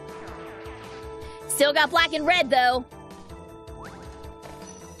 Still got black and red, though.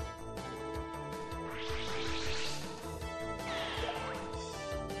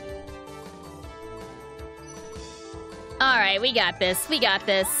 Alright, we got this. We got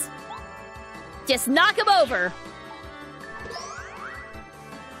this. Just knock him over.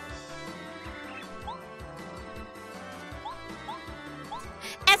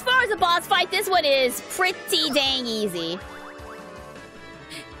 As far as a boss fight, this one is pretty dang easy.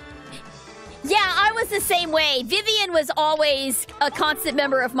 Yeah, I was the same way. Vivian was always a constant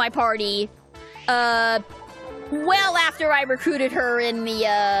member of my party. Well after I recruited her in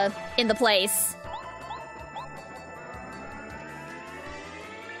the place.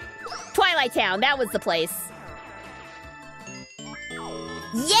 Twilight Town, that was the place.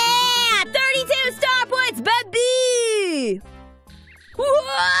 Yeah! 32 star points, baby! Whoa!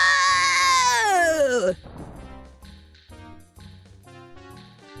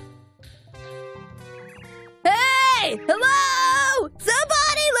 Hey! Hello!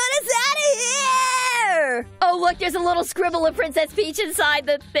 Somebody let us out of here! Oh, look, there's a little scribble of Princess Peach inside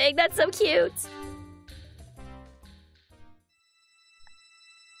the thing. That's so cute.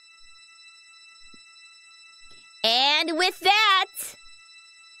 And with that...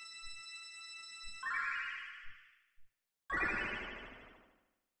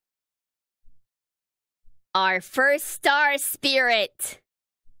 our first star spirit.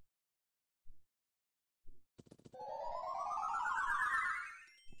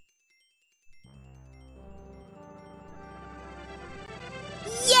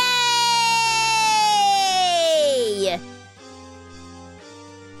 Yay!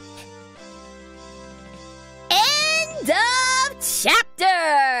 End of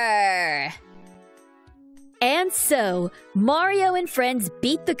chapter! And so, Mario and friends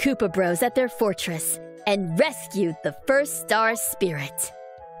beat the Koopa Bros at their fortress and rescued the first star spirit.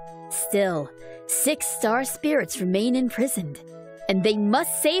 Still, 6 star spirits remain imprisoned, and they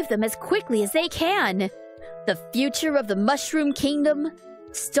must save them as quickly as they can. The future of the Mushroom Kingdom,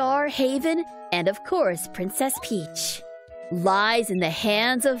 Star Haven, and of course, Princess Peach. lies in the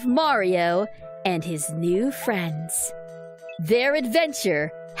hands of Mario and his new friends. Their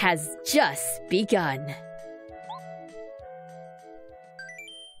adventure has just begun.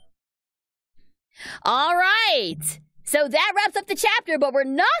 All right, so that wraps up the chapter, but we're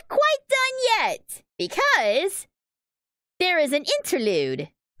not quite done yet because there is an interlude.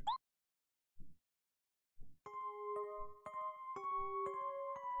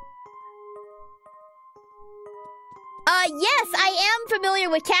 Yes, I am familiar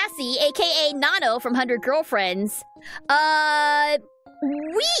with Cassie, aka Nano from 100 Girlfriends. If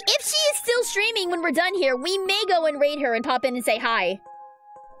she is still streaming when we're done here, we may go and raid her and pop in and say hi.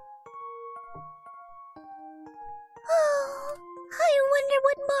 Oh, I wonder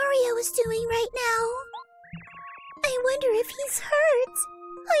what Mario is doing right now. I wonder if he's hurt.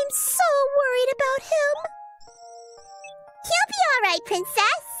 I'm so worried about him. He'll be all right,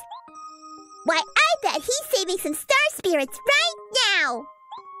 Princess. Why, I bet he's saving some star spirits right now.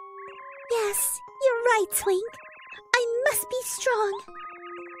 Yes, you're right, Twink. I must be strong.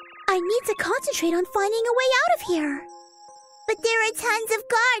 I need to concentrate on finding a way out of here. But there are tons of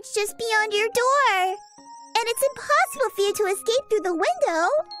guards just beyond your door. And it's impossible for you to escape through the window.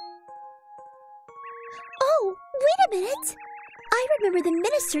 Oh, wait a minute. I remember the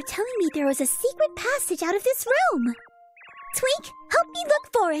minister telling me there was a secret passage out of this room. Twink, help me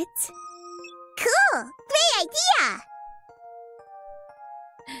look for it. Cool! Great idea!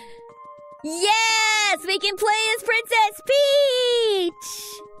 Yes! We can play as Princess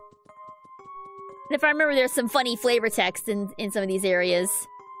Peach! And if I remember, there's some funny flavor text in some of these areas.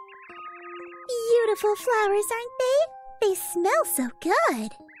 Beautiful flowers, aren't they? They smell so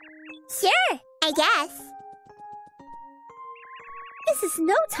good. Sure, I guess. This is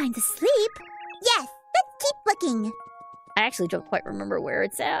no time to sleep. Yes, let's keep looking. I actually don't quite remember where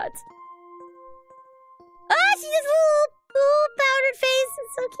it's at. Ah, she has a little powdered face.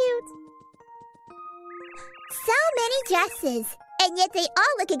 It's so cute. So many dresses, and yet they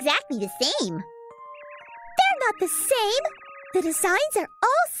all look exactly the same. They're not the same. The designs are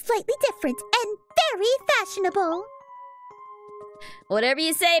all slightly different and very fashionable. Whatever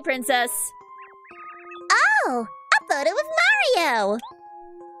you say, Princess. Oh, a photo of Mario.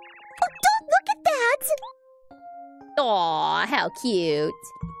 Oh, don't look at that. Aw, how cute.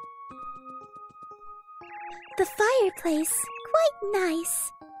 The fireplace, quite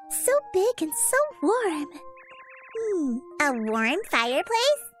nice. So big and so warm. A warm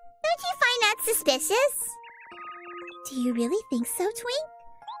fireplace? Don't you find that suspicious? Do you really think so, Twink?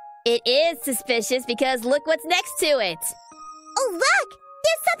 It is suspicious because look what's next to it. Oh, look!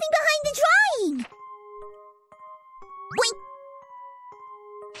 There's something behind the drawing! Boink!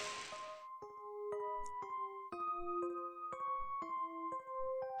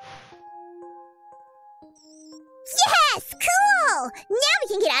 Yes! Cool! Now we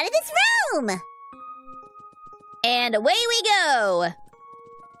can get out of this room! And away we go!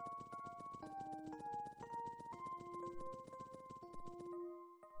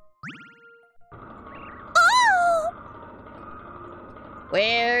 Oh!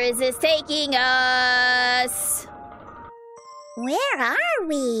 Where is this taking us? Where are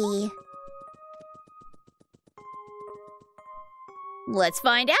we? Let's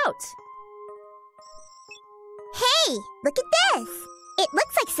find out. Hey, look at this! It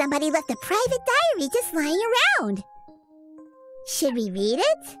looks like somebody left a private diary just lying around. Should we read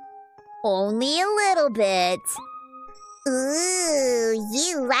it? Only a little bit. Ooh,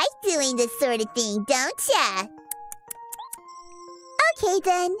 you like doing this sort of thing, don't ya? Okay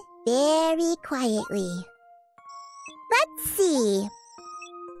then, very quietly. Let's see.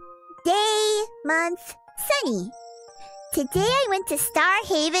 Day, month, sunny. Today I went to Star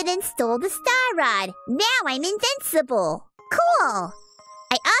Haven and stole the Star Rod. Now I'm invincible. Cool.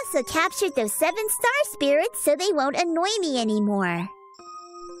 I also captured those 7 star spirits so they won't annoy me anymore.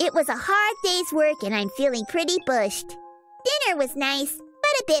 It was a hard day's work and I'm feeling pretty bushed. Dinner was nice,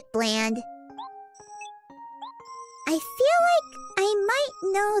 but a bit bland. I feel like I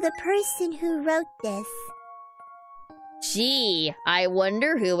might know the person who wrote this. Gee, I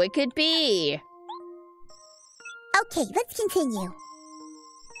wonder who it could be. Okay, let's continue.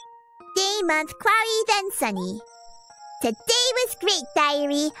 Day, month, cloudy, then sunny. Today was great,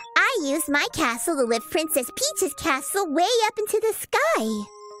 diary. I used my castle to lift Princess Peach's castle way up into the sky.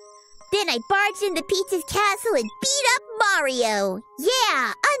 Then I barged into Peach's castle and beat up Mario.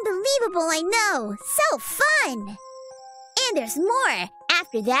 Yeah, unbelievable, I know. So fun. And there's more.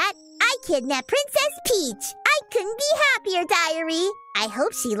 After that, I kidnapped Princess Peach. I couldn't be happier, diary. I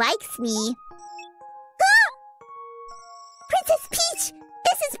hope she likes me. Ah! Princess Peach,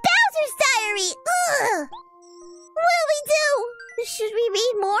 this is Bowser's diary. Ugh! What'll we do? Should we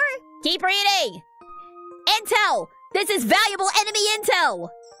read more? Keep reading! Intel! This is valuable enemy intel!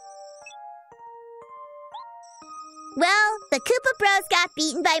 Well, the Koopa Bros got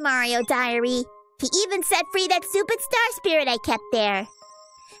beaten by Mario Diary. He even set free that stupid star spirit I kept there.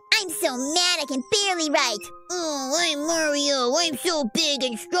 I'm so mad I can barely write. Oh, I'm Mario. I'm so big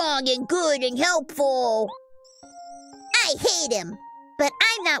and strong and good and helpful. I hate him, but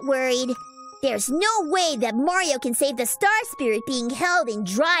I'm not worried. There's no way that Mario can save the star spirit being held in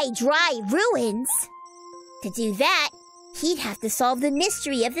dry ruins. To do that, he'd have to solve the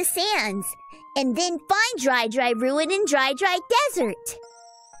mystery of the sands, and then find dry ruin in dry desert.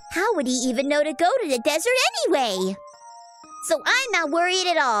 How would he even know to go to the desert anyway? So I'm not worried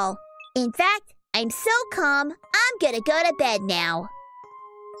at all. In fact, I'm so calm, I'm gonna go to bed now.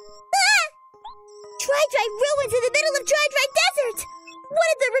 Ah! Dry ruins in the middle of dry desert!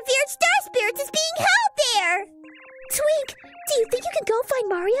 One of the revered star spirits is being held there! Twink, do you think you can go find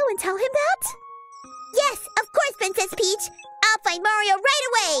Mario and tell him that? Yes, of course, Princess Peach. I'll find Mario right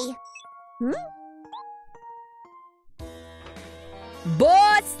away.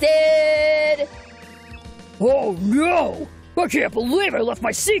 Busted! Oh no! I can't believe I left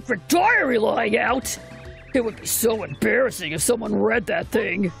my secret diary lying out! It would be so embarrassing if someone read that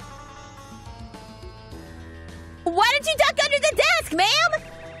thing. Why did you duck under the desk, ma'am?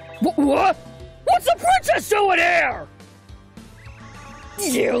 What? What's the princess doing here?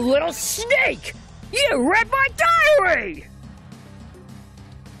 You little snake! You read my diary!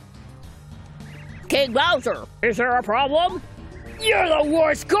 King Bowser, is there a problem? You're the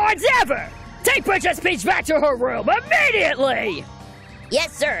worst guards ever! Take Princess Peach back to her room immediately!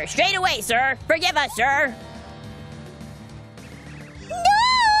 Yes, sir. Straight away, sir. Forgive us, sir.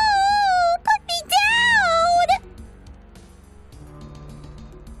 No! Put me down!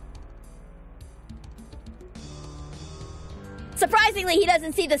 Surprisingly, he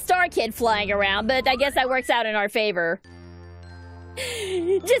doesn't see the Star Kid flying around, but I guess that works out in our favor.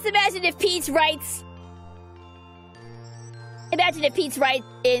 Just imagine if Peach writes... Imagine if Pete's right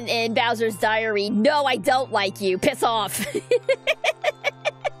in Bowser's diary, "No, I don't like you. Piss off."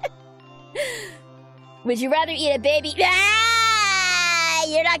 Would you rather eat a baby? Ah!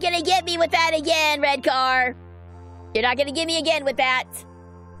 You're not gonna get me with that again, Red Car. You're not gonna get me again with that.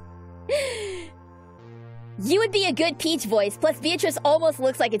 You would be a good Peach voice, plus Beatrice almost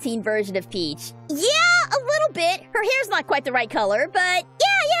looks like a teen version of Peach. Yeah, a little bit. Her hair's not quite the right color, but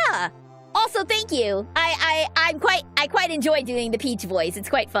yeah. Also, thank you. I quite enjoy doing the Peach voice. It's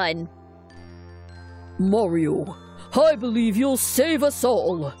quite fun. Mario, I believe you'll save us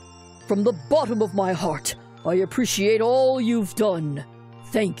all. From the bottom of my heart, I appreciate all you've done.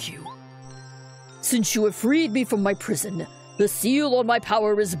 Thank you. Since you have freed me from my prison, the seal on my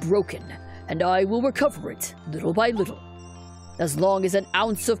power is broken, and I will recover it little by little. As long as an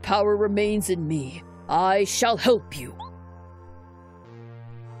ounce of power remains in me, I shall help you.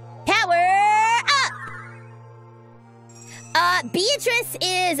 Power up! Beatrice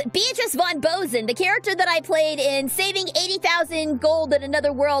is Beatrice von Bozen, the character that I played in Saving 80,000 Gold in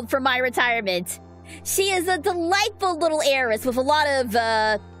Another World for my retirement. She is a delightful little heiress with a lot of,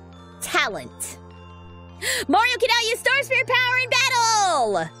 talent. Mario can now use Star Spirit power in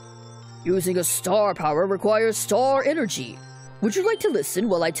battle! Using a star power requires star energy. Would you like to listen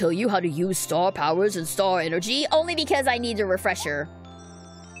while I tell you how to use star powers and star energy? Only because I need a refresher.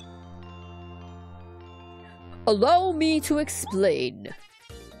 Allow me to explain.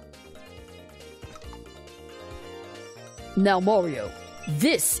 Now, Mario,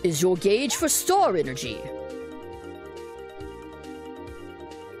 this is your gauge for star energy.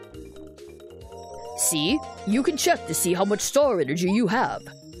 See? You can check to see how much star energy you have.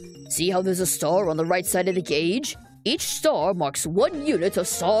 See how there's a star on the right side of the gauge? Each star marks 1 unit of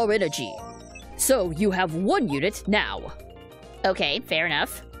star energy. So, you have 1 unit now. Okay, fair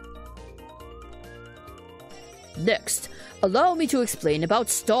enough. Next, allow me to explain about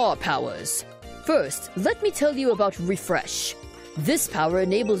star powers. First, let me tell you about Refresh. This power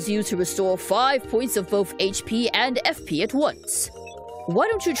enables you to restore 5 points of both HP and FP at once. Why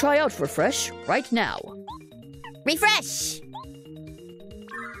don't you try out Refresh right now? Refresh!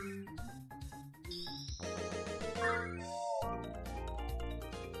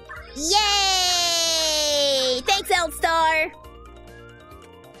 Yay! Thanks, Eldstar!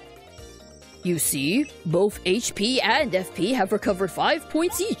 You see, both HP and FP have recovered 5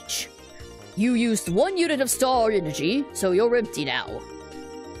 points each. You used 1 unit of star energy, so you're empty now.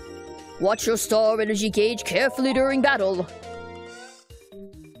 Watch your star energy gauge carefully during battle.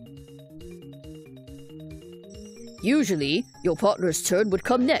 Usually, your partner's turn would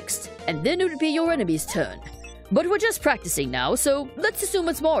come next, and then it would be your enemy's turn. But we're just practicing now, so let's assume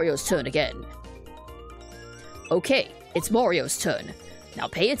it's Mario's turn again. Okay, it's Mario's turn. Now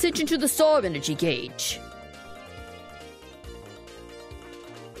pay attention to the star energy gauge.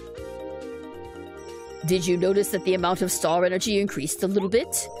 Did you notice that the amount of star energy increased a little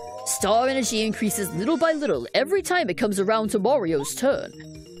bit? Star energy increases little by little every time it comes around to Mario's turn.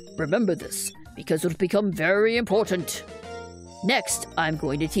 Remember this, because it'll become very important. Next, I'm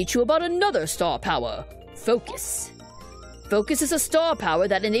going to teach you about another star power, Focus. Focus is a star power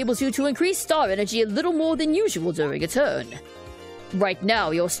that enables you to increase star energy a little more than usual during a turn. Right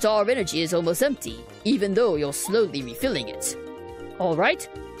now, your star energy is almost empty, even though you're slowly refilling it. Alright,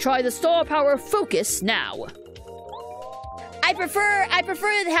 try the star power Focus now. I prefer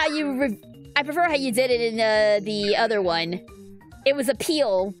how you did it in the other one. It was a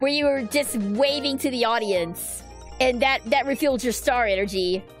peel where you were just waving to the audience, and that refilled your star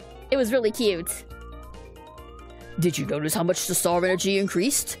energy. It was really cute. Did you notice how much the star energy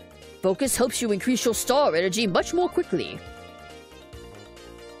increased? Focus helps you increase your star energy much more quickly.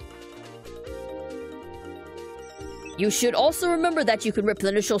 You should also remember that you can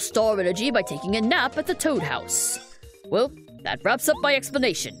replenish your star energy by taking a nap at the Toad House. Well, that wraps up my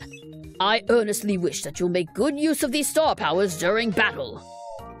explanation. I earnestly wish that you'll make good use of these star powers during battle.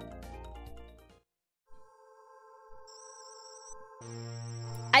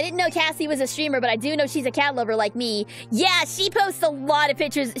 I didn't know Cassie was a streamer, but I do know she's a cat lover like me. Yeah, she posts a lot of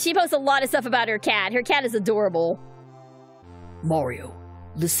pictures. She posts a lot of stuff about her cat. Her cat is adorable. Mario,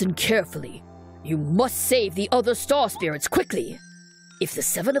 listen carefully. You must save the other star spirits quickly. If the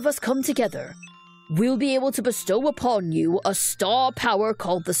 7 of us come together, we'll be able to bestow upon you a star power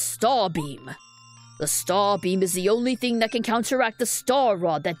called the Star Beam. The Star Beam is the only thing that can counteract the Star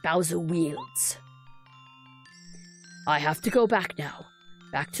Rod that Bowser wields. I have to go back now.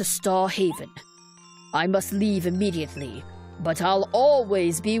 Back to Star Haven. I must leave immediately, but I'll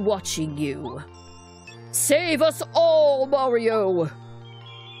always be watching you. Save us all, Mario!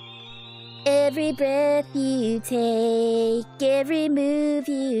 Every breath you take, every move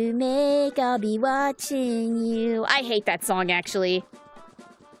you make, I'll be watching you. I hate that song, actually.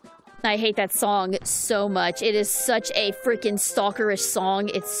 I hate that song so much. It is such a freaking stalkerish song.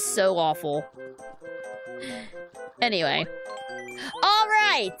 It's so awful. Anyway.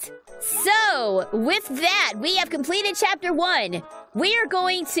 Alright! So, with that, we have completed Chapter 1. We are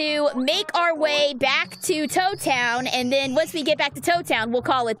going to make our way back to Toad Town, and then once we get back to Toad Town, we'll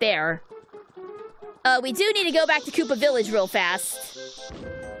call it there. We do need to go back to Koopa Village real fast.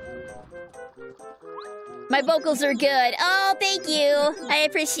 My vocals are good. Oh, thank you. I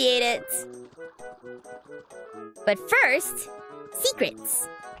appreciate it. But first, secrets.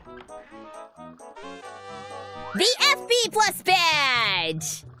 The FB Plus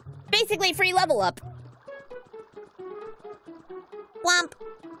badge! Basically free level up. Womp.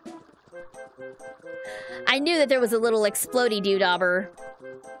 I knew that there was a little explodey doodobber.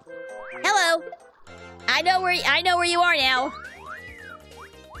 Hello. I know where you are now.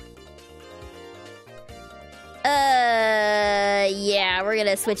 Yeah, we're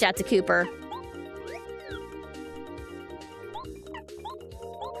gonna switch out to Cooper.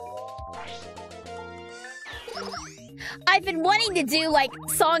 I've been wanting to do, like,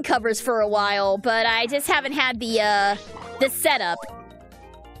 song covers for a while, but I just haven't had the setup.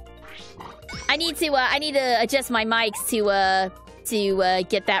 I need to adjust my mics to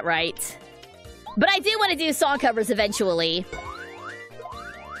get that right. But I do want to do song covers eventually.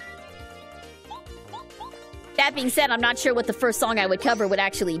 That being said, I'm not sure what the first song I would cover would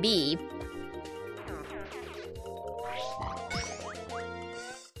actually be.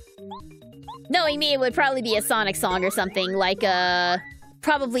 Knowing me, it would probably be a Sonic song or something, like,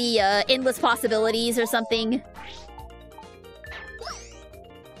 probably, Endless Possibilities or something.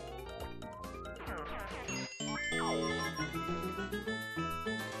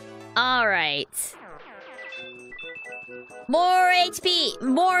 Alright. More HP!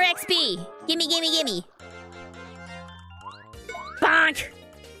 More XP! Gimme, gimme, gimme! Bonk!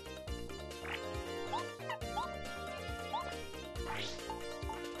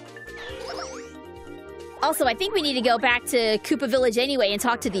 Also, I think we need to go back to Koopa Village anyway and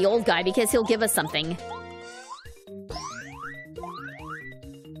talk to the old guy because he'll give us something.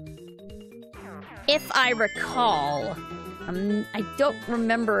 If I recall. I don't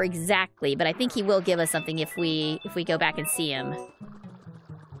remember exactly, but I think he will give us something if we go back and see him.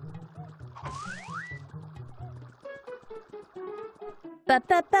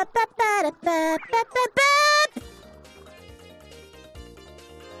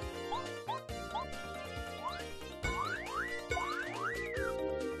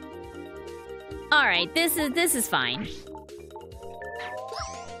 Alright, this is fine.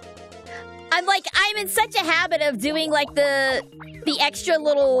 I'm in such a habit of doing, like, the extra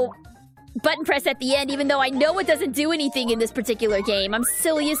little button press at the end, even though I know it doesn't do anything in this particular game. I'm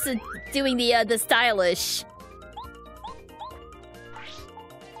so used to doing the stylish.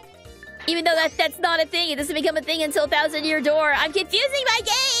 Even though that's not a thing. It doesn't become a thing until 1,000 Year Door. I'm confusing my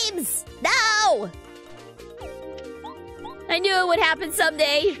games! No! I knew it would happen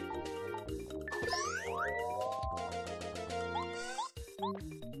someday.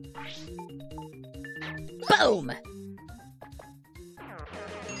 Boom!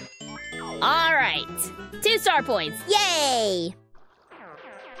 Alright. 2 star points. Yay!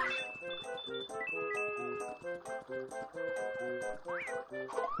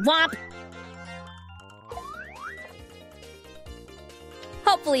 Womp!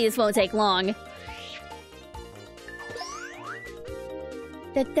 Hopefully this won't take long.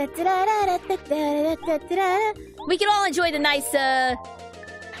 We can all enjoy the nice, the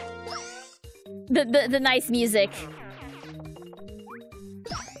nice music.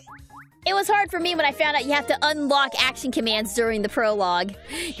 It was hard for me when I found out you have to unlock action commands during the prologue.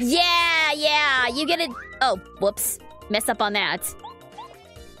 Yeah, you get it. Oh, whoops. Messed up on that.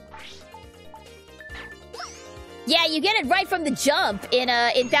 Yeah, you get it right from the jump in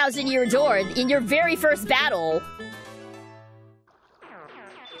 1,000 Year Door, in your very first battle.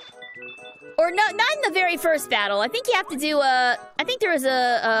 Or no, not in the very first battle. I think you have to do I think there is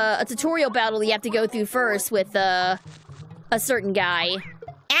a tutorial battle you have to go through first with a certain guy.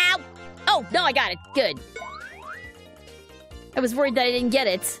 Ow! Oh, no, I got it. Good. I was worried that I didn't get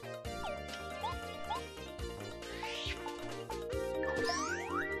it.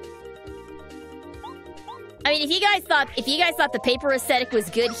 I mean, if you guys thought the paper aesthetic was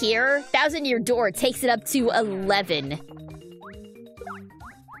good here, 1,000 Year Door takes it up to 11.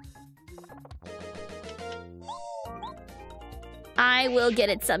 I will get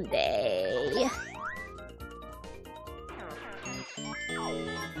it someday.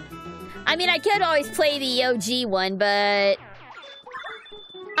 I mean, I could always play the OG one, but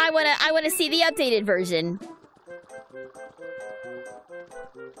I wanna see the updated version.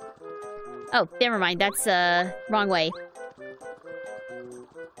 Oh, never mind. That's wrong way.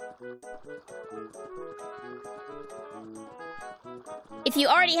 If you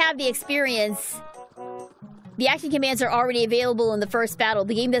already have the experience, the action commands are already available in the first battle.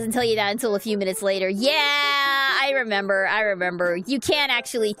 The game doesn't tell you that until a few minutes later. Yeah, I remember. You can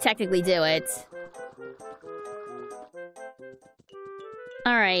actually technically do it.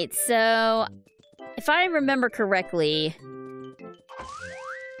 Alright, so if I remember correctly,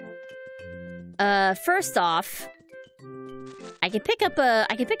 first off, I can pick up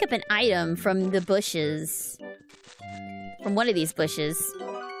an item from the bushes. From one of these bushes.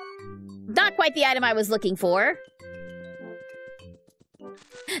 Not quite the item I was looking for.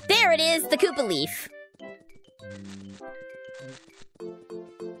 There it is, the Koopa leaf.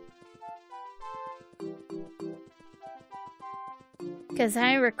 Because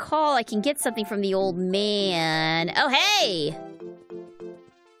I recall I can get something from the old man. Oh, hey!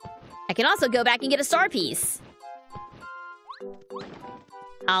 I can also go back and get a star piece.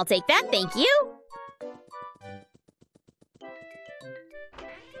 I'll take that, thank you.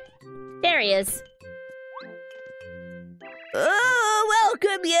 There he is. Oh,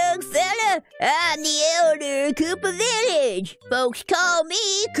 welcome, young fella. I'm the elder of Koopa Village. Folks call me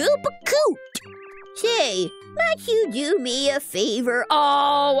Koopa Coot. Say, might you do me a favor?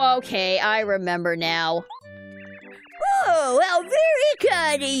 Oh, okay, I remember now. Oh, how very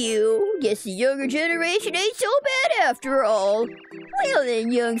kind of you. Guess the younger generation ain't so bad after all. Well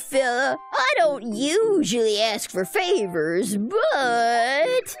then, young fella, I don't usually ask for favors,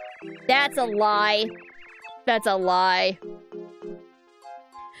 but... That's a lie. That's a lie.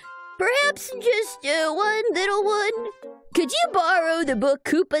 Perhaps just one little one? Could you borrow the book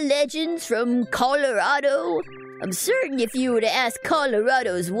Koopa Legends from Colorado? I'm certain if you were to ask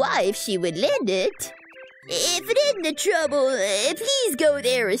Colorado's wife, she would lend it. If it isn't a trouble, please go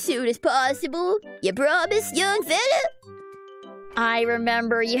there as soon as possible. You promise, young fella? I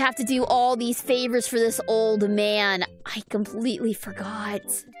remember. You have to do all these favors for this old man. I completely forgot.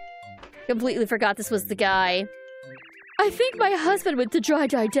 Completely forgot this was the guy. I think my husband went to Dry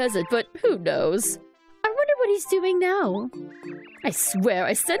Desert, but who knows? I wonder what he's doing now. I swear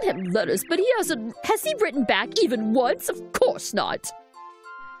I sent him letters, but he hasn't... Has he written back even once? Of course not.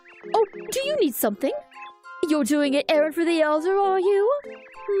 Oh, do you need something? You're doing an errand for the elder, are you?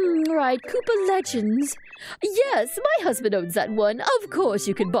 Right, Koopa Legends. Yes, my husband owns that one. Of course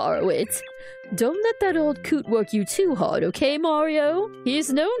you can borrow it. Don't let that old coot work you too hard, okay, Mario?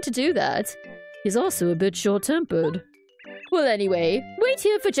 He's known to do that. He's also a bit short-tempered. Well, anyway, wait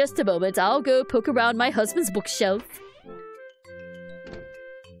here for just a moment. I'll go poke around my husband's bookshelf.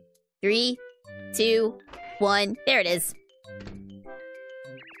 3, 2, 1. There it is.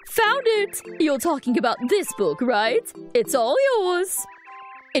 Found it! You're talking about this book, right? It's all yours.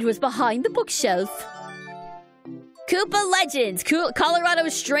 It was behind the bookshelf. Koopa Legends,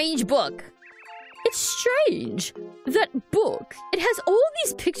 Colorado's strange book. It's strange. That book, it has all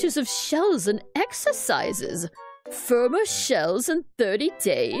these pictures of shells and exercises. Firmer shells in 30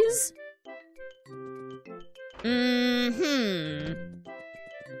 days? A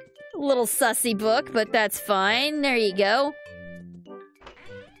little sussy book, but that's fine. There you go.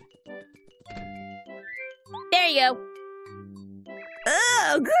 There you go.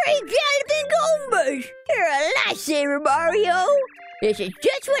 Oh, great Galloping Gombas! You're a lifesaver, Mario! This is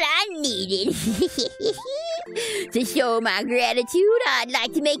just what I needed. To show my gratitude, I'd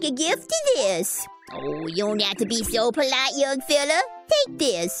like to make a gift to this. Oh, you don't have to be so polite, young fella. Take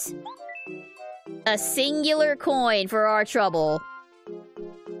this. A singular coin for our trouble.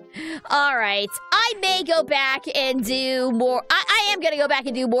 Alright, I may go back and do more. I am gonna go back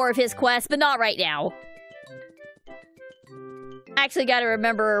and do more of his quests, but not right now. I actually gotta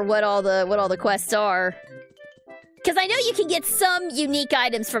remember what all the quests are. Because I know you can get some unique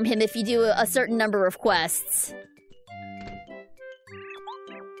items from him if you do a certain number of quests.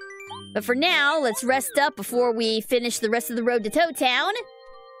 But for now, let's rest up before we finish the rest of the road to Toad Town.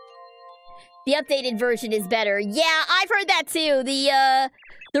 The updated version is better. Yeah, I've heard that too. The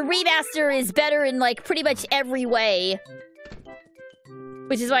remaster is better in, like, pretty much every way.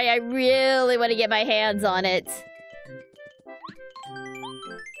 Which is why I really want to get my hands on it.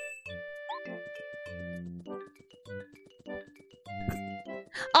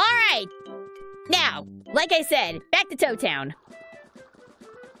 Alright! Now, like I said, back to Toad Town.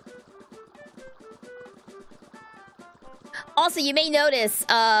 Also, you may notice,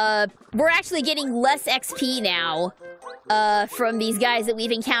 we're actually getting less XP now, from these guys that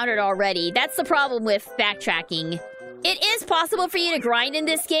we've encountered already. That's the problem with backtracking. It is possible for you to grind in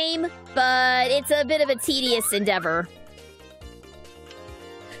this game, but it's a bit of a tedious endeavor.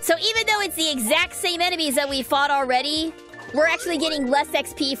 So even though it's the exact same enemies that we fought already, we're actually getting less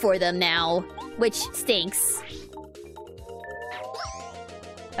XP for them now, which stinks.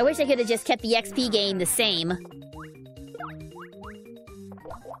 I wish I could have just kept the XP gain the same.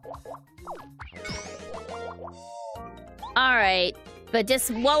 Alright, but just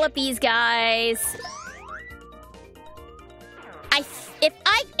wallop these guys.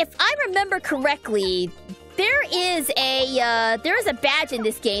 If I remember correctly, there is a badge in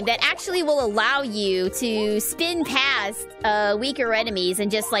this game that actually will allow you to spin past weaker enemies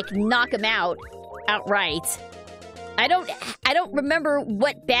and just like knock them out outright. I don't remember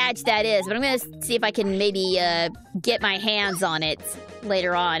what badge that is, but I'm gonna see if I can maybe get my hands on it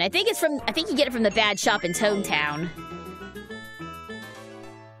later on. I think you get it from the badge shop in Toad Town.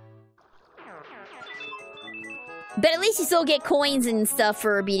 But at least you still get coins and stuff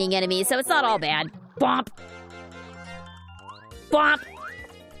for beating enemies, so it's not all bad. Bomp! Bomp!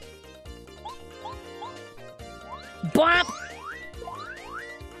 Bomp!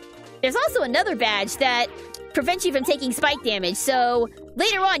 There's also another badge that prevents you from taking spike damage, so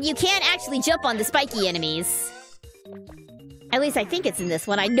later on you can actually jump on the spiky enemies. At least I think it's in this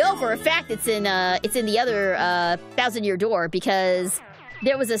one. I know for a fact it's in the other 1000-Year Door, because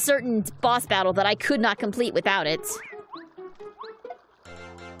there was a certain boss battle that I could not complete without it.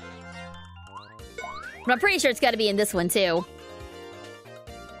 But I'm pretty sure it's got to be in this one, too.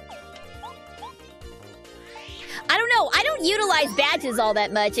 I don't know. I don't utilize badges all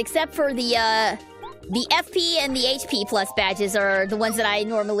that much, except for the FP and the HP plus badges are the ones that I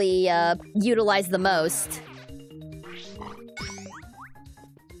normally utilize the most.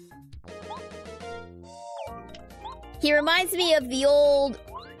 He reminds me of the old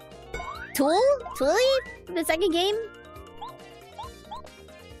Toolie? The second game?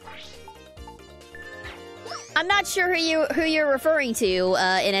 I'm not sure who you're referring to,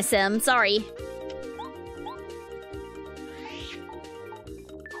 NSM. Sorry.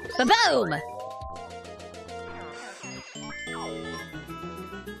 Ba-boom!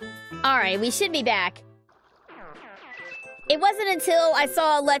 Alright, we should be back. It wasn't until I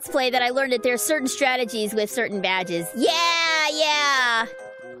saw a Let's Play that I learned that there's certain strategies with certain badges. Yeah!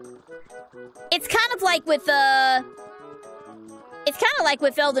 It's kind of like with, It's kind of like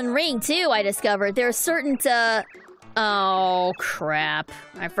with Elden Ring, too, I discovered. There's certain, Oh, crap.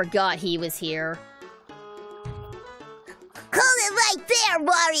 I forgot he was here. Hold it right there,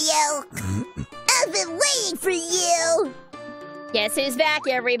 Mario! I've been waiting for you! Guess who's back,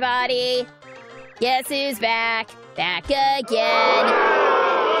 everybody? Guess who's back? Back again.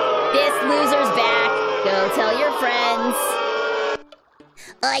 This loser's back. Go tell your friends.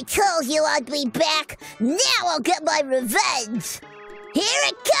 I told you I'd be back. Now I'll get my revenge. Here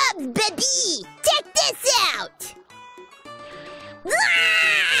it comes, baby. Check this out.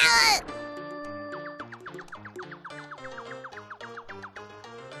 Ah!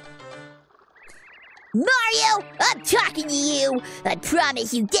 Mario, I'm talking to you. I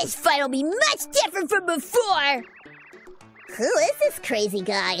promise you this fight will be much different from before. Who is this crazy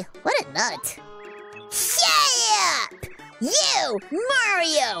guy? What a nut. Shut up! You,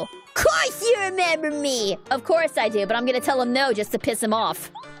 Mario! Of course you remember me! Of course I do, but I'm gonna tell him no just to piss him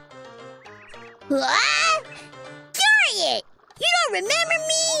off. What? Darn it! You don't remember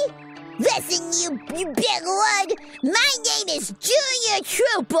me? Listen, you big lug! My name is Junior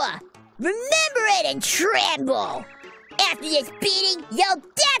Trooper! Remember it and tremble! After this beating, you'll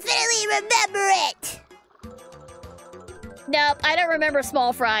definitely remember it! Nope, I don't remember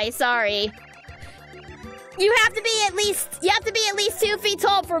Small Fry, sorry. You have to be at least 2 feet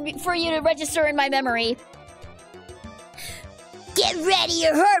tall for you to register in my memory. Get ready to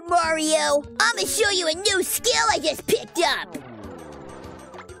hurt, Mario! I'm gonna show you a new skill I just picked up!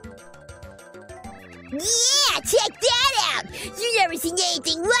 Yeah, check that out! You've never seen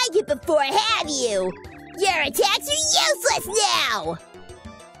anything like it before, have you? Your attacks are useless now!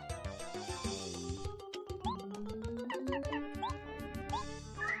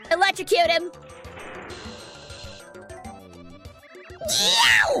 Electrocute him!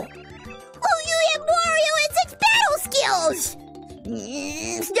 Yow! Oh, you have Mario and such battle skills!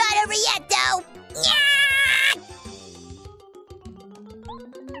 It's not over yet, though! Yeah!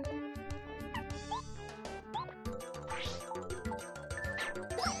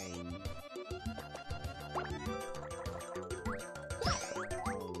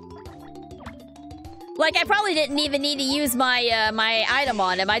 Like, I probably didn't even need to use my my item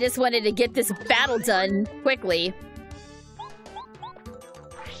on him. I just wanted to get this battle done quickly.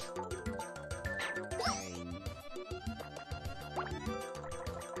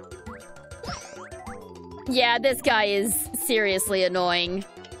 Yeah, this guy is seriously annoying.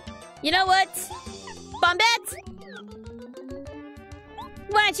 You know what? Bombette?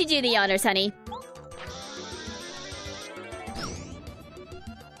 Why don't you do the honors, honey?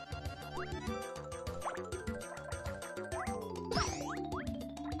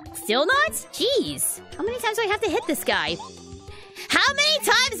 Still not? Jeez. How many times do I have to hit this guy? How many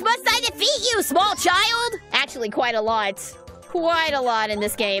times must I defeat you, small child? Actually, quite a lot. Quite a lot in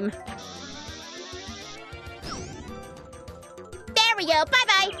this game. There we go.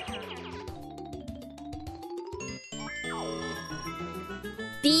 Bye-bye.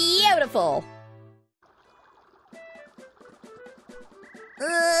 Beautiful.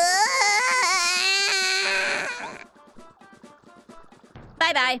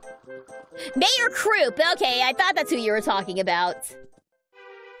 Bye-bye. Mayor Croup. Okay, I thought that's who you were talking about.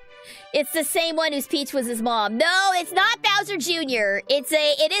 It's the same one whose Peach was his mom. No, it's not Bowser Jr. It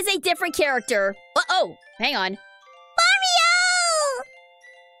is a different character. Oh, hang on.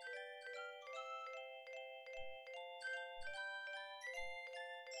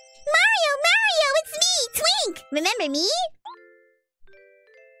 Mario, it's me, Twink! Remember me?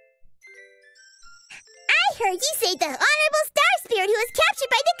 I heard you saved the Honorable Star Spirit who was captured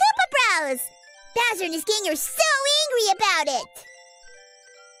by the Koopa Bros! Bowser and his gang are so angry about it!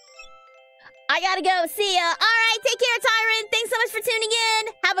 I gotta go. See ya. Alright, take care, Tyrant. Thanks so much for tuning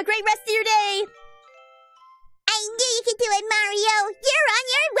in. Have a great rest of your day. I knew you could do it, Mario! You're on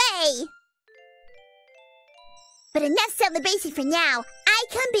your way! But enough celebration for now. I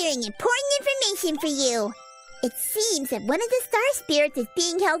come bearing important information for you. It seems that one of the Star Spirits is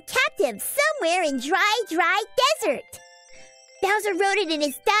being held captive somewhere in dry desert. Bowser wrote it in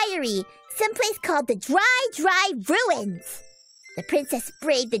his diary, someplace called the Dry Ruins. The princess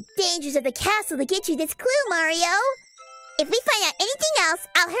braved the dangers of the castle to get you this clue, Mario. If we find out anything else,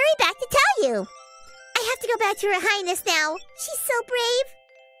 I'll hurry back to tell you. I have to go back to Her Highness now. She's so brave.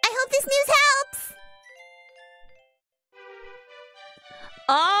 I hope this news helps.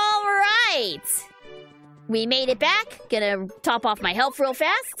 All right. We made it back. Gonna top off my health real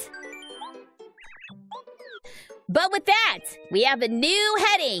fast. But with that, we have a new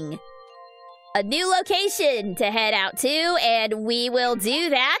heading. A new location to head out to, and we will do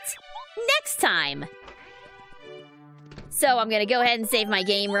that next time. So I'm gonna go ahead and save my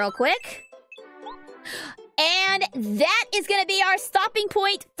game real quick. And that is going to be our stopping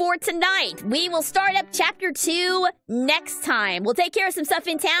point for tonight. We will start up Chapter 2 next time. We'll take care of some stuff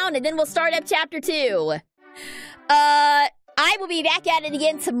in town, and then we'll start up Chapter 2. I will be back at it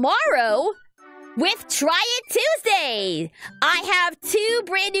again tomorrow with Try It Tuesday. I have 2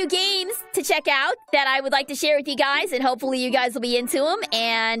 brand new games to check out that I would like to share with you guys, and hopefully you guys will be into them.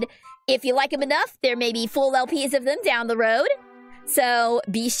 And if you like them enough, there may be full LPs of them down the road. So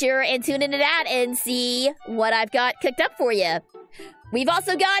be sure and tune into that and see what I've got cooked up for you. We've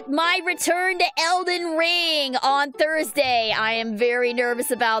also got my return to Elden Ring on Thursday. I am very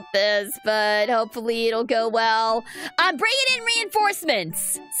nervous about this, but hopefully it'll go well. I'm bringing in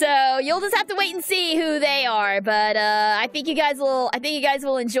reinforcements, so you'll just have to wait and see who they are. But I think you guys will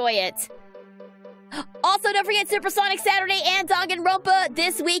enjoy it. Also, don't forget Supersonic Saturday and Danganronpa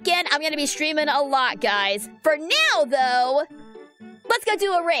this weekend. I'm gonna be streaming a lot, guys. For now, though, let's go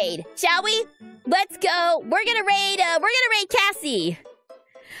do a raid, shall we? Let's go. We're gonna raid Cassie.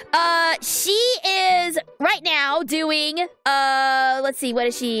 She is right now doing, let's see, what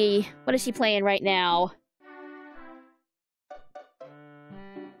is she playing right now?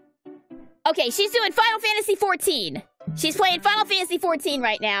 Okay, she's doing Final Fantasy 14. She's playing Final Fantasy 14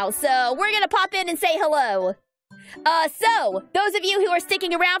 right now, so we're gonna pop in and say hello. So, those of you who are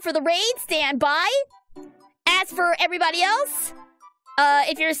sticking around for the raid, stand by. As for everybody else,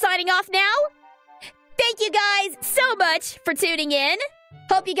 if you're signing off now, thank you guys so much for tuning in.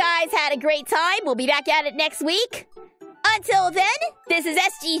 Hope you guys had a great time. We'll be back at it next week. Until then, this is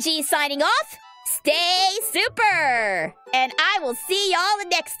SGG signing off. Stay super! And I will see y'all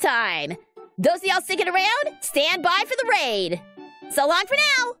next time. Those of y'all sticking around, stand by for the raid. So long for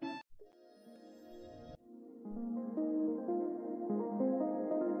now!